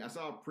crazy. I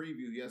saw a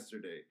preview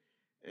yesterday,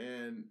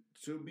 and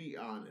to be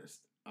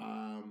honest,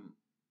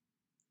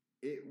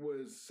 it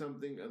was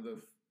something of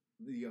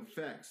the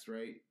effects,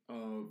 right,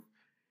 of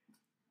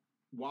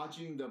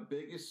watching the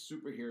biggest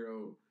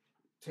superhero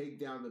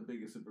take down the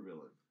biggest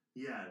supervillain.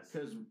 Yes.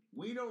 Because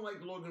we don't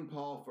like Logan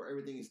Paul for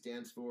everything he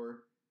stands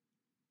for,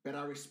 but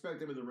I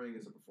respect him in the ring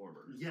as a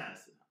performer.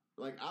 Yes.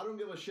 Like, I don't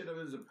give a shit of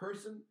him as a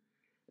person,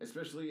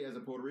 especially as a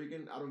Puerto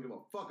Rican. I don't give a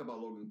fuck about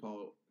Logan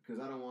Paul because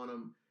I don't want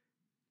him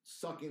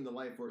sucking the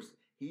life force.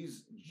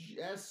 He's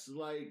just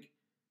like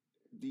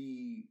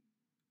the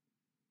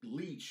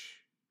leech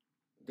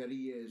that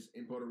he is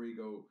in Puerto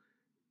Rico,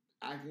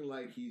 acting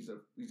like he's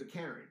a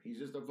Karen. He's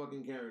just a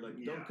fucking Karen.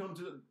 Like, don't come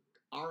to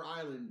our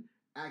island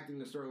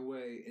acting a certain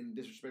way and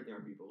disrespecting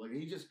our people. Like,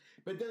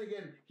 but then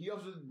again, he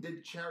also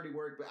did charity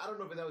work, but I don't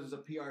know if that was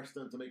just a PR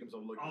stunt to make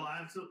himself look good.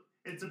 Absolutely.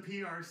 It's a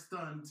PR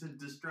stunt to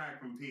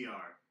distract from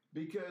PR.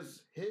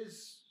 Because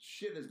his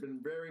shit has been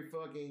very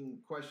fucking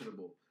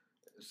questionable.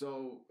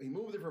 So, he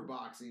moved it for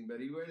boxing, but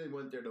he really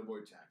went there to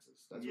avoid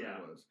taxes. That's what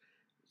it was.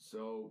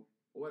 So,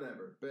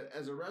 whatever. But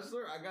as a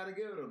wrestler, I gotta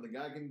give it him. The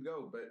guy can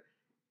go, but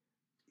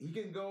he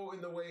can go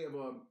in the way of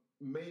a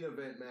main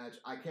event match.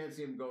 I can't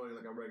see him going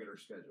like a regular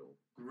schedule.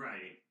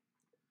 Right.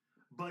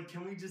 But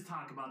can we just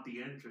talk about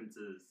the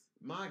entrances?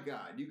 My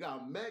God, you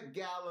got Met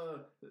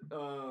Gala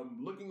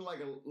looking like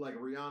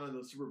Rihanna in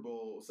the Super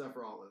Bowl, Seth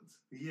Rollins.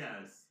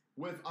 Yes.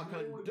 With a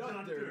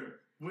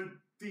conductor. With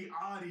the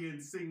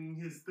audience singing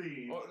his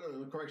theme. Oh,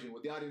 no, correction.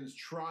 With the audience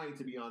trying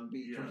to be on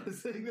beat. Trying to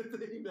sing the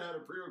thing that had a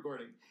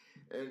pre-recording.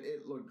 And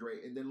it looked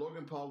great. And then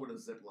Logan Paul with a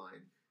zip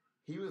line.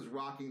 He was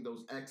rocking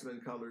those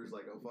X-Men colors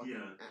like a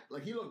fucking...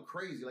 Like, he looked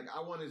crazy. Like,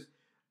 I want his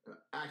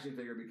action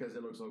figure because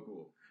it looked so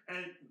cool.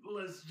 And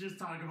let's just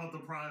talk about the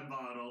Prime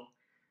bottle.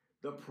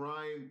 The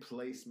Prime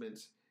placement.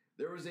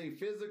 There was a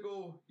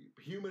physical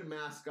human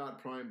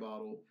mascot Prime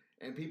bottle,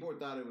 and people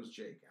thought it was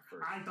Jake at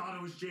first. I thought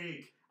it was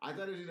Jake. I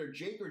thought it was either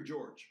Jake or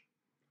George.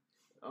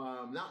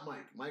 Not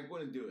Mike. Mike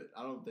wouldn't do it.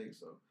 I don't think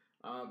so.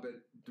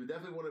 But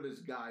definitely one of his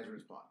guys or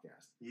his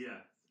podcast. Yeah.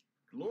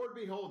 Lord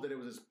behold that it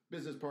was his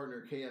business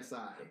partner,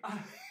 KSI.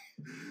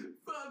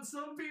 But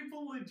some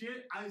people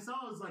legit, I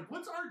was like,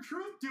 what's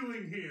R-Truth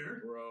doing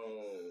here?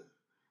 Bro.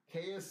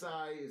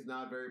 KSI is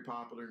not very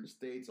popular in the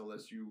States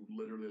unless you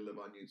literally live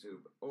on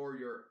YouTube or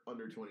you're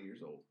under 20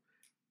 years old.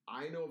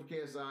 I know of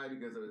KSI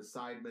because of his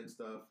Sidemen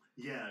stuff.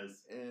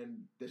 Yes. And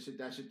that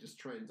shit just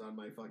trends on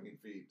my fucking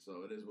feed,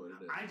 so it is what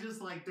it is. I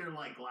just like their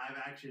live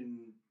action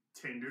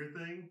Tinder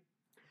thing.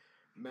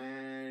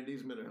 Man,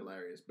 these men are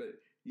hilarious. But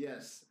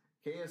yes,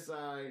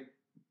 KSI,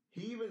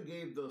 he even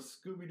gave the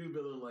Scooby-Doo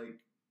villain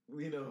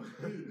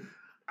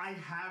I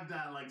have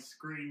that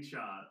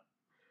screenshot.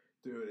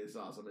 Dude, it's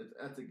awesome.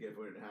 That's a gift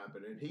when it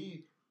happened. And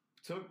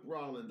took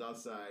Rollins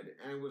outside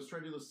and was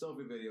trying to do the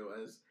selfie video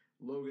as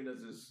Logan does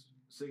his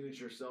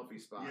signature selfie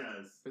spot.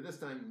 Yes. But this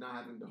time, not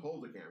having to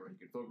hold the camera, he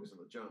could focus on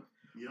the jump.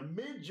 Yep.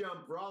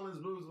 Mid-jump,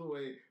 Rollins moves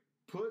away,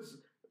 puts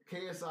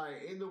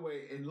KSI in the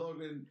way, and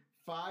Logan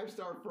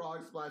 5-star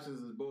frog splashes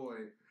his boy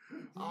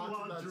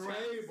onto the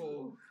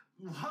table.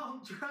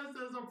 While dressed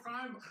as a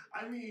prime.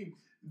 I mean,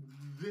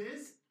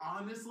 this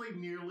honestly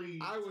nearly...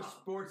 I was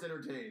sports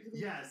entertained.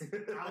 Yes,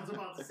 I was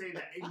about to say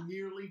that. It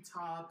nearly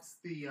tops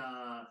the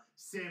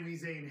Sami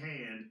Zayn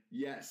hand.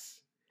 Yes.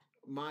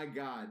 My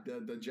God,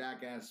 the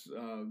Jackass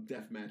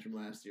death match from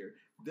last year.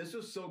 This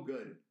was so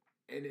good,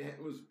 and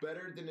it was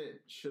better than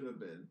it should have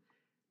been,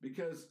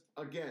 because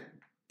again,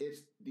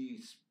 it's the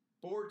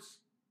sports.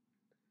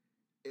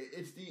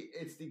 It's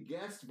the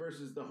guest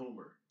versus the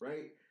homer,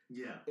 right?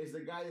 Yeah. It's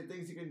the guy that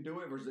thinks he can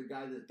do it versus the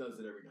guy that does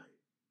it every night,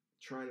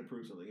 trying to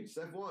prove something. And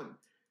Steph won,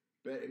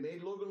 but it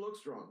made Logan look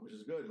strong, which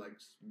is good. Like,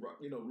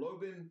 you know,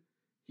 Logan,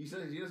 he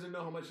says he doesn't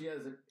know how much he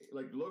has.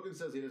 Like, Logan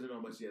says he doesn't know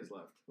how much he has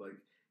left. Like,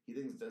 he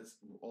thinks that's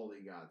all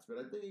he got. But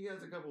I think he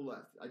has a couple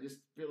left. I just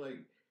feel like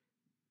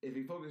if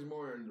he focused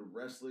more on the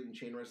wrestling,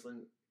 chain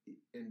wrestling,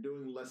 and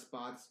doing less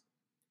spots,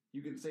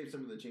 you can save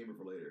some of the chamber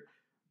for later.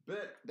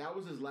 But that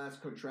was his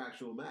last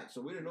contractual match.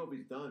 So we don't know if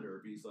he's done or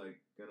if he's, like,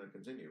 going to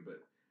continue.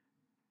 But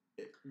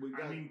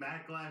I mean,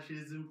 Backlash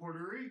is in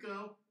Puerto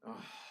Rico.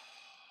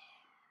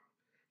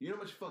 You know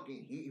how much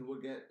fucking heat he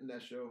will get in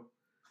that show?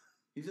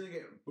 He's going to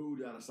get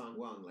booed out of San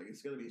Juan. Like,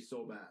 it's going to be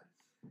so bad.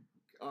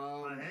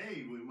 But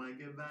hey, we might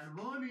get Bad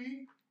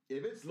Bunny.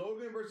 If it's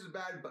Logan versus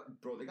Bad Bunny,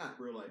 bro, they got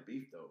real life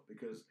beef though,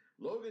 because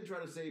Logan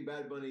tried to say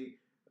Bad Bunny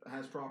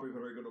has property in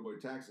Puerto Rico, no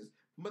avoid taxes.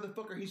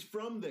 Motherfucker, he's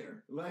from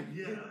there. Like,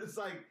 yeah. It's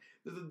like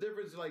there's a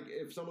difference. Like,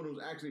 if someone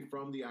who's actually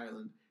from the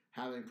island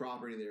having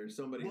property there, and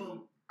somebody.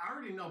 Well, I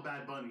already know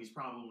Bad Bunny's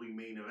probably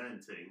main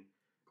eventing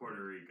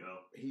Puerto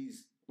Rico.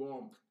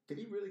 Did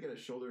he really get a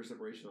shoulder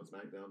separation on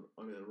SmackDown?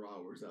 I mean, on Raw,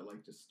 or is that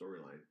like just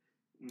storyline?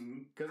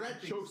 Because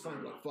that choke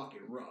sounded like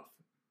fucking rough.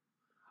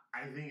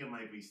 I think it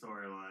might be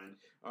storyline.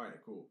 All right,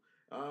 cool.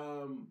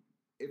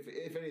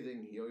 If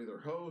anything, he'll either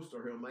host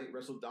or he might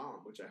wrestle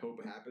Dom, which I hope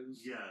it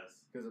happens.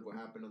 Yes. Because of what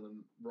happened on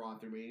the Raw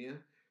through Mania.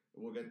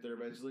 We'll get there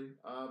eventually.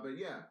 But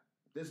yeah,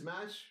 this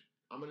match,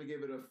 I'm going to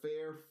give it a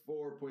fair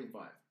 4.5.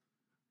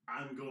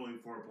 I'm going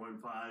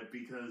 4.5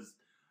 because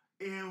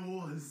it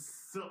was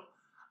so...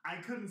 I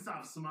couldn't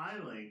stop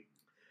smiling.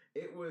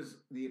 It was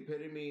the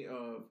epitome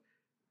of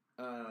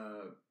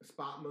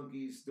spot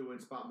monkeys doing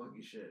spot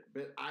monkey shit.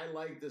 But I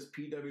like this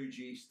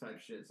PWG type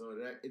shit, so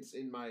it's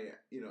in my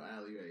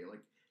alleyway.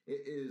 Like,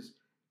 it is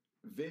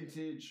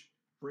vintage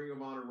Ring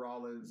of Honor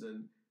Rollins,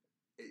 and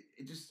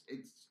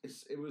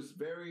it was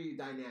very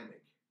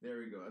dynamic. There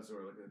we go. That's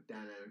sort of like a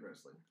dynamic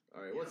wrestling.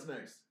 All right, what's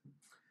next?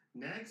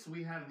 Next,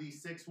 we have the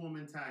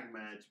 6-woman tag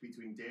match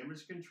between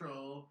Damage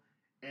Control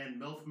and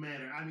MILF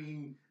Manor. I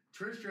mean,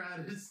 Trish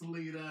Stratus,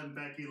 Lita, and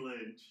Becky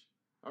Lynch.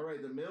 All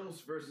right, the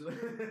Mills versus...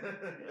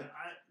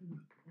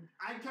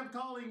 I kept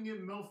calling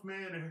it MILF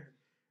Manor.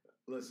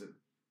 Listen,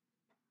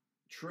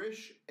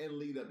 Trish and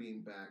Lita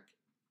being back,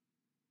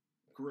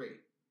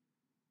 great.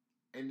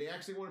 And they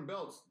actually won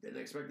belts. Didn't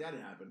expect that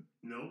to happen.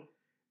 Nope.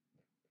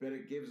 But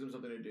it gives them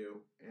something to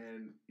do.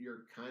 And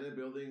you're kind of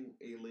building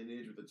a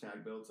lineage with the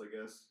tag belts, I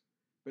guess.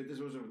 But this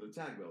wasn't with the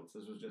tag belts.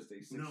 This was just a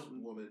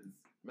 6-woman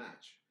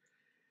match.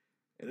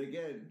 And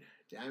again,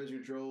 Damage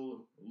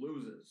Control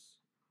loses.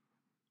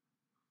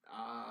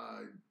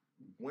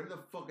 When the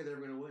fuck are they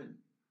ever going to win?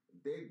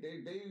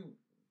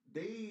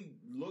 They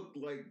looked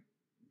like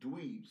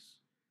dweebs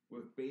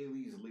with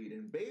Bayley's lead.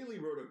 And Bayley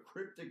wrote a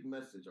cryptic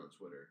message on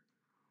Twitter.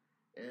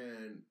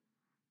 And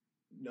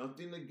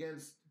nothing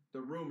against the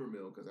rumor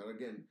mill, because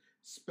again,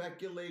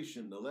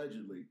 speculation,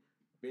 allegedly,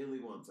 Bayley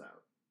wants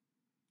out.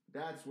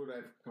 That's what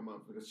I've come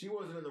up with. Because she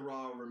wasn't in the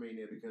Raw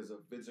Romania because of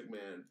Vince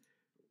McMahon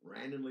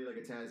randomly, like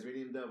a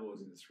Tasmanian devil, as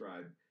he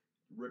described,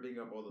 ripping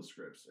up all the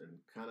scripts and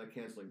kind of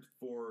canceling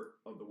 4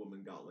 of the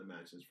women gauntlet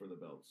matches for the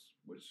belts,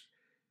 which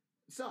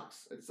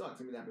sucks. It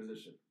sucks. I mean, that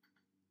position.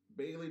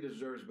 Bayley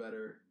deserves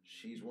better.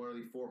 She's one of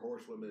the 4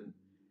 horsewomen.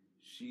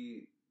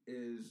 She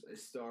is a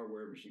star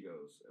wherever she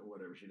goes and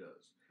whatever she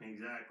does.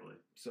 Exactly.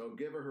 So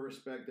give her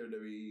respect there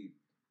to be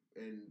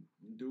and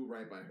do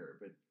right by her.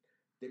 But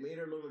they made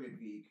her look like a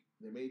geek.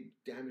 They made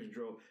Damage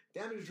Control.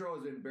 Damage Control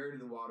has been buried in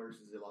the water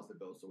since they lost the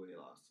belts the way they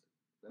lost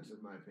it. That's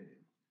just my opinion.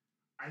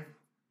 I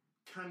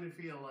kind of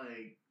feel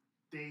like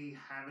they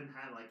haven't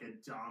had like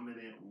a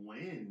dominant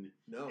win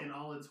in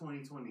all of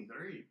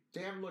 2023.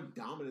 They haven't looked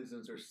dominant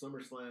since their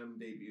SummerSlam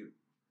debut.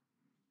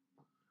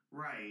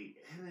 Right.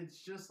 And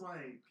it's just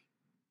like,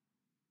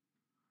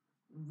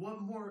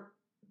 what more?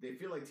 They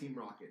feel like Team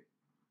Rocket.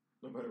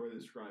 No better way to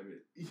describe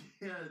it.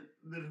 Yeah,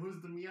 then who's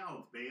the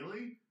Meowth?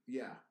 Bayley?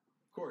 Yeah,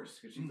 of course,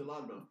 because she's a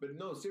loudmouth. But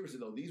no, seriously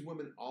though, these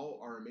women all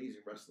are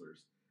amazing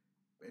wrestlers.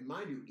 And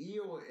mind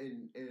you, Io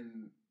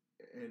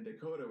and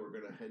Dakota were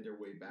going to head their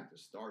way back to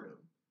Stardom.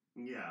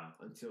 Yeah.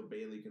 Until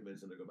Bayley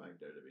convinced them to go back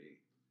to WWE.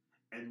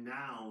 And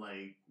now,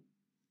 like,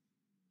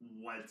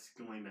 what's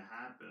going to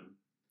happen?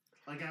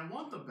 Like, I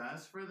want the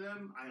best for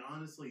them. I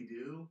honestly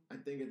do. I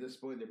think at this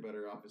point they're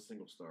better off as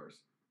single stars.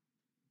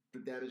 The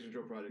Damage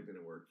Control project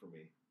didn't work for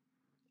me.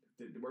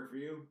 Did it work for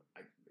you?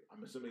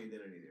 I'm assuming it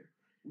didn't either.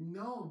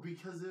 No,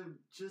 because it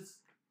just,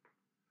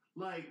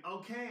 like,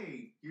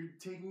 okay, you're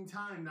taking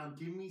time. Now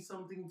give me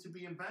something to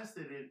be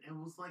invested in. It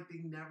was like they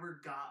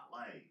never got,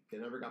 like... They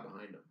never got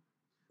behind them.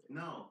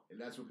 No. And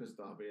that's what pissed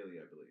off Bailey,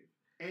 I believe.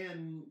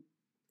 And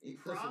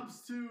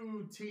props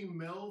to Team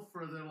Mill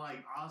for their,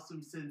 like,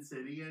 awesome Sin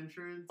City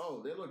entrance.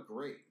 Oh, they look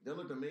great. They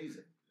looked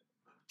amazing.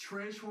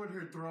 Trish with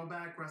her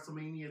throwback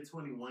WrestleMania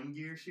 21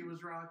 gear she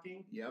was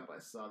rocking. Yep, I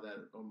saw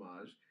that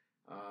homage.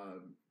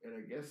 And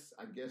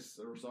I guess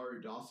Rosario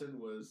Dawson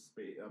was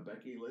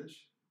Becky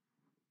Lynch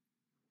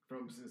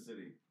from Sin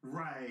City.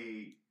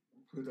 Right.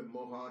 With the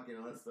mohawk and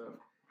all that stuff.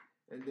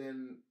 And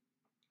then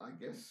I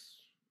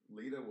guess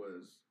Lita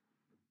was...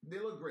 They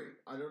look great.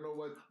 I don't know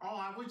what... Oh,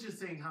 I was just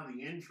saying how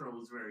the intro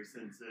was very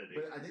Sin City.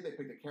 But I think they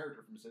picked a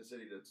character from Sin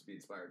City to be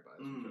inspired by.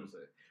 That's what I'm trying to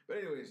say. But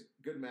anyways,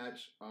 good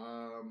match.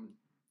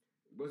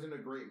 Wasn't a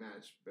great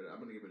match, but I'm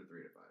going to give it a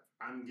 3 out of 5.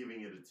 I'm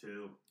giving it a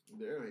 2.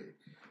 There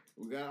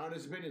we got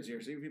honest opinions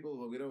here. See,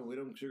 people, we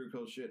don't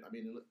sugarcoat shit. I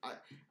mean,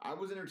 I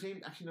was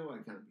entertained. Actually, no, I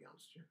can't be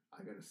honest with you.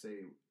 I got to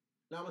say,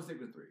 no, I'm going to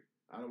stick with 3.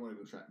 I don't want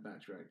to go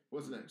backtrack.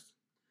 What's next?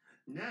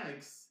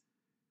 Next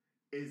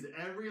is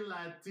every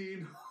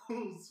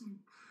Latino's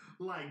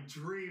like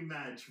dream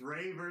match,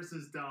 Ray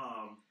versus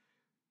Dom.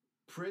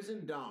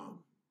 Prison Dom.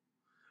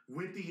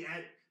 With the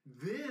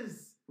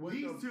these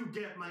two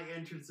get my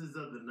entrances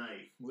of the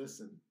night.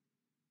 Listen,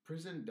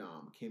 Prison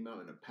Dom came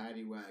out in a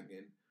paddy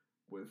wagon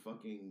with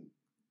fucking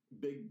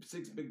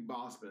six big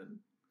boss men.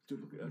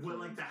 With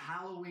like the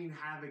Halloween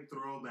Havoc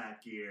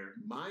throwback gear.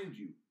 Mind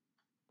you,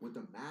 with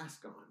the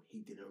mask on, he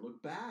didn't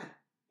look bad.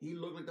 He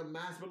looked like the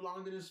mask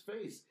belonged in his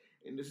face.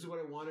 And this is what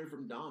I wanted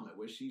from Dom. I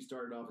wish he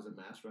started off as a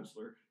mask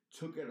wrestler,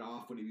 took it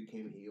off when he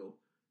became a heel.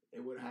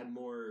 It would have had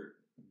more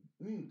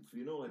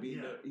you know, like he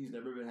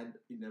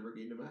never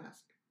gained a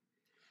mask.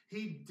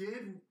 He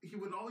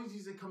would always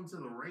used to come to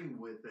the ring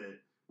with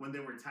it when they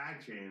were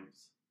tag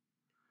champs,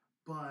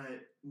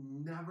 but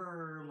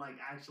never like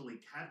actually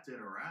kept it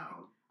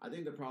around. I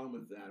think the problem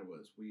with that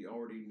was we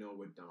already know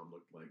what Dom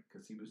looked like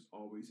because he was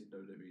always in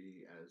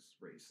WWE as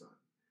Ray's son.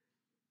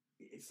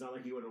 It's not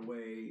like he went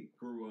away,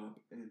 grew up,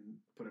 and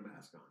put a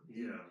mask on.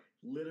 He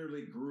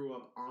literally grew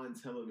up on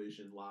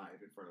television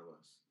live in front of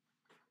us.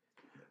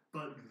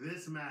 But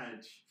this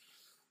match,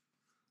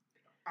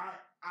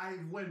 I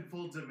went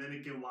full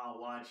Dominican while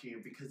watching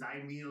it because I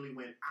immediately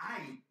went,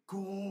 ay,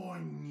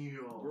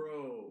 coño.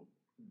 Bro,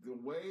 the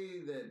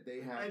way that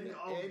they had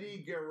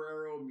Eddie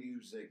Guerrero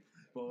music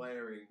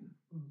blaring.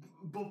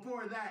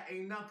 Before that,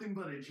 ain't nothing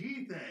but a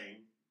G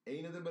thing.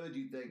 Ain't nothing but a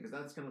G thing, because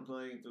that's kind of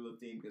playing through the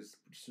theme, because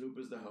Snoop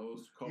is the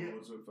host,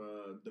 co-host with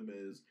The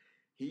Miz.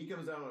 He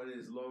comes out in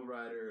his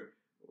lowrider,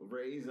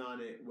 Ray's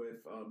on it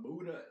with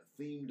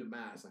Muda-themed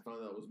mask. I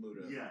found out it was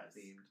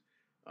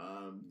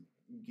Muda-themed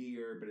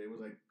gear, but it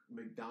was like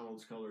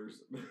McDonald's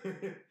colors.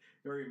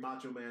 Very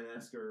Macho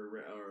Man-esque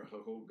or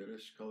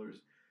Hogan-ish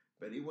colors.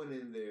 But he went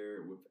in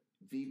there with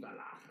Viva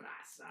la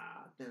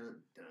Raza. Dun,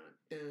 dun,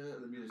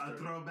 dun. The music started. A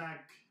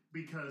throwback,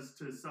 because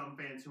to some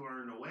fans who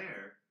aren't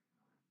aware,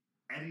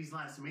 Eddie's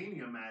last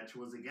Mania match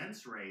was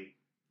against Ray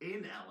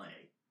in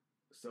LA.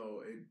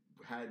 So it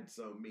had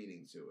some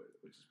meaning to it,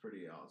 which is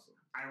pretty awesome.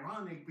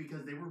 Ironic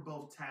because they were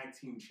both tag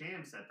team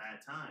champs at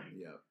that time.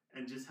 Yeah.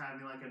 And just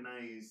having like a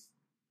nice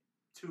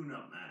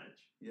tune-up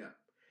match. Yeah.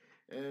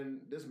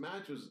 And this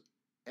match was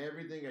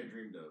everything I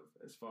dreamed of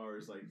as far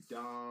as like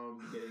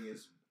Dom getting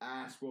his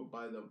ass whooped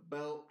by the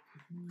belt.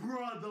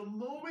 Bruh, the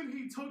moment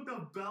he took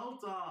the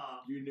belt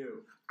off, you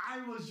knew. I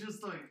was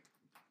just like,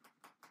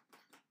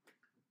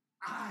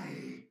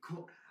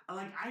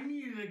 I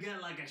needed to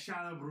get like a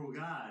shot of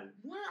Brugad.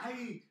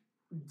 I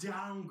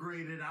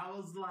downgraded. I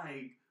was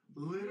like,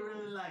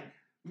 literally like,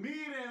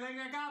 mire, ven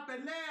acá,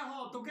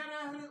 pendejo, tú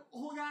quieres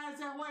jugar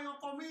ese juego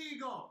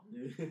conmigo.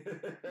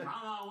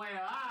 Mama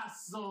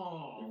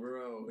huevazo.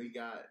 Bro, he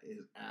got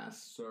his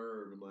ass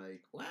served. I'm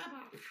like, what?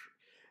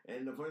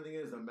 And the funny thing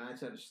is, the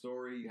match had a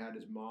story. You had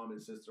his mom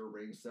and sister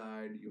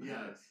ringside.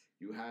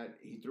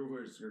 He threw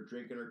her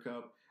drink in her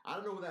cup. I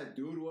don't know who that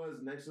dude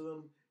was next to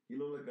them. He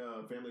looked like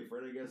a family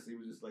friend, I guess. He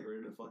was just like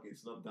ready to fucking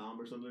snuff Dom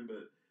or something.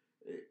 But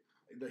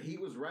the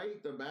heat was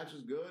right. The match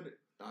was good.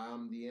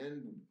 The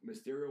end,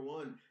 Mysterio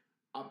won.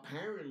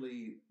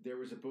 Apparently, there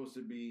was supposed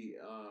to be.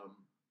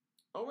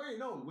 Oh wait,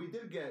 no, we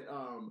did get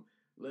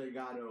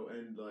Legado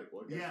and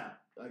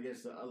I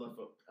guess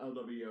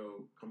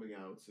LWO coming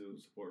out to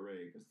support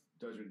Ray because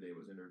Judgment Day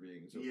was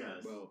intervening. So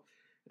well,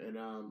 and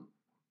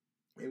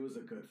it was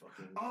a good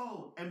fucking.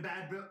 Oh, and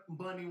Bad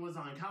Bunny was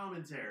on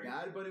commentary.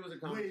 Bad Bunny was on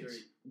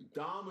commentary.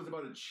 Dom was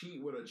about to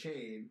cheat with a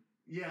chain.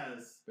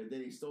 Yes. But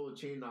then he stole the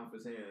chain off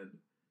his hand.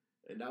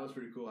 And that was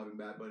pretty cool having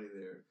Bad Bunny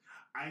there.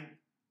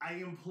 I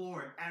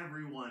implore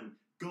everyone,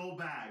 go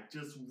back.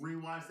 Just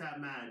rewatch that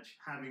match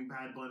having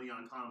Bad Bunny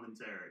on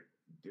commentary.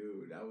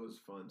 Dude, that was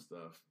fun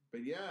stuff.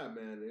 But yeah,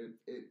 man,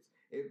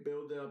 it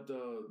built up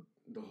the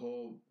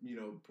whole,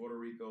 Puerto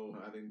Rico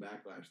having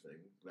backlash thing.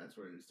 That's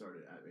where it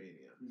started at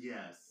Mania.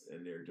 Yes.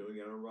 And they're doing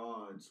it on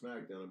Raw and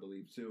SmackDown, I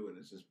believe, too. And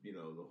it's just, the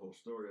whole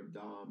story of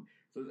Dom.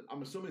 So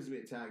I'm assuming it's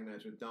going to be a tag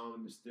match with Dom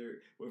and Mysterio.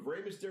 With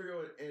Rey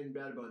Mysterio and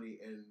Bad Bunny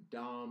and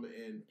Dom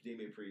and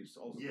Damian Priest,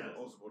 also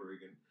Puerto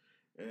Rican.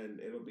 And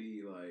it'll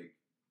be like,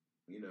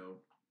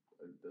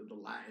 the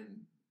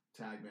Latin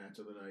tag match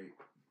of the night.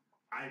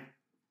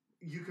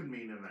 You could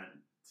main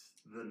event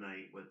the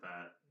night with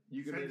that.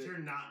 Since you're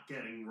not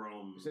getting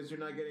Roman. Since you're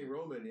not getting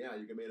Roman, yeah,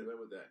 you can main event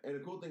with that. And the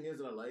cool thing is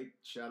that I like,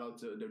 shout out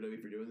to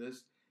WWE for doing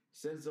this,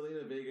 since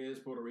Zelina Vega is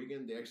Puerto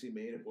Rican, they actually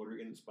made a Puerto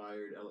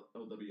Rican-inspired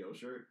LWO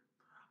shirt.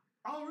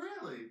 Oh,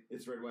 really?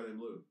 It's red, white, and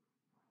blue.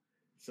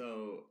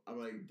 So, I'm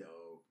like,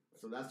 dope.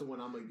 So that's the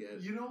one I'm going to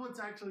get. You know what's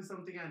actually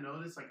something I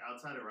noticed, like,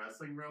 outside of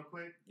wrestling real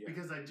quick? Yeah.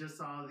 Because I just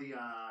saw the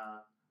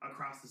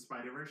Across the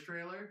Spider-Verse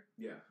trailer.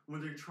 Yeah.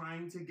 When they're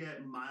trying to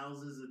get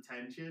Miles'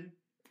 attention.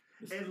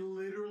 It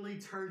literally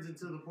turns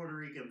into the Puerto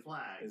Rican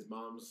flag. His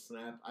mom's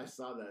snap. I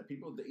saw that.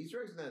 The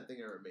Easter eggs in that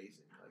thing are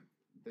amazing.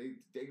 Like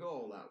they go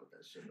all out with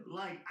that shit.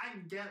 Like I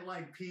get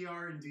like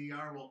PR and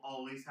DR will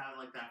always have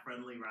like that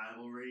friendly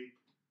rivalry.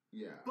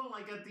 Yeah. But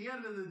like at the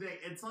end of the day,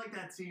 it's like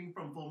that scene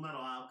from Full Metal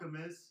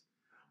Alchemist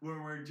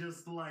where we're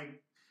just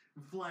like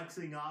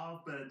flexing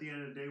off, but at the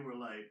end of the day, we're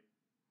like,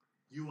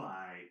 you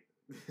aight.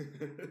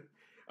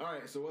 All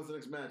right. So what's the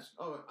next match?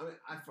 Oh,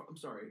 I'm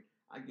sorry.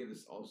 I give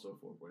this also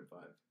 4.5.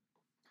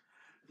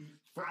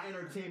 For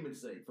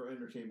entertainment's sake.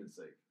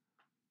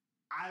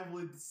 I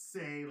would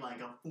say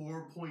like a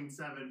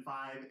 4.75.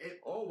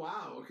 Oh,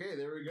 wow. Okay,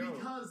 there we go.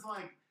 Because,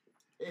 like...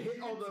 It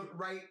hit all the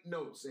right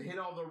notes. It hit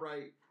all the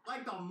right...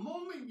 Like, the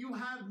moment you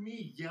have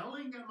me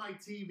yelling at my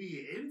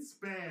TV in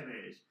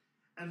Spanish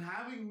and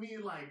having me,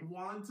 like,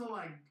 want to,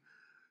 like,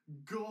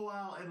 go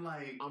out and,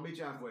 like... I'll meet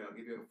you halfway. I'll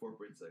give you a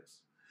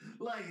 4.6.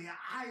 Like,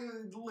 I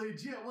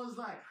legit was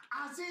like,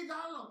 así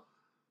dalo.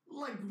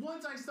 Like,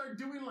 once I start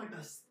doing, like,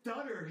 the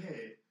stutter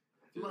hit,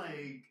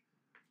 like,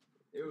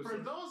 for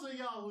those of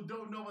y'all who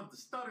don't know what the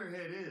stutter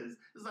hit is,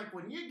 it's like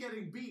when you're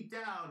getting beat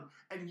down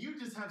and you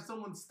just have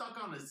someone stuck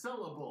on a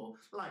syllable,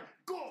 like,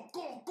 go,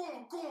 coño,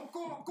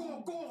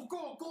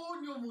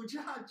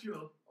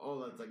 muchacho.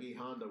 Oh, that's like E.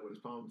 Honda with his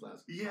palm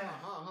class. Yeah.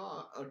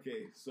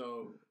 Okay,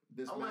 so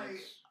this match...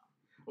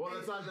 Well,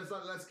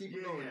 let's keep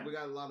it going. Yeah. We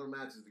got a lot of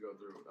matches to go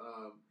through.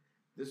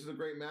 This is a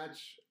great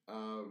match.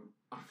 I'm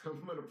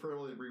going to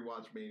probably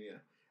rewatch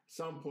Mania.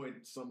 Some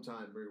point,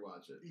 sometime,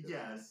 rewatch it.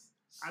 Yes.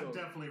 So, I'm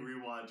definitely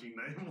rewatching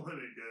Night 1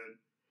 again.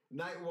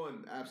 Night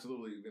 1,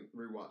 absolutely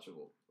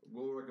rewatchable.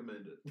 We'll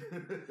recommend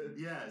it.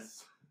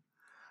 Yes.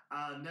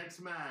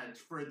 Next match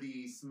for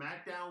the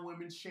SmackDown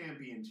Women's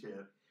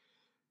Championship.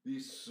 The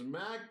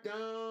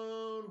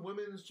SmackDown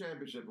Women's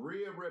Championship.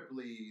 Rhea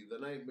Ripley, the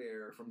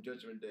Nightmare from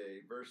Judgment Day,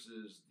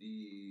 versus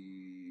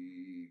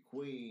the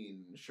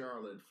Queen,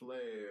 Charlotte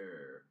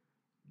Flair.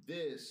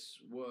 This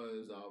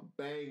was a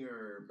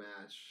banger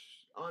match.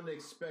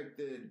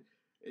 Unexpected.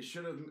 It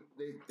should have.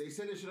 They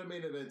said it should have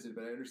main evented,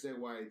 but I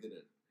understand why it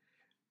didn't.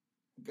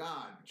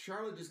 God,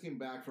 Charlotte just came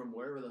back from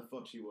wherever the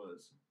fuck she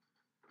was.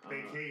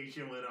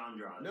 Vacation with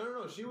Andrade.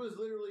 No. She was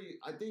literally.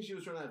 I think she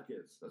was trying to have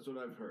kids. That's what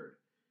I've heard.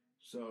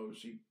 So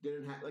she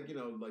didn't have,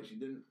 she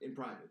didn't in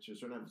private. She was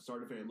trying to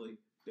start a family.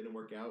 Didn't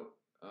work out.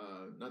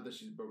 Not that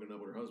she's broken up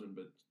with her husband,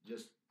 but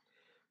just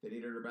they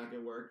needed her back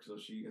at work, so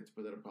she had to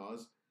put that on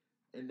pause.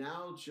 And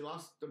now she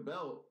lost the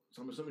belt,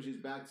 so I'm assuming she's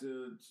back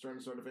to trying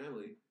to start a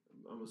family.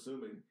 I'm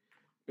assuming.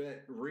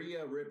 But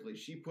Rhea Ripley,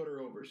 she put her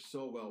over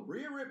so well.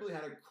 Rhea Ripley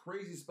had a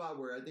crazy spot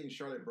where I think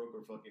Charlotte broke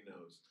her fucking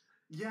nose.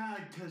 Yeah,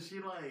 because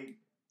she,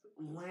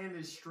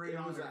 landed straight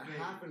on her face. It was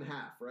a half and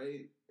half,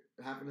 right?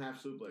 Half and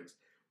half suplex.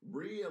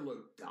 Rhea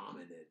looked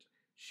dominant.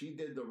 She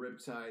did the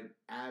Riptide,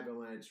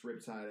 Avalanche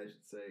Riptide, I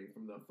should say,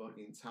 from the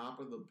fucking top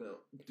of the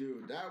belt.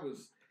 Dude,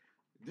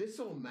 this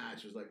whole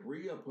match was like,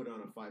 Rhea put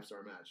on a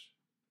 5-star match.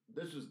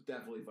 This was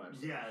definitely 5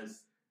 stars.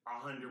 Yes,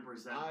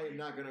 100%. I am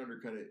not going to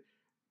undercut it.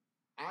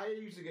 I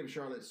used to give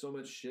Charlotte so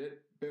much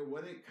shit, but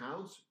when it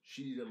counts,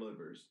 she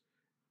delivers.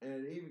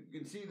 And you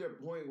can see the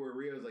point where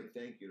Rhea was like,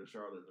 thank you to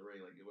Charlotte in the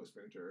ring, like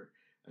whispering to her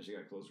as she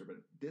got closer.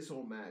 But this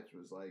whole match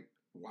was like,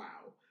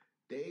 wow.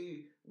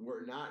 They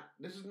were not,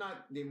 this is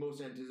not the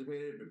most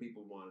anticipated, but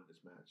people wanted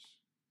this match.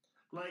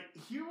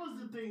 Here was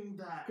the thing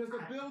that... Because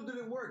the build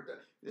didn't work.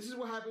 This is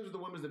what happens with the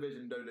women's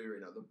division in WWE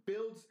right now. The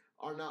builds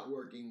are not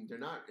working. They're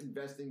not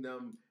investing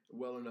them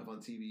well enough on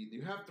TV.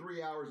 You have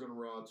 3 hours on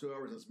Raw, 2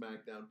 hours on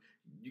SmackDown.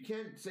 You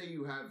can't say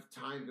you have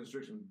time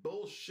constriction.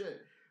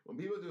 Bullshit. When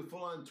people do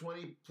full-on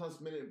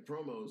 20-plus minute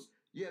promos,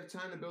 you have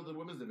time to build the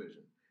women's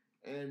division.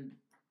 And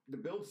the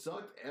build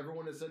sucked.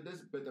 Everyone has said this,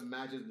 but the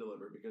matches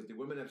deliver because the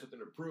women have something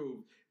to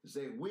prove to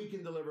say we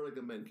can deliver like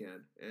the men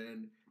can.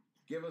 And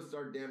give us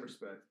our damn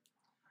respect.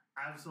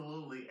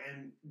 Absolutely.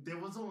 And there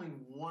was only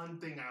one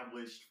thing I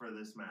wished for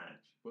this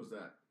match. What's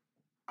that?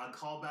 A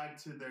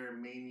callback to their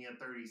Mania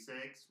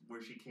 36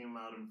 where she came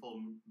out in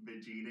full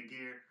Vegeta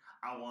gear.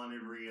 I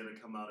wanted Rhea to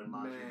come out in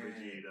Majin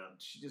Vegeta.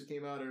 She just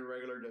came out in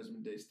regular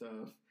Judgment Day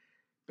stuff.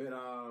 But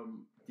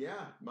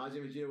yeah,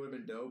 Majin Vegeta would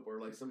have been dope, or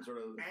like some sort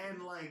of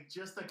and like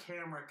just a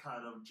camera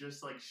cut of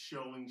just like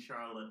showing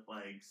Charlotte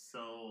like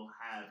so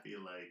happy,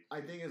 like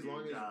I think as you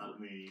long got as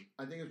me.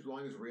 I think as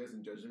long as Rhea's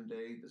in Judgment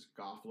Day, this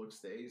goth look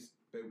stays.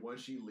 But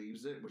once she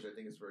leaves it, which I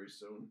think is very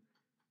soon,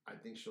 I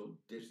think she'll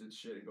ditch this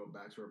shit and go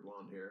back to her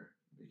blonde hair.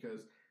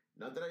 Because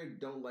not that I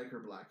don't like her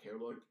black hair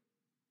look,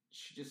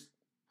 she just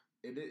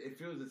it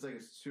feels it's like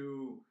it's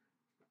too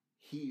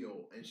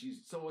heel, and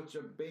she's so much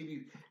a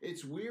baby.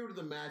 It's weird.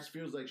 The match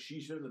feels like she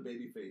should have the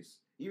baby face,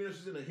 even though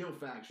she's in a heel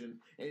faction,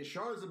 and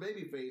Charlotte's a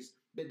baby face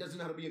that doesn't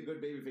know how to be a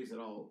good baby face at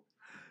all.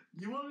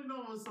 You want to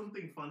know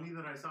something funny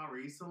that I saw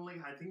recently?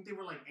 I think they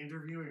were like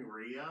interviewing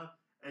Rhea,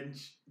 and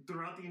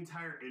throughout the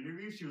entire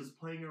interview, she was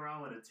playing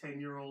around with a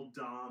 10-year-old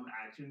Dom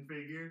action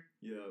figure.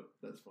 Yeah,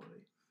 that's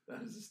funny.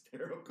 That is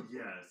hysterical.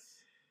 Yes.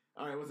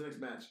 All right, what's the next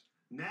match?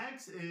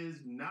 Next is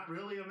not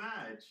really a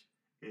match.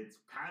 It's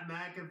Pat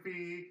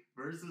McAfee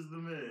versus The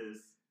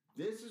Miz.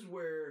 This is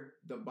where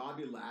the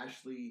Bobby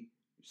Lashley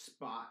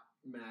spot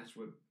match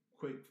with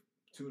quick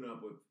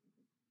tune-up with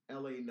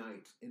LA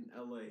Knight in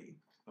LA,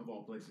 of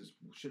all places,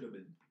 should have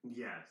been.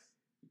 Yes.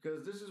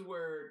 Because this is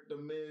where The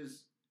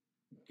Miz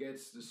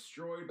gets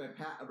destroyed by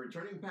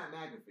returning Pat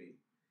McAfee.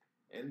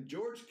 And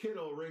George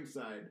Kittle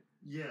ringside.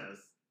 Yes.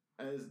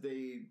 As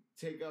they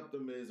take up The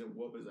Miz and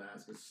whoop his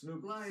ass. Because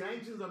Snoop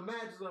sanctions a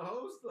match as a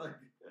host.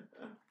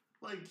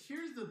 Like,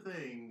 here's the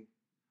thing.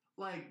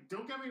 Like,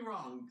 don't get me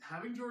wrong.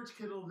 Having George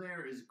Kittle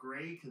there is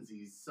great because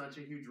he's such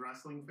a huge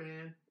wrestling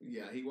fan.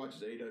 Yeah, he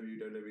watches AEW,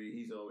 WWE.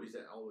 He's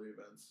at all the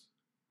events.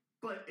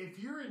 But if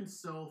you're in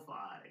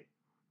SoFi,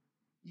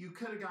 you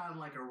could have gotten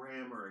like a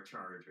Ram or a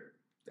Charger.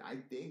 I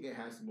think it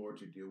has more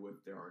to do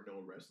with there are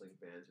no wrestling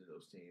fans in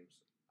those teams.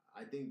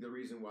 I think the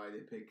reason why they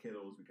pick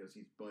Kittle is because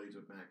he's buddies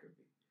with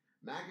McAfee.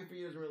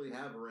 McAfee doesn't really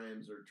have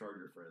Rams or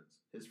Charger friends.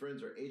 His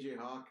friends are AJ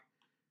Hawk,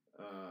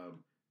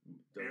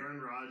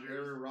 Aaron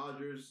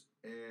Rodgers,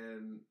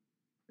 and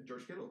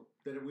George Kittle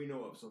that we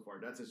know of so far.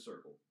 That's his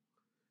circle.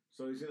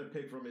 So he's going to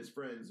pick from his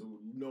friends who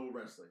know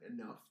wrestling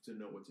enough to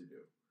know what to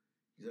do.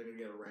 He's not going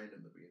to get a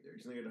random to be in there.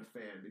 He's not going to get a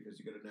fan because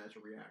you get a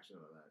natural reaction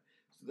out of that.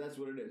 So that's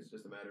what it is.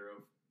 Just a matter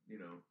of,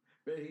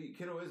 But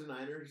Kittle is a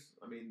Niners.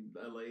 I mean,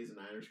 LA is a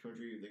Niners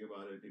country. You think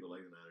about it, people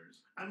like the Niners.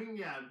 I mean,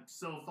 yeah,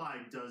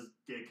 SoFi does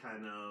get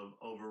kind of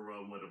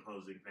overrun with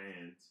opposing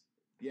fans.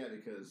 Yeah,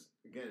 because,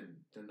 again,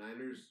 the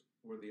Niners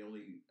were the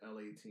only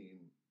LA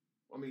team.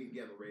 I mean,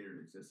 yeah, the Raiders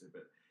existed,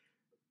 but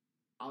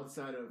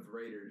outside of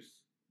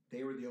Raiders,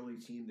 they were the only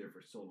team there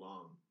for so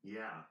long.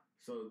 Yeah.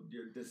 So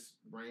this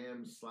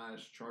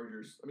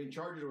Rams/Chargers. I mean,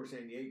 Chargers were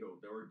San Diego.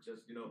 They were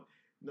just, no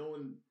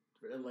one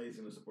LA is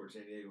going to support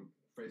San Diego.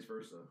 Vice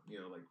versa,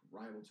 like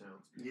rival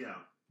towns.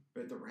 Yeah.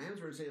 But the Rams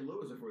were in St.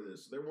 Louis before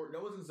this. No one's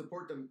going to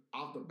support them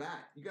off the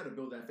bat. You got to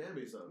build that fan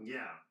base up.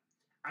 Yeah.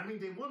 I mean,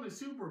 they won a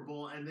Super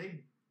Bowl, and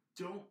they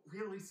don't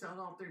really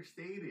sell out their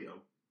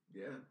stadium.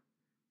 Yeah.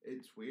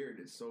 It's weird.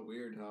 It's so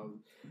weird how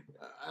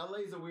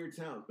LA's a weird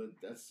town, but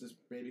that's just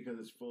maybe because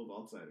it's full of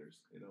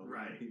outsiders.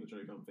 Right. People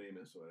trying to become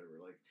famous or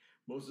whatever. Like,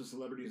 most of the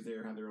celebrities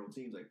there have their own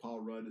teams. Like,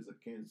 Paul Rudd is a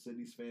Kansas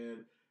City's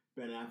fan.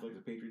 Ben Affleck's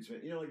a Patriots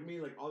fan. Like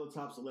me, like all the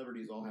top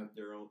celebrities all have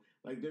their own.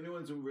 Like the only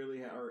ones who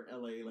really are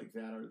LA like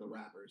that are the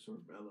rappers who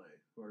are from LA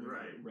who are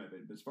right.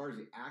 Repping. But as far as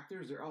the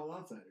actors, they're all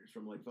outsiders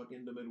from like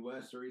fucking the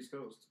Midwest or East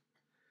Coast.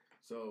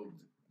 So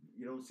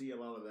you don't see a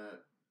lot of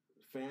that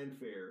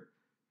fanfare.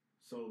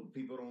 So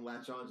people don't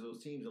latch on to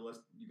those teams unless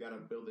you got to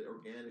build it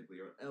organically.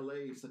 Or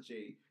LA is such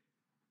a,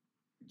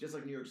 just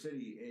like New York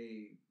City,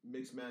 a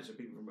mixed match of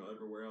people from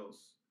everywhere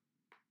else.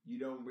 You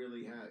don't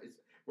really have it's.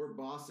 Where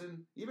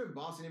Boston, even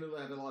though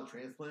they have a lot of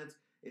transplants,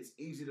 it's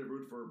easy to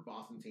root for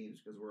Boston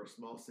teams because we're a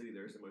small city.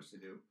 There isn't much to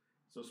do.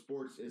 So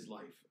sports is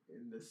life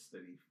in this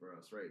city for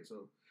us, right?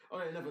 So,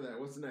 okay, enough of that.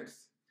 What's the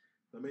next?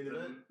 The main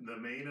event? The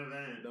main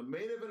event. The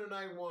main event of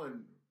night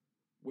one,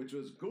 which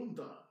was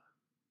Gunther.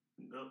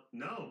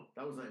 No.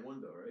 That was night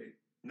one, though, right?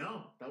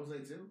 No. That was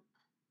night two?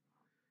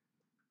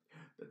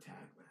 The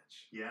tag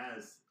match.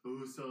 Yes.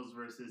 Usos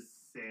versus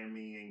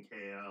Sammy and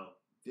KO.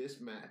 This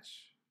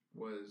match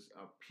was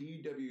a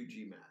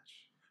PWG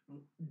match.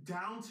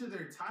 Down to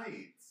their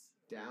tights.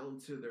 Down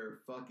to their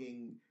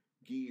fucking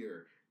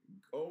gear.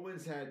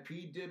 Owens had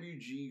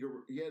PWG,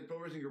 he had Pro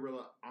Wrestling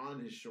Gorilla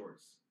on his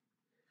shorts.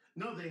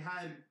 No, they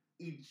had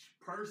each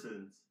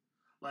person's.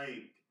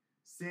 Like,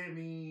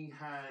 Sammy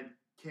had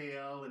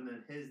KO and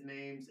then his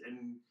names,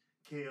 and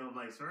KO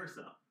vice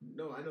versa.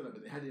 No, I know that,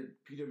 but they had the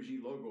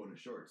PWG logo on his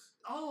shorts.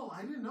 Oh,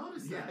 I didn't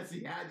notice that. Yes,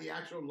 he had the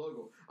actual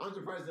logo. I'm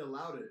surprised they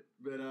allowed it,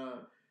 but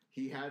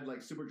he had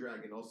like Super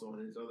Dragon also on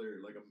his other,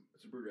 like a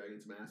Super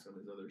Dragon's mask on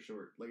his other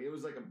short. Like it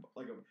was like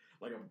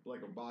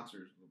a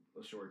boxer's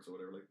shorts or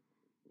whatever. Like,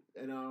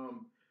 and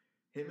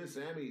him and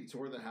Sammy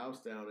tore the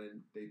house down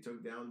and they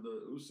took down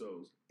the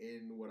Usos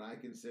in what I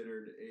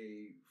considered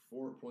a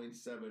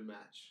 4.7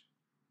 match.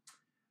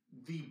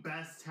 The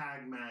best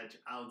tag match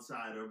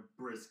outside of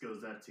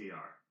Briscoe's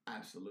FTR.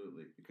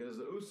 Absolutely, because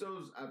the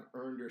Usos have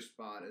earned their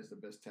spot as the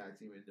best tag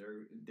team in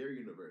their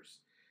universe.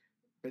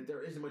 But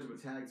there isn't much of a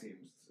tag team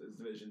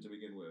division to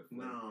begin with.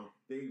 Like, no.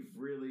 They've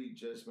really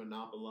just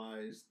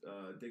monopolized,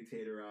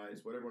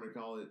 dictatorized, whatever you want to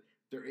call it.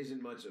 There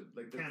isn't much of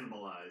like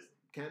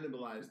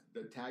cannibalized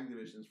the tag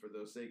divisions for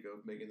the sake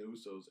of making the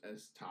Usos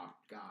as top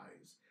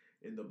guys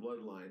in the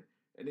bloodline.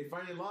 And they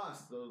finally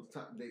lost.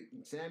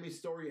 Sammy's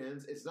story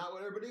ends. It's not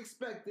what everybody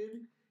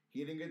expected.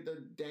 He didn't get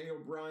the Daniel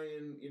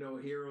Bryan,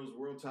 Heroes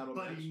World Title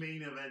match. But he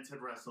main evented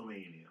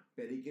WrestleMania.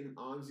 But he can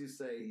honestly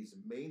say he's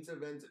main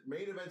event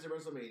at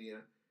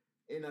WrestleMania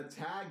in a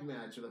tag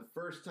match for the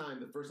first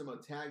time a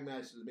tag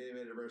match is main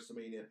event at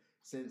WrestleMania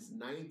since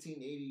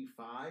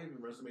 1985 in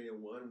WrestleMania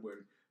 1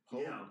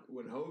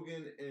 when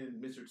Hogan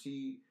and Mr.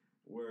 T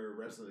were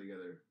wrestling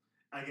together.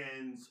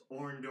 Against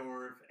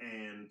Orndorff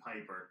and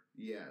Piper.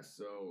 Yeah,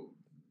 so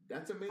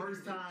that's amazing.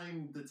 First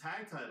time the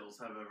tag titles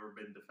have ever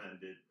been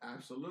defended.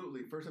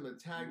 Absolutely. First time the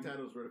tag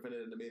titles were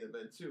defended in the main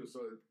event, too. So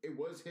it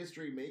was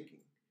history making.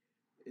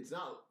 It's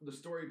not the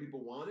story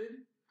people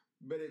wanted,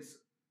 but it's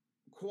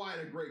quite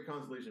a great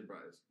consolation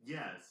prize.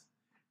 Yes.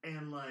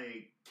 And,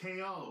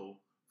 KO,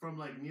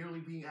 from, nearly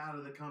being out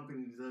of the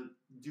company to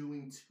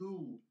doing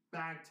 2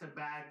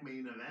 back-to-back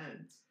main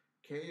events.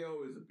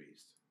 KO is a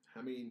beast.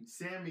 I mean,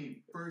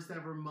 Sammy, first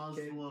ever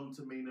Muslim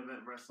to main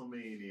event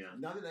WrestleMania.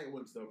 Now that night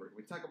one's over. Can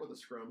we talk about the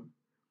scrum?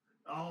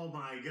 Oh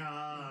my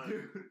God.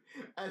 Dude,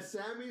 as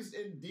Sammy's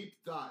in deep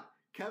thought,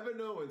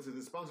 Kevin Owens, who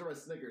is sponsored by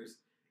Snickers,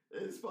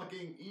 is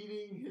fucking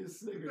eating his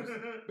Snickers.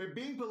 But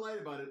being polite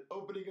about it,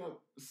 opening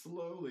up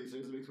slowly so he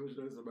doesn't make so much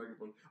noise on the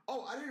microphone.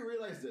 Oh, I didn't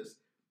realize this.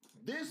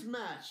 This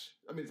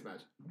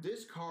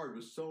card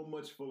was so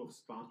much full of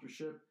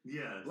sponsorship.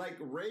 Yes. Like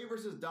Ray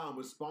versus Dom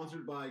was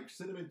sponsored by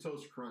Cinnamon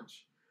Toast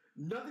Crunch.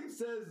 Nothing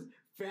says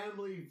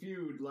Family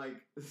Feud like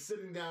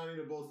sitting down in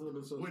a bowl of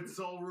Cinnamon Toast. With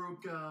Sol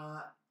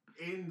Ruca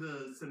in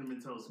the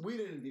Cinnamon Toast. We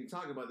didn't even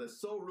talk about this.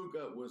 Sol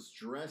Ruca was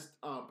dressed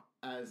up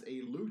as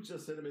a Lucha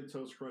Cinnamon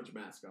Toast Crunch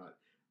mascot.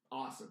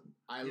 Awesome.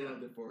 I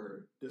loved it for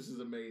her. This is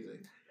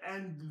amazing.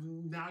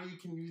 And now you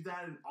can use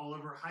that in all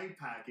of her hype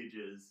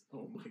packages.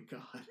 Oh my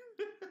God.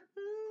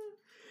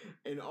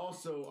 And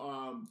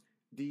also,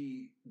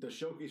 the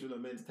showcase for the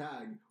men's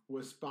tag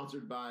was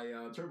sponsored by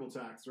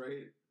TurboTax,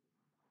 right?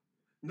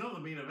 No,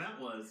 the main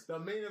event was. The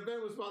main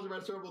event was sponsored by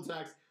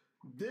TurboTax.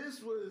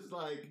 This was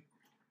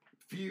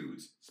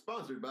feuds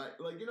sponsored by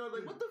what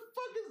the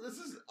fuck is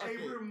this? Okay.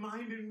 It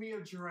reminded me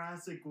of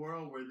Jurassic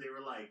World where they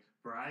were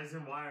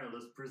Verizon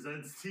Wireless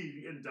presents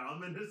the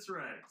Indominus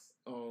Rex.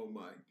 Oh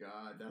my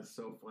God, that's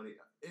so funny.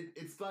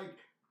 It's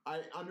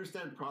I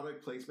understand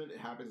product placement. It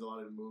happens a lot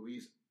in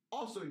movies.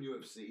 Also in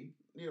UFC,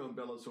 in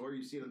Bellator,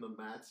 you see it on the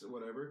mats or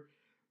whatever.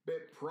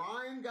 But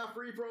Prime got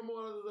free promo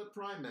out of the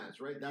Prime match,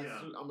 right?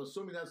 I'm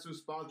assuming that's who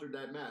sponsored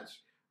that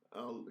match,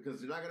 because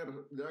they're not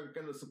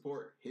gonna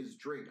support his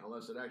drink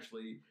unless it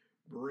actually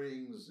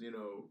brings,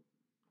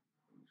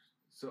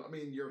 So I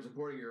mean, you're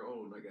supporting your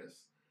own, I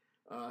guess.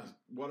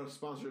 What a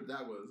sponsorship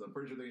that was! I'm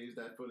pretty sure they use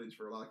that footage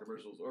for a lot of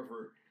commercials or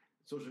for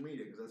social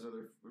media because that's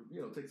another,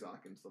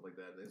 TikTok and stuff like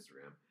that, and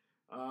Instagram.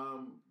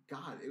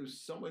 God, it was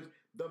so much.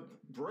 The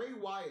Bray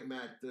Wyatt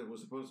match that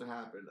was supposed to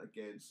happen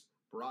against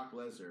Brock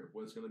Lesnar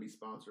was going to be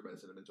sponsored by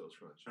Cinnamon Toast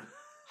Crunch.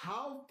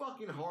 How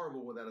fucking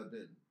horrible would that have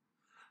been?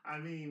 I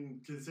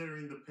mean,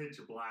 considering the Pitch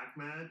Black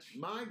match.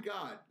 My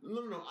God.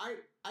 No. I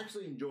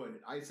actually enjoyed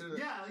it. I said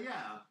that.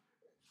 Yeah.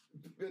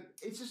 But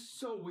it's just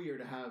so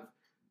weird to have.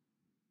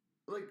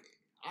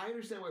 I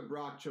understand why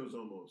Brock chose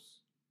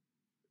Omos.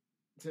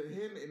 To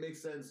him, it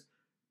makes sense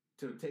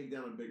to take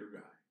down a bigger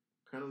guy.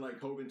 Kind of like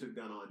Hogan took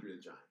down Andre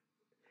the Giant.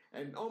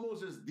 And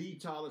Omos is the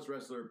tallest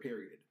wrestler,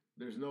 period.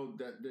 There's no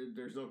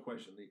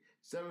question.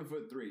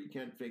 7'3", you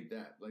can't fake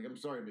that. I'm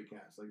sorry, Big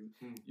Cass.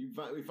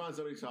 We found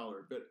somebody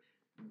taller, but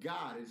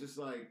God, it's just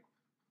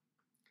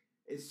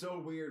it's so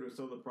weird with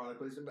some of the product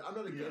placement. But I'm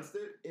not against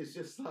it. It's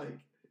just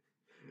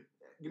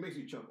it makes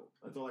you chuckle.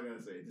 That's all I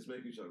gotta say. It just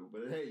makes you chuckle.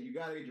 But hey, you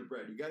gotta get your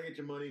bread. You gotta get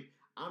your money.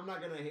 I'm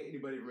not gonna hate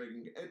anybody for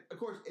making. And of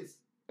course, it's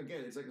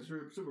like a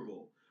Super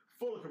Bowl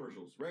full of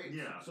commercials, right?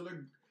 Yeah. So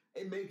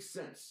it makes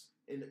sense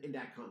in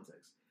that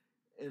context.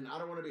 And I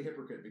don't want to be a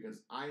hypocrite because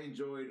I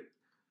enjoyed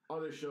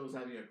other shows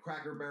having a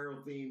Cracker Barrel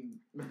themed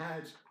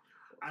match.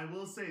 I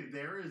will say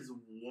there is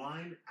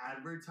one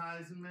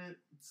advertisement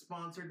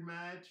sponsored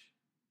match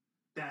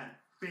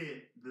that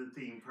fit the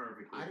theme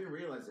perfectly. I didn't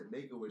realize that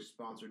Make-A-Wish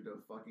sponsored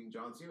the fucking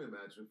John Cena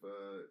match with,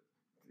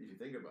 if you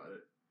think about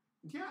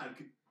it. Yeah.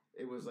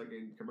 It was a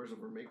commercial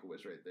for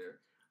Make-A-Wish right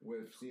there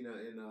with Cena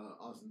and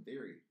Austin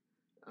Theory.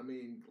 I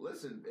mean,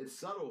 listen, it's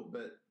subtle,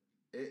 but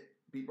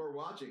people are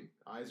watching.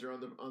 Eyes are on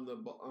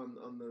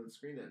the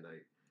screen that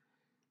night.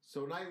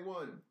 So night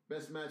one,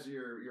 best match of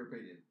your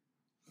opinion.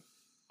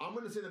 I'm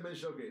gonna say the men's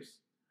showcase.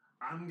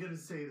 I'm gonna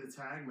say the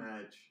tag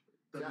match,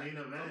 the main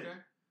event. Okay,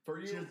 for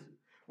you,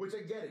 which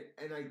I get it,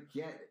 and I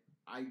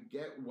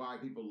get why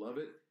people love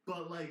it.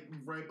 But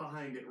right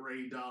behind it,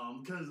 Ray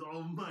Dom, because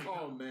oh my God.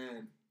 Oh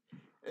man,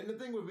 and the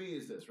thing with me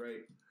is this,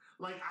 right?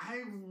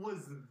 I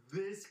was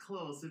this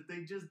close if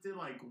they just did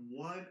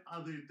one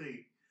other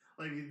thing,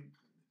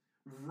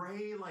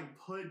 Ray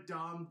put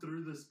Dom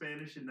through the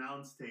Spanish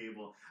announce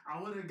table,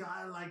 I would have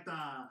got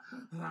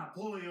the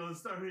pollo and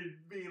started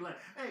being like,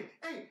 hey.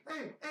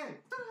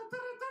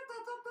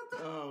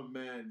 Oh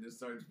man, just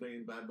starts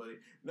playing Bad Bunny.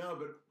 No,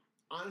 but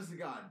honest to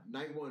God,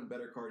 night one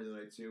better card than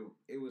night two.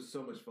 It was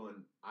so much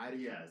fun. I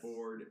didn't get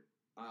bored.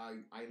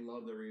 I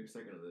loved every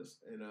second of this,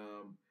 and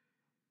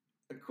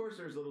of course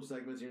there's little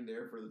segments here and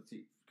there for the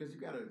because you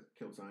got to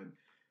kill time.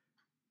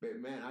 But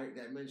man,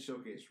 that men's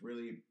showcase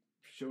really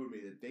showed me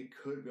that they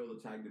could build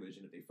a tag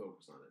division if they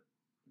focus on it.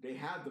 They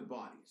have the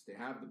bodies. They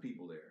have the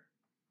people there.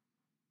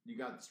 You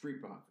got the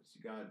Street Profits.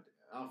 You got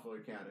Alpha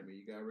Academy.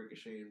 You got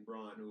Ricochet and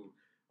Braun, who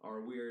are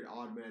a weird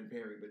odd man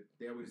pairing, but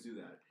they always do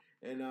that.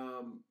 And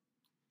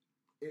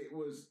it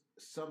was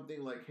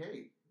something like,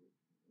 hey,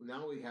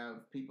 now we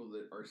have people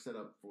that are set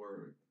up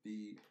for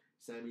the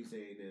Sami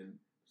Zayn, and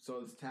so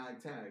it's tag.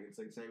 It's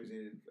like Sami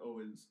Zayn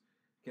and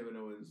Kevin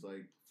Owens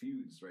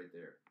feuds right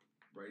there,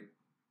 right?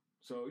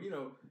 So,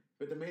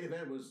 but the main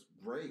event was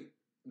great.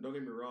 Don't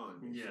get me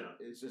wrong.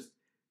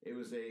 It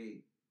was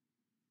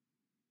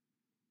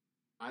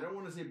I don't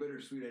want to say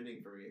bittersweet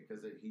ending for me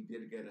because he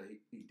did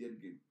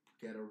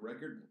get a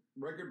record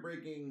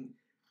breaking,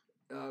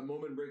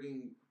 moment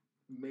breaking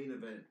main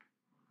event,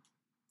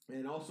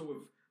 and also with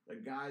a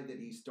guy that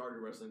he started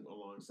wrestling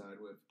alongside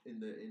with in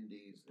the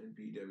Indies in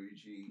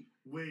PWG.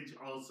 Which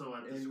also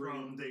at the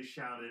Scrum they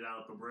shouted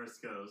out the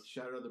Briscoes.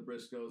 Shouted out the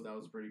Briscoes. That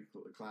was pretty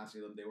classy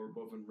of them. They were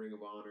both in Ring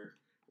of Honor.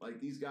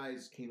 These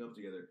guys came up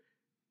together.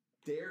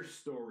 Their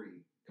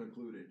story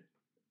concluded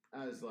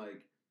as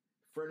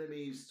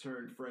frenemies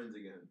turned friends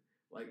again.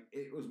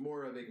 It was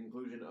more of a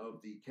conclusion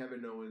of the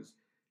Kevin Owens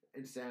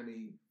and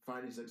Sami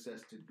finding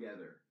success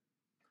together.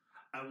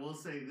 I will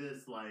say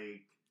this,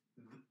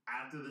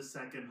 after the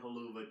second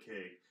haluva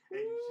kick, and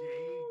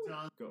Jay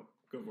does... Go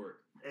for it.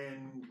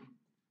 And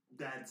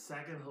that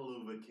second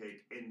haluva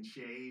kick, and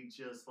Jay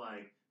just,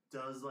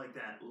 does,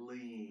 that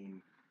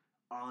lean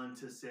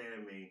onto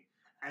Sami.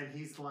 And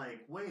he's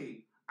like,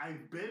 wait,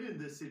 I've been in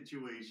this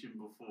situation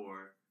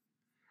before.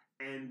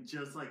 And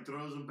just,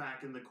 throws him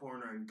back in the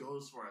corner and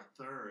goes for a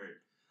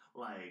third.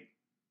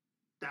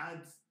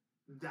 That's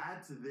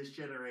this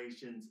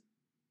generation's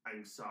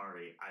I'm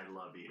sorry, I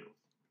love you.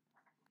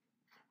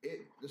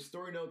 The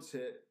story notes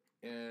hit,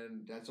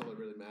 and that's all that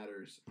really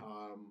matters.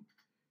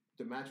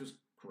 The match was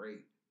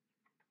great.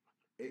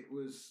 It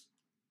was,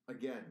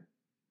 again,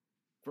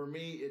 for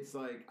me, it's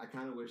I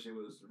kind of wish it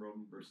was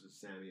Roman versus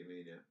Sami at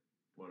Mania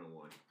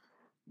 1-on-1.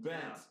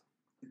 But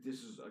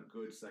this is a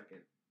good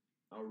second.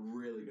 A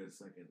really good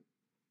second.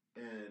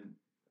 And,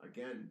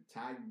 again,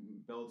 tag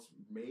belts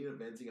main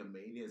eventing a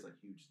Mania is a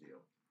huge deal.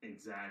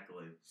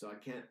 Exactly. So I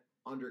can't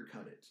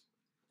undercut it.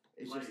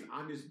 It's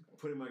I'm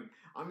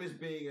just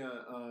being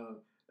I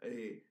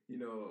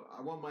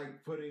want my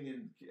pudding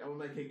and I want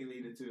my cake and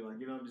eat it too.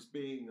 I'm just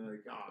being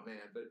oh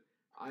man, but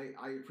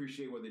I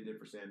appreciate what they did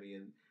for Sami,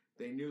 and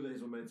they knew that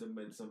his momentum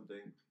meant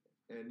something.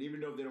 And even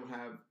though they don't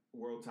have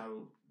world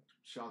title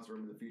shots for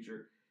him in the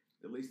future,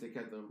 at least they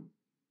kept them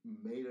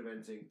main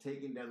eventing,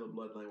 taking down the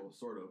bloodline, well,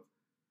 sort of.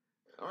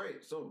 All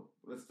right, so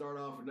let's start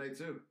off with night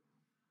two.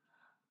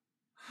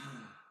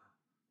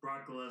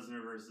 Brock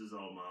Lesnar versus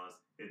Omos.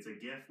 It's a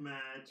gift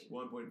match.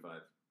 1.5.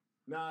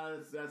 Nah,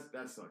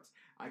 that sucks.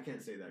 I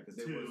can't say that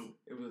because it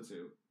was a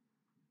 2.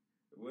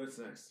 What's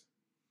next?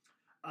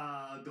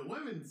 The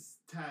women's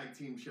tag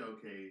team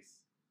showcase.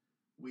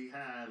 We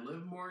had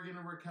Liv Morgan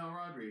and Raquel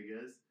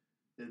Rodriguez,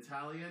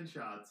 Natalya and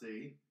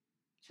Shotzi,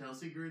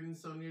 Chelsea Green and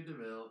Sonya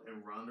Deville,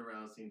 and Ronda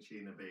Rousey and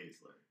Shayna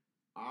Baszler.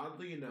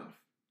 Oddly enough,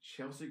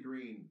 Chelsea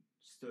Green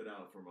stood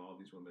out from all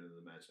these women in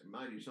the match. And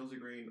mind you, Chelsea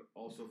Green,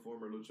 also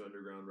former Lucha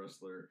Underground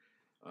wrestler,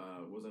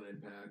 was on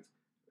Impact,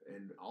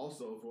 and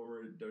also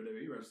former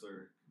WWE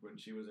wrestler when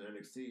she was in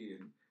NXT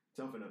and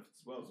Tough Enough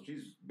as well. So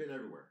she's been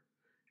everywhere.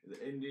 In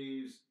the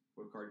Indies,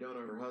 with Cardona,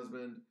 her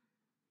husband.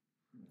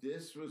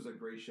 This was a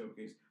great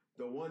showcase.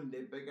 The one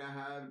nitpick I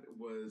had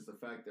was the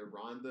fact that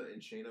Ronda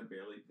and Shayna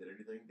barely did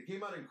anything. They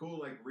came out in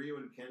cool, Ryu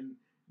and Ken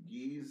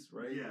Geese,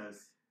 right?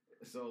 Yes.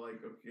 So,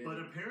 okay. But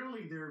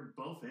apparently they're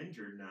both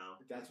injured now.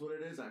 That's what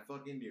it is. I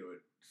fucking knew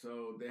it.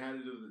 So they had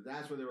to do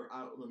that's where they were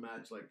out in the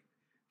match,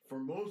 for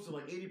most of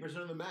 80%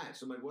 of the match.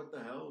 So I'm like, what the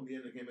hell? In the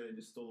end, they came in and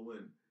just stole the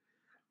win.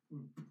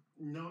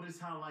 Notice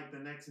how, the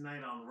next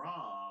night on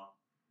Raw,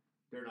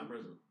 they're not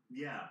present.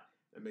 Yeah.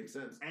 That makes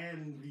sense.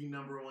 And the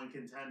number one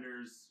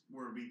contenders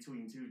were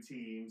between two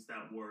teams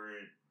that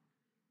weren't,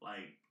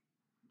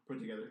 put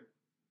together.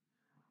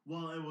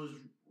 Well, it was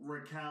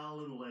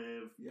Raquel and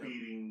Liv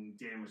beating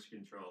Damage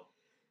Control.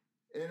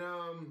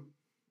 And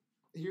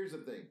here's the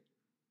thing.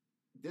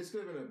 This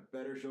could have been a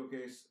better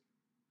showcase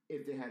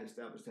if they had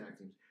established tag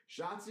teams.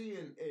 Shotzi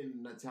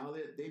and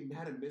Natalya, they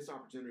had a missed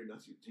opportunity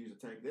not to use a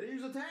tank. They didn't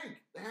use a tank.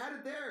 They had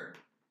it there.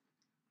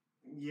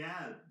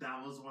 Yeah,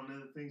 that was one of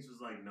the things was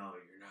no,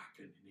 you're not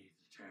going to need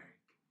the tank.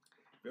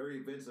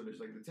 Very Vince-ish.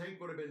 The tank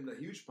would have been a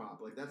huge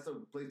pop. That's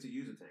the place to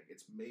use a tank.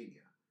 It's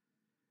Mania.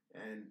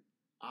 And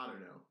I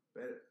don't know.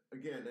 But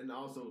again, and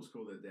also it was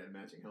cool that they had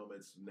matching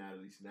helmets.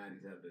 Natty's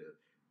had the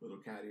little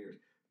cat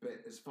ears.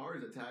 But as far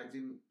as the tag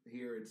team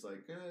here, it's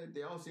like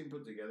they all seem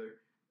put together.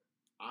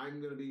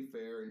 I'm gonna be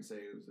fair and say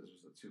this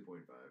was a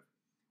 2.5.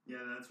 Yeah,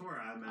 that's where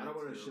I'm at. I don't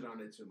want to shit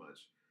on it too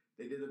much.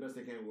 They did the best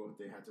they can with what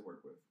they had to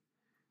work with.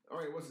 All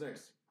right, what's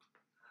next?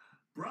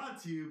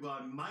 Brought to you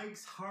by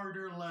Mike's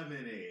Harder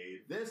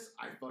Lemonade. This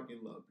I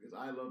fucking love because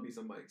I love me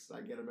some Mike's. I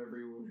get them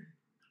every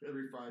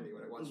Friday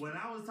when I watch. When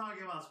I was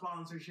talking about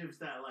sponsorships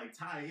that like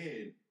tie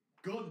in,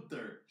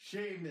 Gunther,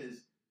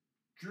 Sheamus,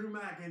 Drew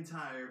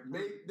McIntyre.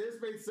 This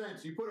made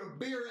sense. You put a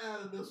beer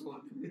ad in this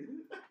one.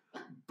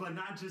 But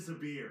not just a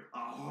beer, a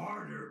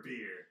harder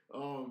beer.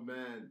 Oh,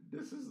 man.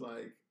 This is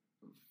like,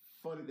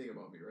 funny thing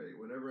about me, right?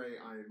 Whenever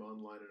I'm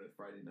online on a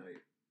Friday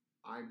night,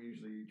 I'm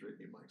usually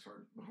drinking Mike's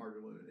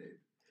Harder Lemonade.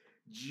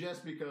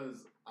 Just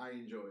because I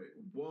enjoy it.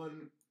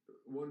 One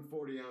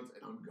 40-ounce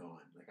and I'm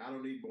gone. Like, I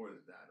don't need more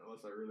than that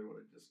unless I really want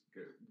to just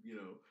go,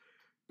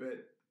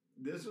 But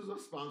this was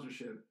a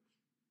sponsorship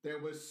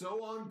that was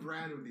so on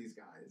brand with these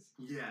guys.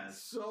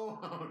 Yes. So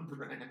on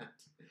brand.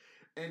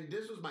 And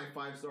this was my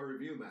 5-star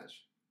review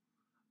match.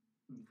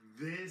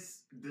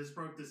 This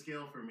broke the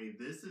scale for me.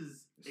 This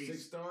is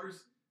 6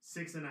 stars?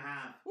 6.5.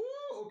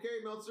 Woo!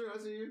 Okay, Meltzer, I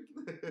see you.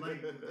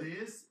 Like,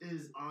 this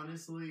is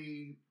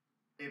honestly,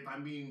 if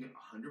I'm being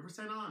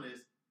 100%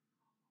 honest,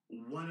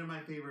 one of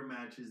my favorite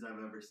matches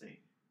I've ever seen.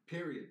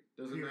 Period.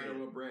 Doesn't matter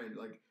what brand.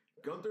 Like,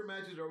 Gunther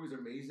matches are always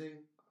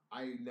amazing.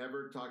 I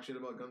never talk shit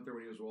about Gunther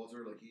when he was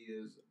Walter. Like, he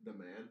is the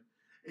man.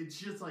 It's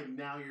just like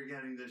now you're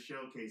getting the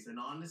showcase. And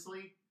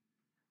honestly,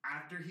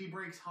 after he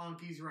breaks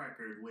Honky's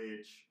record,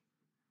 which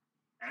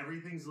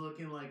everything's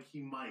looking like he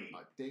might.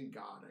 Thank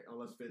God.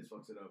 Unless Vince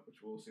fucks it up, which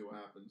we'll see what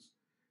happens.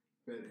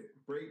 But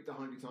break the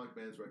Honky Tonk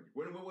Man's record.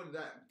 When would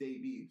that day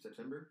be?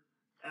 September?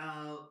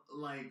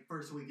 Like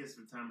first week of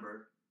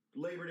September.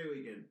 Labor Day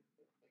weekend.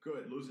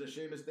 Good. Losing to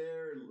Sheamus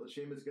there.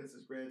 Sheamus gets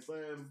his Grand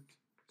Slam.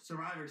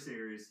 Survivor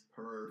Series.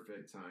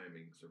 Perfect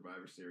timing.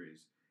 Survivor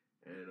Series.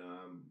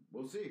 And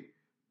we'll see.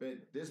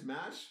 But this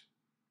match,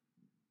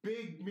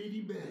 big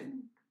meaty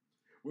men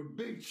with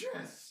big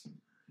chests.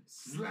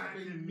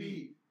 Slapping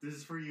meat. This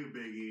is for you,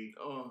 Biggie.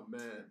 Oh,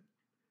 man.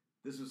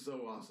 This was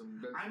so awesome.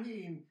 But I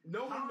mean,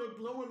 no one looked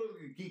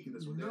like a geek in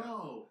this one.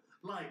 No.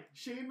 Like,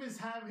 Sheamus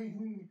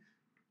having...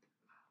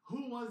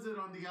 Who was it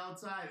on the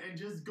outside? And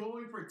just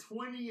going for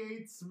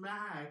 28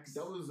 smacks.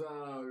 That was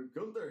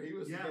Gunther. He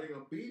was getting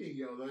a beating,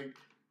 yo. Like,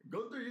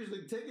 Gunther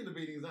usually taking the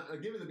beatings, not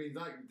giving the beatings,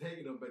 not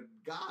taking them. But,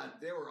 God,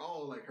 they were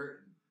all, like,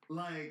 hurting.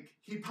 Like,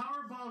 he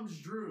power bombs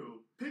Drew,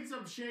 picks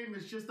up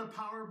Sheamus just to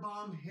power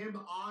bomb him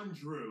on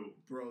Drew.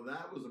 Bro,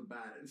 that was a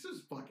bad... This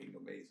is fucking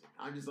amazing.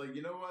 I'm just like,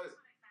 you know what?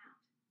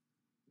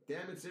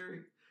 Damn it,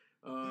 Siri.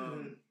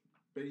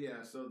 But,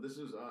 yeah, so this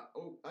was...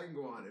 I can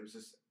go on. It was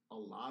just a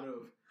lot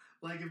of...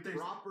 Like, if there's...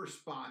 Proper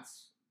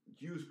spots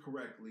used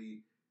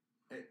correctly.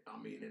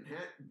 I mean,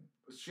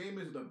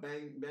 Sheamus with a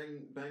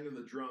bang of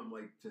the drum,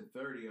 like, to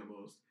 30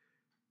 almost.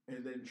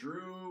 And then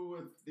Drew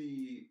with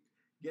the...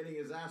 Getting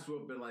his ass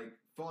whooped and, like,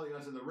 falling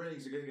us in the ring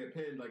so he can get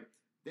pinned. Like,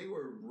 they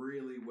were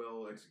really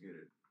well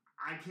executed.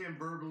 I can't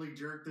verbally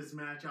jerk this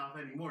match off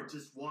anymore.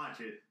 Just watch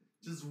it.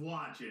 Just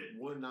watch it.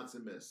 One not to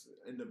miss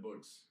in the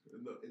books,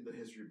 in the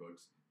history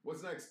books.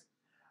 What's next?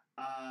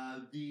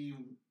 The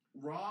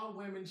Raw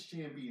Women's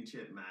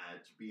Championship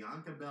match.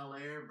 Bianca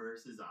Belair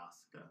versus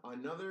Asuka.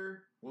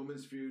 Another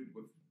women's feud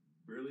with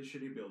really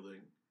shitty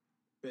building.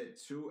 But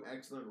 2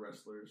 excellent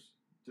wrestlers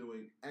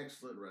doing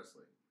excellent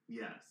wrestling.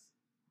 Yes.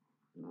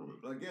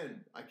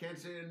 Again, I can't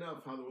say it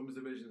enough how the women's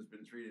division has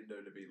been treated in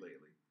WWE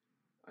lately.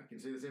 I can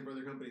say the same for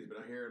other companies,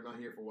 but I'm not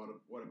here for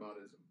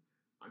whataboutism.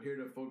 I'm here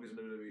to focus on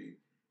WWE.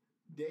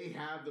 They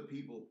have the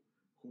people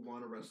who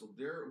want to wrestle.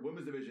 Their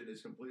women's division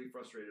is completely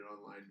frustrated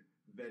online,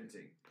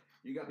 venting.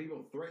 You got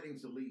people threatening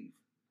to leave.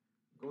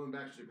 Going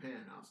back to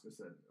Japan, Asuka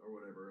said, or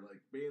whatever.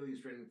 Like, Bayley's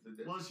training to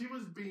the... Well, she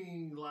was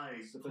being,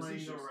 like,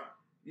 playing around.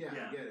 Yeah,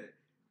 I get it.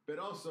 But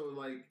also,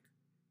 like,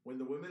 when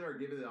the women are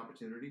given the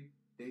opportunity,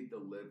 they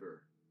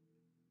deliver.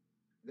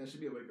 That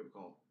should be a wake-up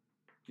call.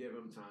 Give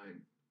them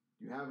time.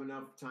 You have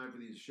enough time for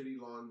these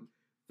shitty long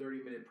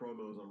 30-minute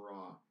promos on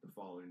Raw the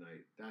following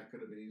night. That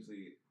could have been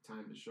easily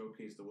time to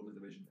showcase the women's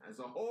division as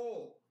a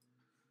whole.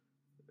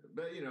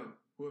 But,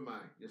 who am I?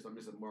 Yes, I'm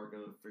just a mark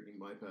on a freaking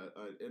iPad,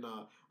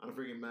 on a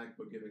freaking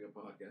MacBook giving a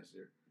podcast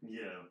here.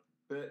 Yeah.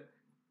 But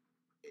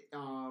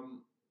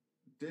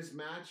this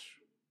match,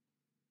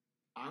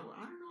 I don't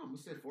know. I'm going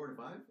to say 4 to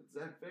 5. Is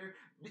that fair?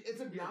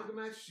 It's a Bianca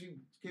match. She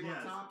came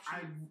on top.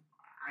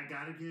 I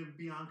gotta give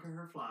Bianca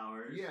her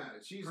flowers. Yeah,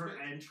 her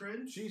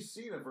entrance. She's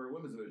Cena for her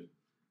women's division.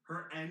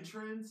 Her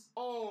entrance.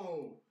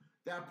 Oh,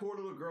 that poor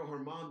little girl. Her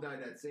mom died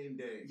that same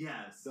day.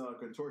 Yes. The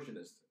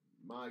contortionist.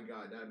 My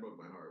God, that broke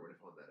my heart when I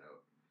found that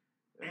out.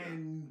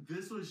 And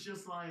this was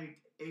just like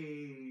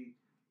a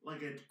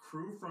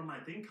crew from, I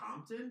think,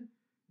 Compton.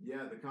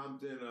 Yeah, the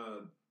Compton,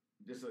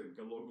 just like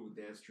a local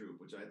dance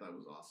troupe, which I thought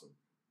was awesome.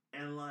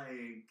 And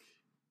like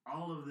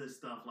all of this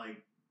stuff,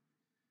 like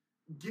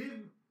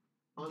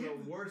on the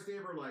worst day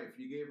of her life,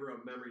 you gave her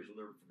a memory she'll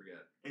never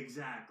forget.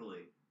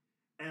 Exactly.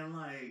 And,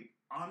 like,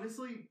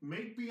 honestly,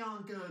 make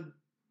Bianca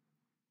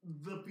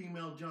the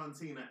female John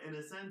Cena. In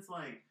a sense,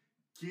 like,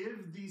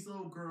 give these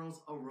little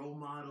girls a role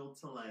model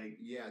to, like...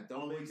 Yeah,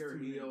 don't make her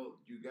heel.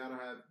 You gotta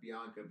have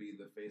Bianca be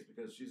the face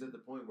because she's at the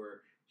point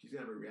where she's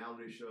gonna have a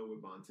reality show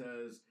with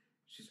Montez.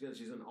 She's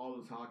on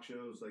all the talk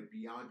shows. Like,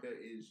 Bianca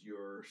is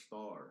your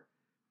star.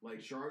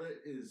 Like, Charlotte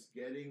is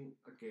getting...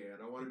 Okay, I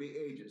don't want to be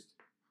ageist.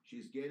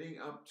 She's getting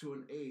up to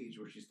an age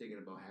where she's thinking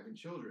about having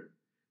children.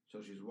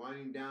 So she's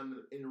winding down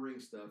the in-ring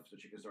stuff so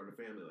she can start a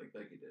family like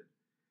Becky did.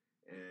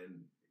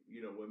 And,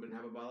 you know, women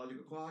have a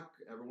biological clock.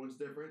 Everyone's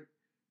different.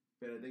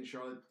 But I think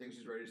Charlotte thinks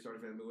she's ready to start a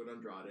family with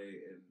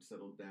Andrade and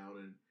settle down.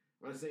 And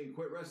I'm not saying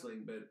quit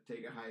wrestling, but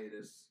take a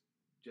hiatus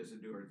just to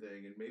do her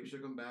thing. And maybe she'll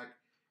come back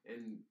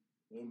and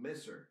we'll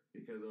miss her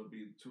because it'll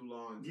be too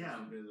long since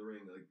she's been in the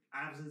ring. Like,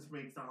 absence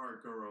makes the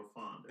heart grow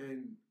fond.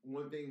 And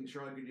one thing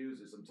Charlotte could use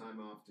is some time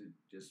off to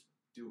just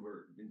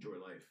enjoy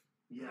life.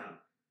 Yeah. Right?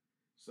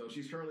 So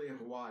she's currently in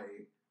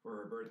Hawaii for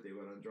her birthday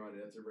with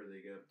Andrade. That's her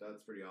birthday gift. That's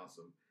pretty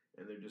awesome.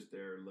 And they're just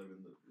there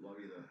living the la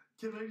vida.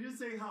 Can I just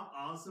say how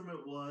awesome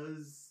it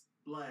was?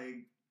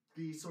 Like,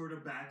 the sort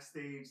of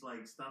backstage,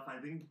 like, stuff. I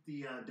think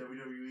the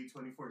WWE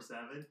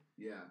 24/7.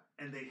 Yeah.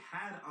 And they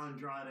had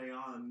Andrade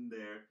on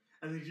there.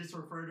 And they just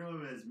refer to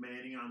him as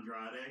Manny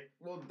Andrade.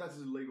 Well, that's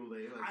his legal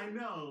name. I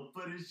know,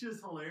 but it's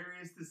just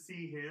hilarious to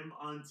see him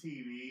on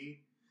TV.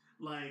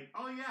 Like,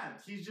 oh yeah,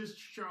 he's just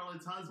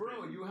Charlotte's husband.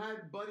 Bro, you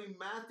had Buddy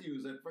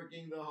Matthews at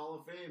freaking the Hall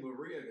of Fame with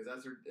Rhea, because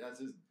that's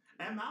his...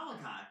 And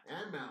Malachi.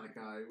 And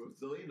Malachi with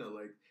Zelina.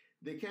 Like,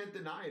 they can't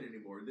deny it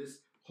anymore. This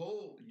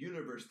whole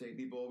universe thing,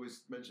 people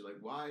always mention,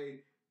 like, why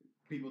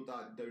people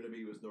thought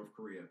WWE was North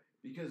Korea.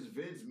 Because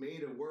Vince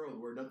made a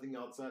world where nothing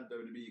outside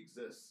WWE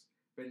exists.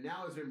 But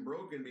now it's been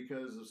broken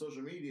because of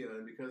social media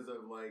and because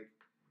of, like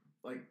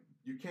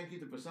you can't keep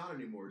the facade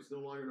anymore. It's no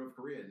longer North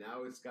Korea.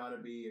 Now it's got to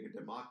be a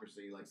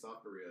democracy like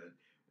South Korea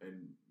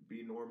and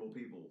be normal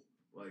people.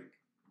 Like,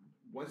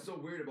 what's so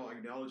weird about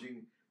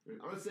acknowledging...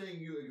 I'm not saying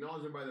you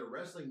acknowledge them by their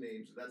wrestling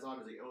names. That's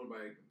obviously owned by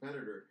a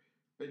competitor.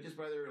 But just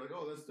by their, like,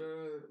 oh, that's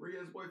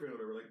Rhea's boyfriend or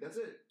whatever. Like, that's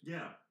it.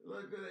 Yeah.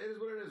 Like, it is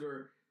what it is.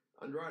 Or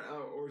Andrade,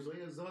 or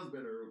Zelina's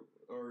husband,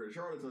 or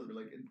Charlotte's husband.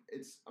 Like,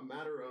 it's a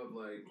matter of,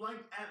 like... Like,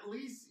 at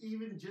least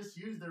even just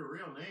use their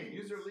real names.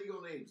 Use their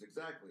legal names,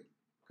 exactly.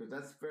 Because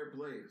that's fair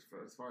play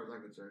as far as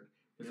I'm concerned.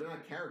 Because they're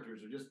not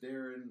characters. They're just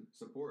there in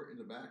support in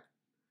the back.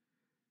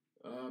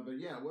 But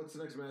yeah, what's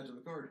the next match on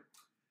the card?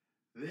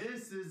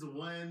 This is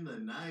when the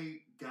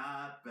night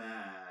got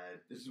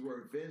bad. This is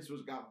where Vince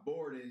got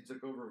bored and he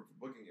took over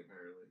for booking,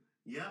 apparently.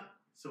 Yep.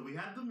 So we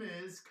had The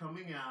Miz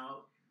coming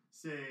out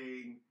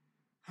saying,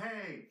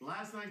 hey,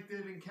 last night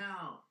didn't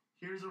count.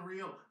 Here's a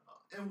real...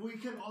 And we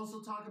can also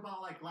talk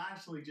about, like,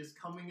 Lashley just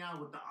coming out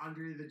with the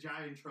Andre the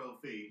Giant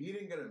trophy. He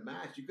didn't get a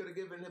match. You could have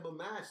given him a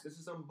match. This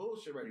is some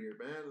bullshit right here,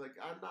 man. Like,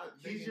 I'm not...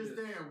 He's just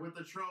there with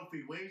the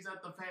trophy, waves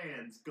at the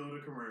fans, go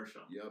to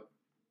commercial. Yep.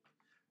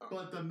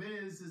 But The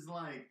Miz is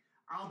like,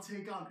 I'll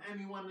take on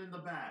anyone in the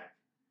back.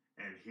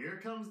 And here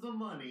comes the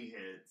money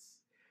hits.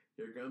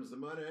 Here comes the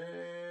money.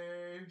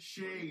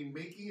 Shane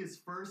making his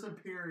first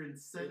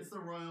appearance since the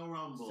Royal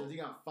Rumble. Since he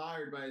got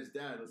fired by his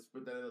dad. Let's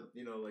put that,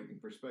 like, in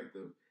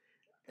perspective.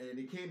 And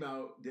he came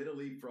out, did a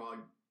leapfrog,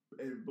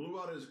 and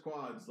blew out his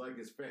quads like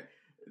his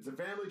it's a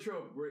family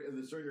trope where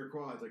they string your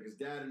quads, like his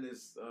dad and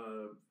his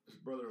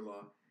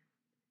brother-in-law.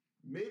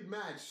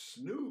 Mid-match,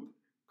 Snoop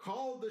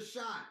called the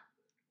shot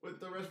with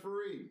the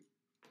referee.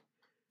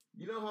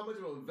 You know how much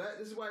of a vet?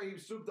 This is why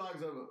Snoop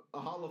Dogg's a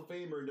Hall of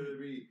Famer in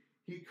WWE.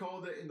 He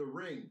called it in the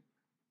ring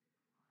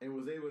and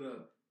was able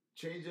to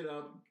change it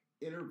up,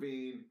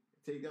 intervene,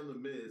 take down The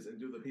Miz, and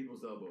do the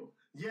People's Elbow.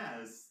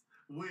 Yes,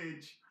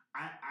 which...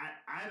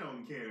 I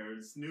don't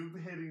care. Snoop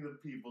hitting the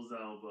People's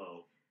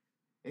Elbow.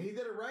 And he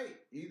did it right.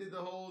 He did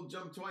the whole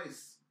jump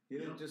twice. He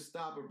didn't just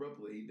stop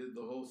abruptly. He did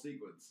the whole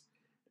sequence.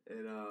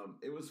 And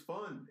it was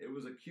fun. It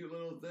was a cute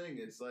little thing.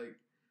 It's like...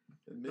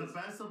 The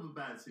best of a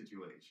bad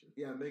situation.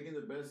 Yeah, making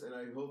the best. And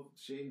I hope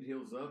Shane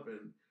heals up.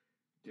 And,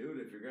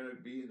 dude, if you're going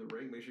to be in the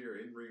ring, make sure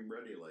you're in-ring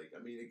ready. Like,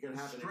 I mean, it could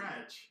happen.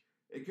 Stretch.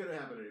 It could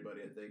have happened to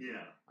anybody, I think.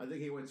 Yeah. I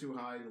think he went too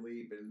high in the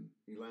leap and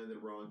he landed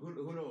wrong.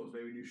 Who knows?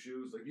 Maybe new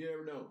shoes. Like, you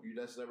never know. You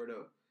just never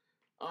know.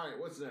 All right,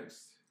 what's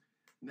next?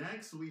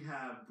 Next, we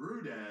have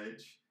Brood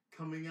Edge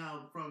coming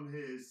out from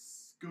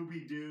his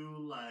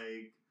Scooby-Doo,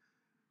 like,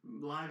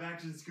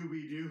 live-action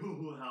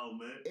Scooby-Doo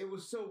helmet. It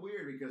was so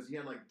weird because he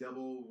had, like,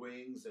 double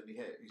wings and he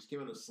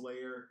came out as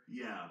Slayer.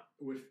 Yeah.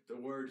 With the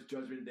words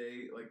Judgment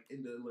Day, like,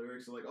 in the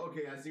lyrics. So, like,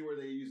 okay, I see where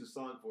they use the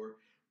song for.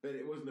 But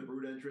it wasn't the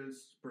Brood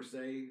entrance, per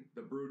se,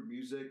 the Brood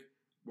music.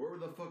 Where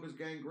the fuck was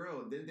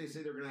Gangrel? Didn't they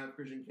say they were going to have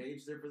Christian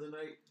Cage there for the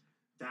night?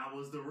 That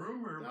was the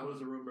rumor. That was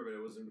the rumor, but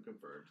it wasn't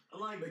confirmed.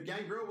 Like, but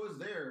Gangrel was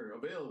there,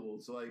 available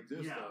to, like,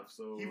 do stuff.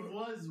 So he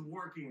was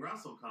working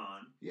WrestleCon.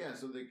 Yeah,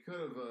 so they could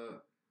have,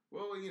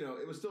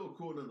 it was still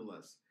cool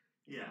nonetheless.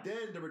 Yeah.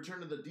 Then the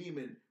return of the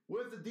Demon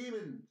with the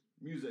Demon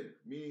music,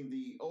 meaning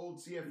the old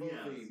CFO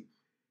theme.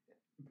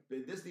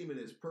 But this Demon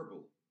is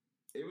purple.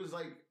 It was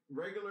like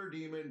regular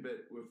Demon,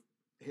 but with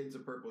hints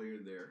of purple here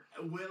and there.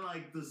 With,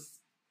 like, the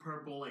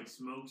purple like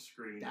smoke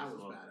screen. That was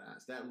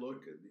badass. That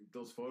look,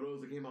 those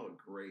photos, they came out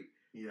great.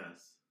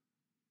 Yes.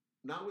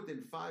 Not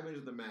within 5 minutes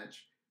of the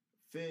match,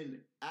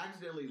 Finn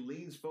accidentally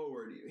leans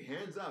forward,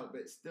 hands out,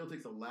 but still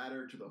takes a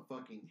ladder to the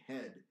fucking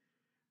head.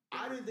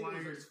 I didn't think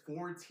it was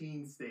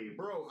 14 staples.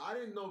 Bro, I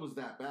didn't know it was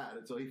that bad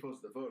until he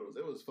posted the photos.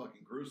 It was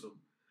fucking gruesome.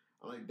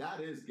 I'm like, that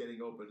is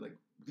getting open. Like,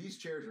 these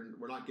chairs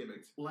were not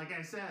gimmicked. Like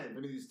I said, I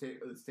mean, these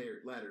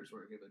ladders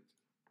weren't gimmicked.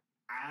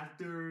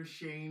 After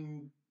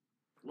Shane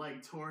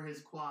like tore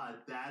his quad,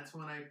 that's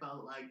when I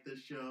felt like the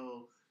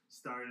show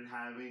started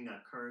having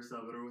a curse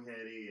of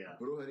brujeria.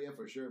 Brujeria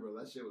for sure, bro.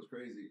 That shit was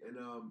crazy. And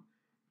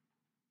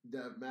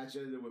the match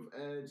ended with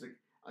Edge. Like,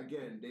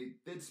 again, they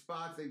did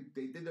spots.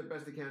 They did their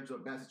best they can to a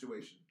bad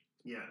situation.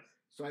 Yes.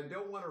 So I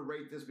don't want to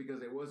rate this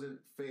because it wasn't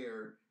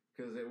fair,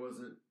 because it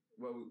wasn't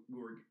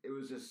it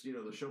was just,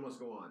 the show must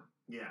go on.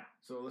 Yeah.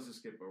 So let's just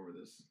skip over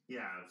this.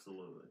 Yeah,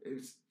 absolutely.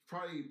 It's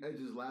probably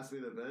Edge's last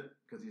main event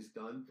because he's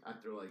done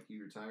after he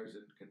retires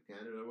in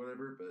Canada or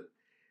whatever. But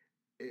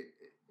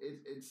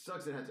it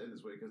sucks it had to end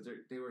this way because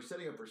they were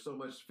setting up for so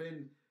much.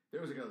 Finn,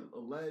 there was like a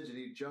ledge and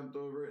he jumped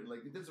over it and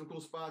they did some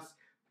cool spots.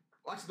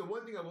 Actually, the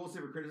one thing I will say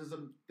for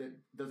criticism that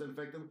doesn't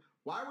affect them: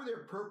 why were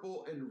there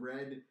purple and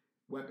red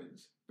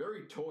weapons?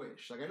 Very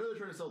toyish. I know they're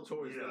trying to sell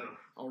toys,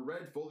 but a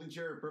red folding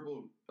chair and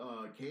purple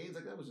canes,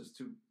 that was just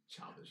too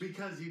childish.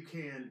 Because you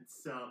can't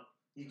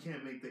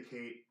make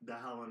the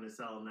Hell in a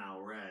Cell now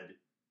red.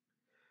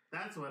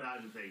 That's what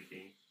I'm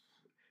thinking.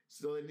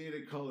 So they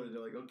needed color.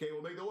 They're like, okay,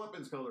 we'll make the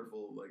weapons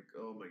colorful. Like,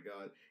 oh my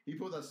god, he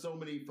pulled out so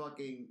many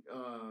fucking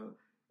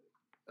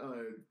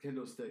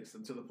kendo sticks,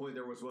 and to the point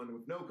there was one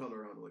with no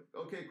color on it.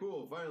 Like, okay,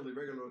 cool, finally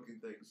regular looking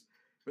things.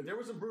 But there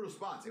were some brutal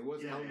spots. It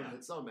wasn't Hell in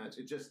a Cell match.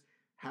 It just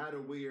had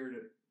a weird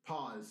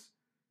pause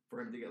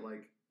for him to get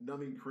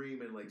numbing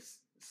cream and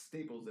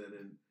staples in,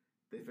 and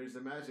they finished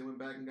the match. They went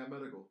back and got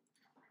medical.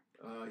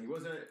 He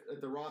wasn't at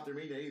the Raw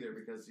Thermina either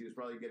because he was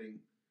probably getting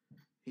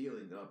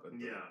healing up at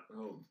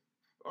home.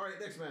 All right,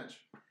 next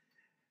match.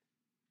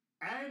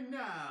 And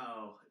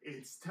now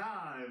it's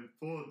time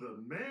for the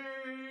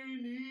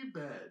main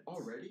event.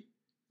 Already?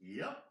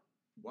 Yep.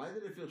 Why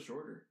did it feel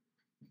shorter?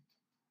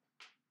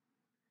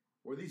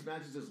 Were these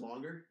matches just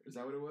longer? Is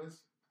that what it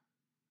was?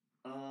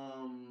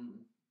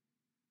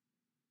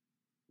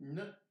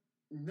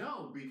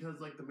 No, because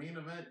the main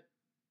event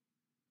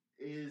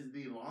is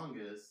the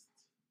longest.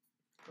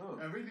 Oh.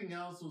 Everything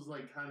else was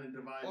kind of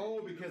divided.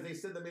 Oh, because they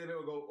said the main event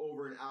would go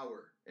over an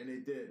hour, and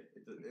it did.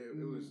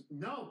 It was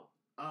no.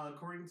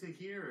 According to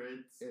here,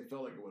 it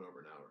felt like it went over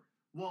an hour.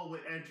 Well,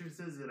 with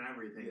entrances and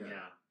everything,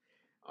 yeah.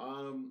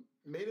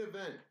 Main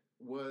event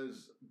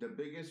was the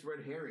biggest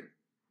red herring.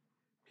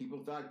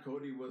 People thought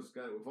Cody was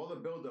with all the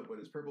buildup with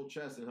his purple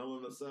chest and Hell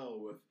in a Cell,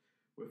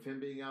 with him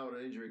being out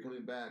on injury,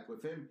 coming back,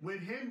 with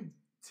him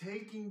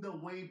taking the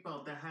weight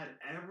belt that had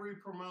every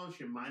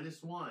promotion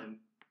minus one.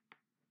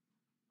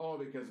 Oh,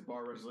 because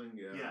bar wrestling,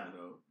 yeah. I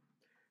know.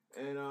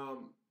 And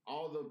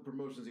all the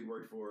promotions he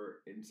worked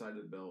for inside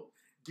the belt.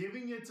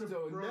 Giving it to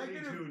Brody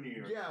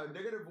Jr. Yeah,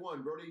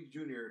 -1. Brody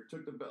Jr.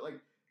 took the belt.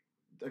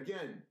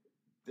 Again,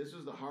 this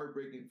was the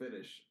heartbreaking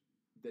finish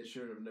that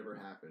should have never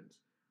happened.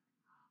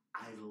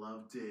 I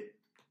loved it.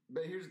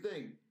 But here's the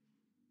thing.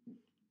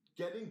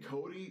 Getting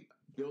Cody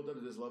built up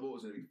to this level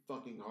was going to be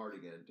fucking hard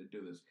again to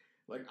do this.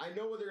 I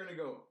know where they're going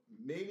to go.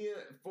 Mania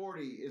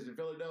 40 is in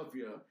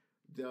Philadelphia,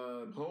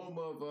 the home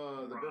of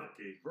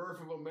the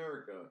birth of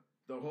America,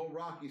 the whole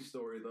Rocky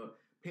story, the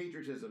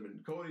patriotism,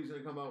 and Cody's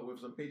going to come out with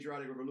some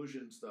patriotic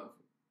revolution stuff.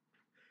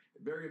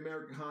 Very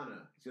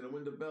Americana. He's going to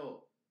win the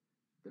belt.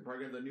 They're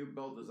probably going to have the new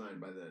belt design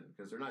by then,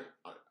 because they're not.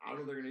 I don't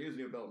know if they're going to use a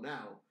new belt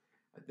now.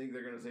 I think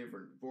they're going to save it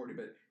for 40.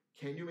 But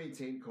can you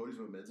maintain Cody's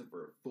momentum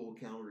for a full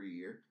calendar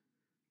year?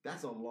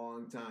 That's a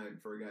long time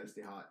for a guy to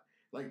stay hot.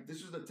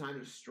 This was the time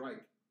to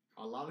strike.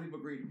 A lot of people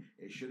agreed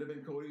it should have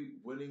been Cody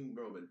winning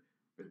Roman,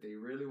 but they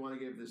really want to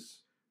give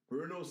this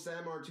Bruno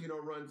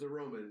Sammartino run to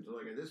Roman. So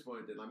at this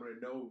point, then I'm going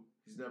to know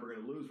he's never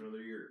going to lose for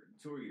another year,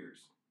 2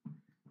 years.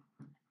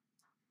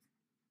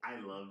 I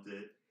loved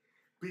it.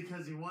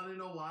 Because you want to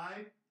know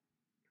why?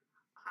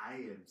 I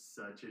am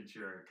such a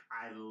jerk.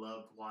 I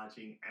loved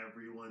watching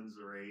everyone's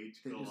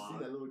rage go on. Did you see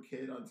that little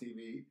kid on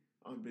TV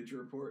on Bleacher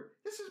Report?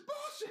 This is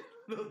bullshit!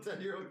 Little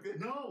 10-year-old kid.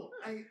 No,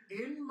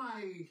 in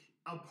my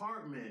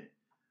apartment,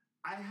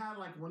 I had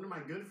one of my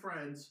good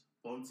friends,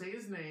 won't say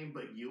his name,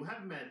 but you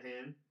have met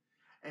him,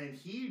 and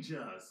he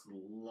just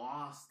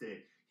lost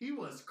it. He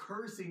was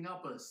cursing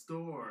up a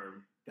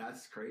storm.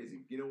 That's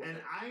crazy. You know what?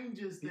 And I'm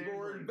just people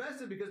were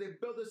invested because they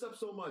built this up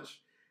so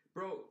much.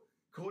 Bro,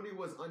 Cody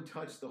was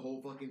untouched the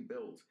whole fucking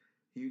build.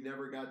 He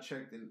never got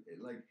checked, and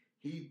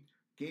he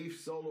gave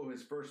Solo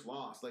his first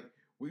loss.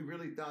 We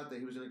really thought that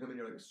he was going to come in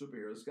here like a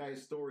superhero. This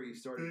guy's story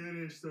started.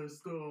 Finish the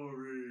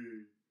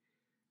story.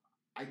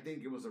 I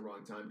think it was the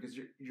wrong time because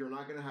you're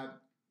not going to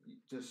have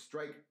to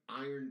strike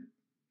iron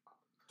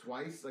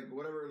twice,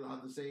 whatever how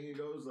the saying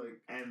goes.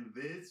 And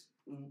this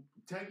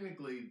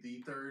technically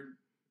the third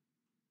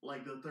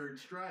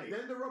strike.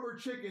 Then the rubber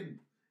chicken.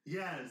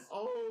 Yes.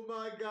 Oh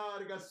my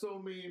god, it got so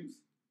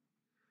memes.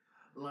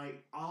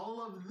 Like,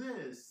 all of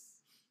this.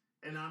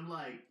 And I'm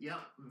like,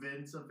 yep,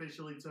 Vince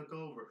officially took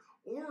over.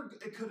 Or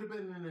it could have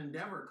been an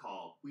Endeavor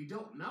call. We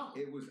don't know.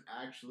 It was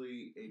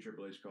actually a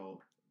Triple H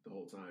call the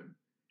whole time.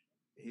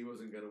 He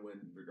wasn't going to win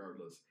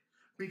regardless.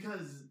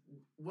 Because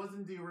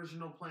wasn't the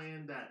original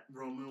plan that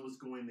Roman was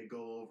going to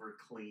go over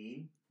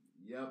clean?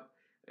 Yep.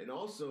 And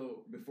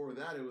also, before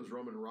that, it was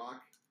Roman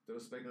Rock. That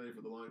was speculated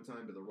for the long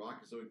time, but The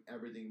Rock is doing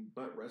everything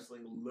but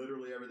wrestling.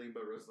 Literally everything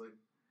but wrestling.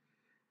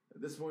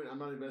 At this point, I'm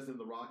not invested in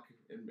The Rock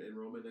and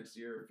Roman next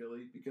year in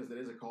Philly because it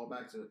is a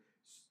callback to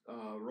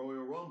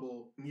Royal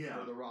Rumble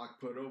where The Rock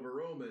put over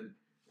Roman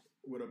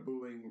with a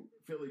booing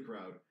Philly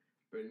crowd.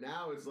 But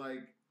now it's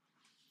like,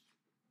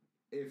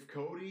 if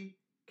Cody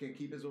can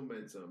keep his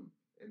momentum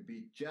and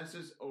be just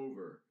as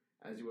over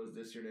as he was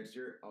this year, next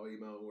year, I'll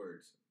eat my own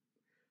words.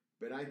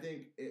 But I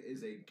think it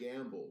is a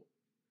gamble.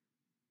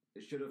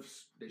 They should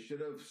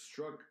have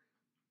struck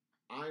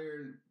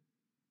iron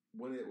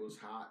when it was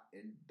hot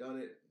and done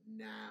it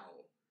now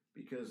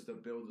because the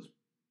build is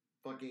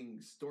fucking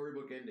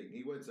storybook ending.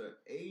 He went to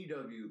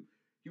AEW.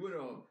 He went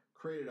to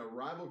created a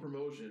rival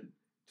promotion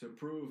to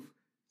prove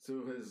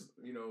to his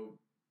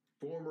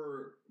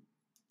former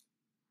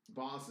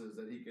bosses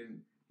that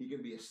he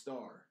can be a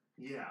star.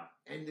 Yeah.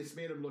 And this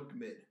made him look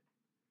mid.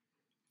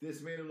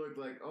 This made him look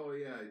like, oh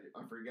yeah,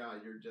 I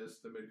forgot, you're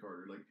just the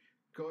mid-carder. Like,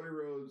 Cody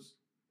Rhodes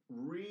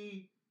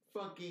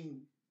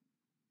fucking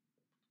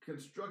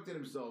constructed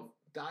himself,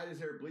 dyed his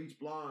hair bleach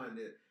blonde,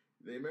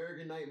 the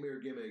American Nightmare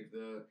gimmick,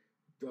 the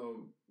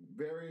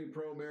very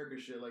pro-America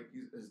shit, like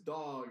his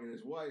dog and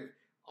his wife,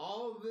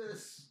 all of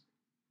this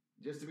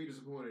just to be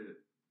disappointed.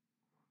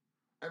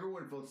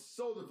 Everyone felt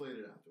so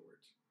deflated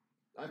afterwards.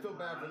 I feel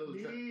bad for those.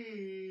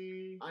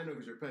 I know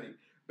because you're petty.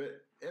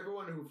 But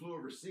everyone who flew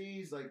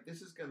overseas, like,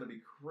 this is going to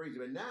be crazy.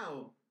 But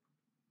now,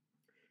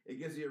 it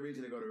gives you a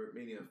reason to go to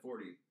Mania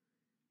 40.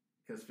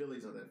 Because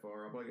Philly's not that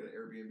far. I'll probably get an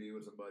Airbnb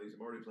with some buddies.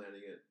 I'm already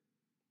planning it.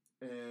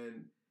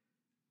 And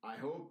I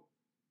hope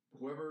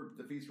whoever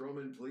defeats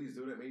Roman, please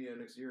do it at Mania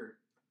next year.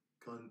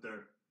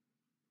 Gunther.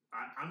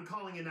 I'm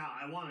calling it out.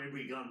 I want it to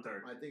be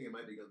Gunther. I think it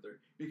might be Gunther.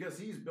 Because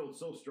he's built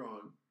so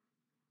strong.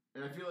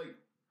 And I feel like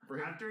for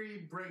him... After he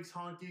breaks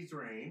Honky's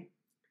reign...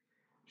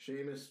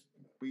 Sheamus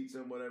beats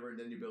him, whatever, and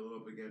then you build him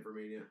up again for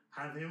Mania.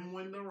 Have him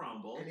win the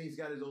Rumble. And he's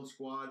got his own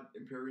squad,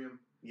 Imperium.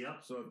 Yep.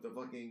 So if the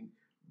fucking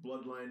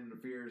bloodline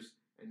interferes,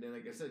 and then,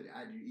 like I said,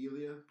 add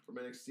Elia from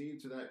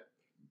NXT to that,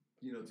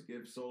 to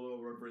give Solo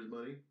a run for his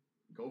money,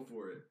 go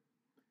for it.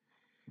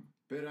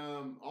 But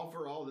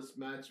all, this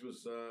match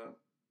was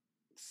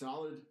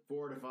solid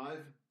 4 out of 5.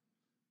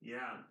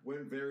 Yeah.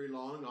 Went very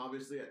long,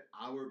 obviously, an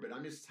hour, but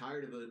I'm just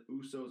tired of the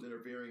Usos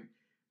interfering.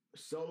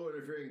 Solo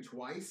interfering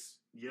twice.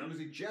 Yep. He was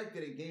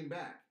ejected and came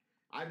back.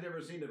 I've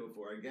never seen it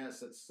before. I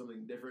guess that's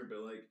something different, but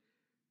like,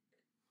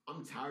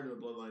 I'm tired of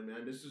the bloodline,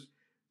 man.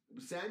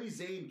 Sami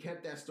Zayn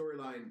kept that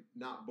storyline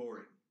not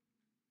boring.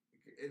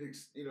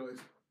 It's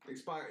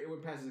expired. It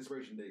went past its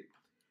expiration date.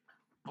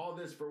 All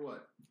this for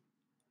what?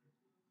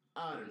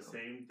 I don't know.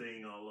 Same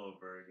thing all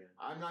over again.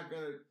 I'm not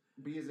gonna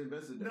be as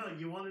invested. No,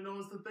 you want to know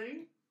what's the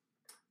thing?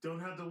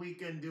 Don't have the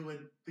Weeknd do a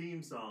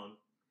theme song.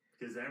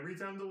 Because every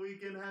time the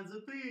Weeknd has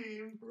a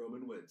theme,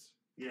 Roman wins.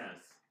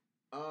 Yes.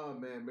 Oh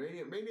man,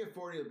 Mania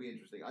 40 will be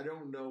interesting. I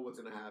don't know what's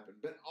gonna happen,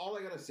 but all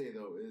I gotta say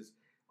though is,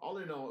 all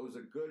in all, it was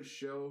a good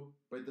show.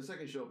 But the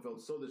second show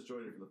felt so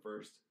disjointed from the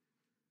first.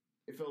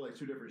 It felt like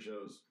two different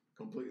shows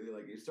completely.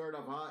 Like, it started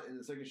off hot, and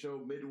the second show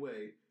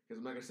midway. Because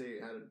I'm not gonna say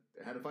it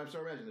had a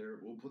 5-star match in there.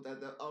 We'll put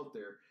that out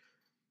there.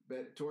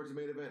 But towards the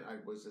main event, I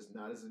was just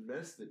not as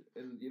invested.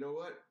 And you know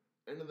what?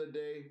 End of the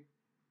day,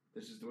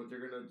 this is what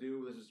they're gonna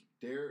do. This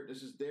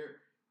is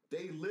their.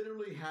 They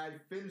literally had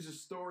Finish the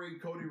Story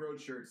Cody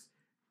Rhodes shirts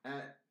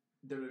at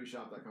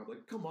WWEshop.com.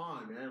 Like, come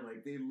on, man.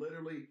 Like, they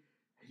literally,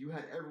 you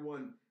had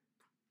everyone,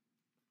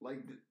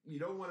 like, you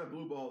don't want to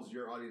blue balls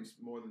your audience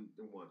more than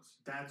once.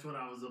 That's what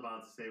I was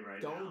about to say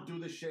now. Don't do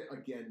this shit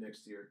again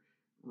next year.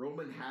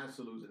 Roman has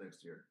to lose it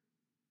next year.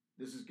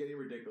 This is getting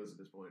ridiculous at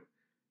this point.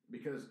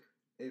 Because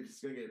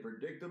it's going to get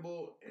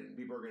predictable and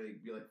people are going to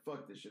be like,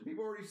 fuck this shit.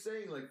 People are already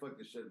saying, like, fuck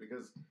this shit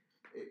because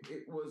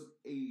it was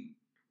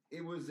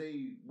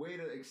a way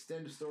to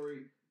extend the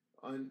story.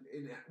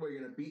 You're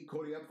gonna beat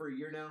Cody up for a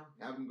year now,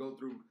 have him go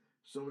through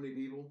so many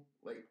people.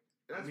 Like,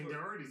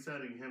 they're already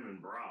setting him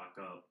and Brock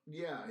up.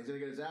 Yeah, he's gonna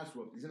get his ass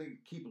whooped. He's gonna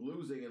keep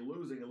losing and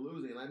losing and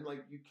losing. And I'm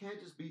like, you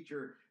can't just beat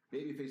your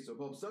babyface to a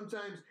pulp.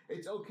 Sometimes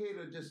it's okay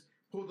to just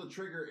pull the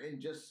trigger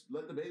and just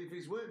let the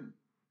babyface win.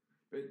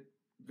 But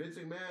Vince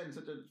McMahon is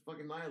such a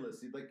fucking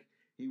nihilist.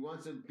 He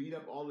wants to beat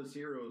up all his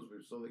heroes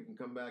so they can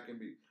come back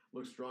and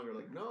look stronger.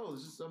 Like, no,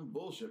 this is some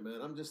bullshit, man.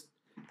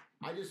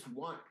 I just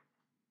want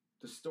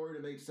the story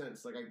to make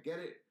sense. Like, I get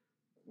it.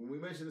 When we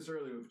mentioned this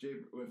earlier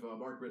with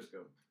Mark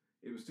Briscoe,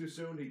 it was too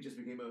soon. He just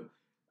became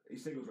a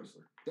singles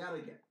wrestler. That I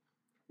get.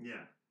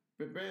 Yeah.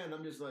 But man,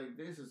 I'm just like,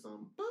 this is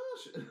some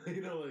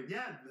bullshit.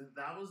 Yeah,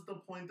 that was the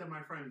point that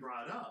my friend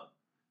brought up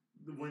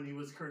when he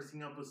was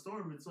cursing up a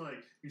storm. It's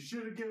like, you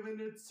should have given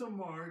it to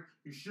Mark.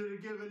 You should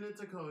have given it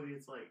to Cody.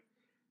 It's like,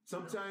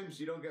 sometimes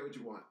you don't get what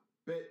you want.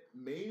 But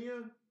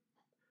Mania,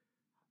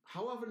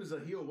 how often does a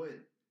heel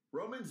win?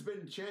 Roman's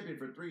been champion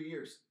for 3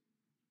 years.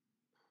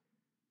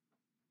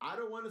 I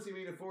don't want to see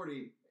Mania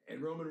 40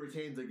 and Roman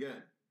retains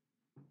again.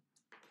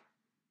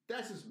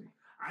 That's just me.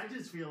 I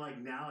just feel like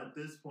now at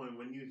this point,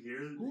 when you hear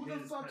who the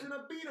fuck's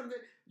gonna beat him?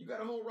 You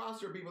got a whole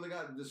roster of people that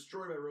got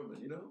destroyed by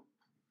Roman. You know.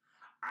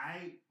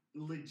 I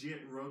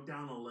legit wrote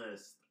down a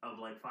list of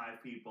like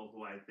 5 people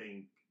who I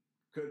think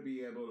could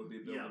be able to be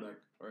built back.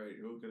 All right,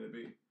 who could it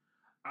be?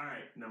 All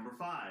right, number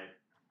 5.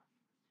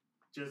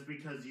 Just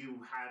because you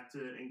have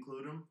to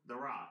include him, The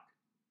Rock.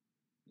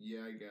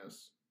 Yeah, I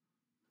guess.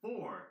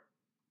 4,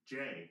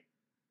 Jay.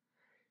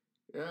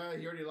 Yeah,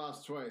 he already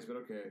lost twice, but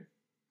okay.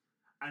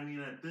 I mean,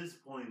 at this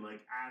point,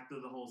 like, after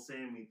the whole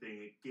Sammy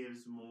thing, it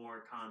gives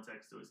more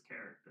context to his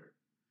character.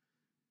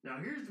 Now,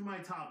 here's my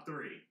top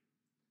 3.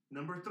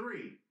 Number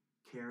 3,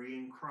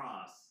 Karrion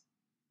Kross.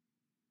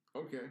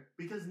 Okay.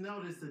 Because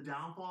notice, the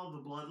downfall of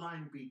the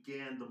bloodline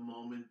began the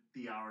moment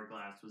the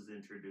Hourglass was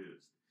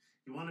introduced.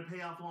 You want to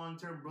pay off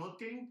long-term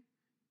booking?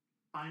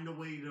 Find a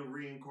way to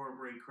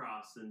reincorporate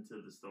Kross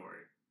into the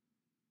story.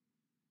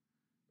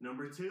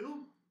 Number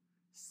 2,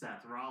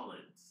 Seth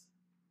Rollins.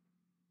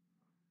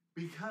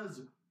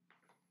 Because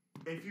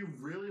if you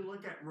really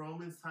look at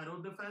Roman's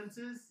title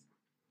defenses,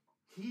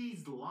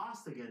 he's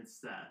lost against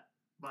Seth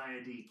by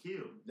a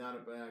DQ. Not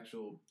an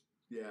actual,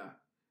 yeah.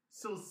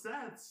 So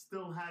Seth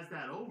still has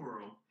that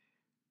over him.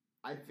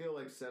 I feel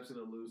like Seth's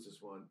going to lose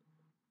this one.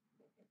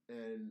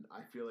 And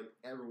I feel like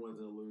everyone's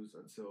going to lose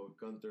until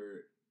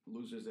Gunther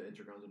loses the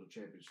Intercontinental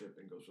Championship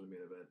and goes for the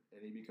main event.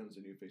 And he becomes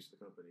the new face of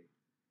the company.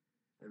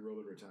 And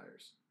Roman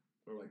retires.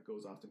 Or like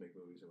goes off to make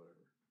movies or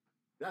whatever.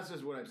 That's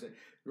just what I'm saying.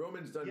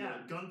 Roman's done. Yeah,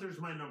 Gunther's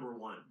my number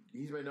 1.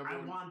 He's my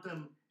number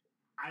 1.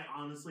 I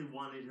honestly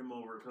wanted him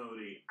over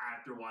Cody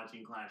after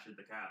watching Clash at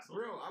the Castle.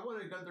 Bro, I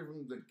wanted Gunther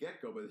from the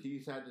get-go, but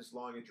he's had this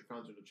long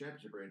Intercontinental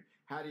Championship reign.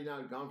 Had he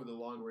not gone for the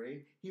long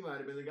reign, he might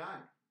have been the guy.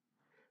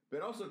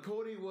 But also,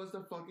 Cody was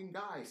the fucking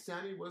guy.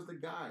 Sammy was the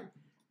guy.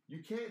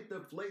 You can't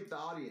deflate the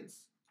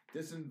audience.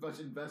 This much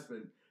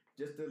investment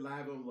just to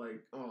have them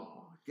like,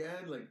 oh,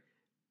 again, like,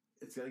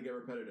 it's going to get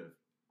repetitive.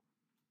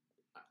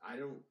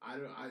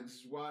 This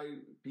is why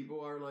people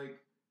are like,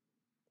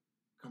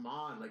 come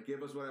on, like,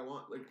 give us what I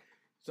want. Like,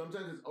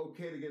 sometimes it's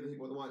okay to give the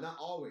people what they want. Not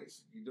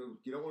always. You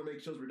don't want to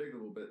make shows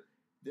ridiculous, but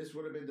this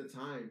would have been the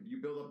time.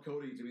 You build up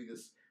Cody to be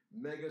this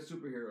mega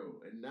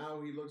superhero, and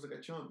now he looks like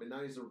a chump, and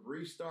now he's a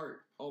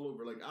restart all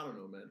over. Like, I don't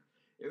know, man.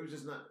 It was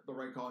just not the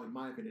right call, in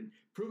my opinion.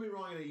 Prove me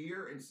wrong in a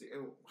year and see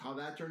how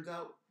that turns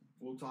out.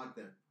 We'll talk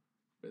then.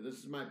 But this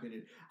is my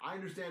opinion. I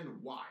understand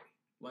why.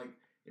 Like,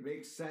 it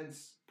makes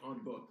sense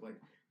on book. Like,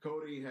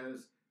 Cody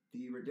has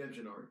the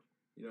redemption arc.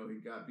 You know, he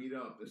got beat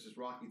up. This is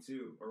Rocky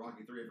 2 or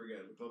Rocky 3, I forget,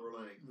 with Clubber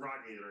Lang.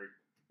 Rocky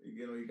 3.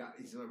 You know,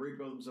 he's going to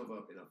rebuild himself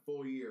up in a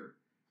full year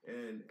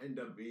and end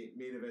up being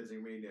main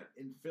eventing Mania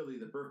in Philly,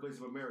 the birthplace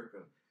of America.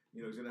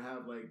 You know, he's going to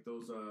have, like,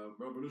 those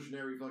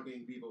revolutionary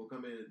fucking people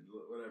come in and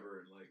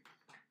whatever, and, like,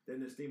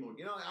 then the steamboat.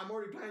 You know, I'm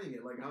already planning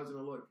it. Like, how's it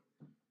going to look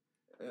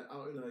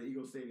out in the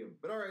Eagle Stadium?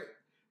 But, all right,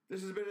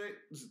 this has been it.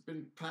 This has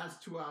been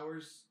past 2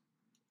 hours.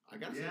 I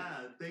got to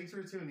thanks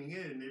for tuning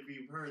in if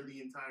you've heard the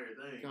entire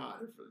thing.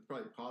 God,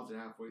 probably pause it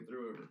halfway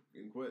through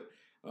and quit.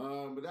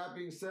 With that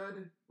being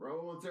said,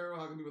 Raul Montero,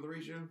 how can people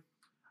reach you?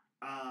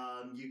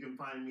 You can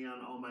find me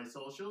on all my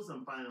socials.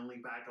 I'm finally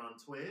back on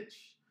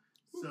Twitch.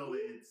 So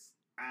it's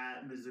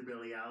at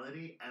Miserability,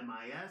 MiserBilality.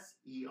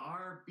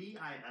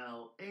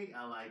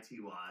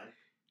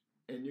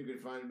 And you can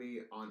find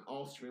me on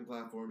all streaming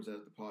platforms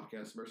as the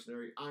Podcast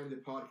Mercenary. I'm the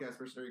Podcast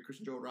Mercenary,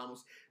 Christian Joel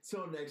Ramos.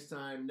 Till next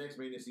time, next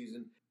Mania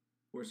season,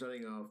 we're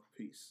signing off.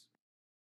 Peace.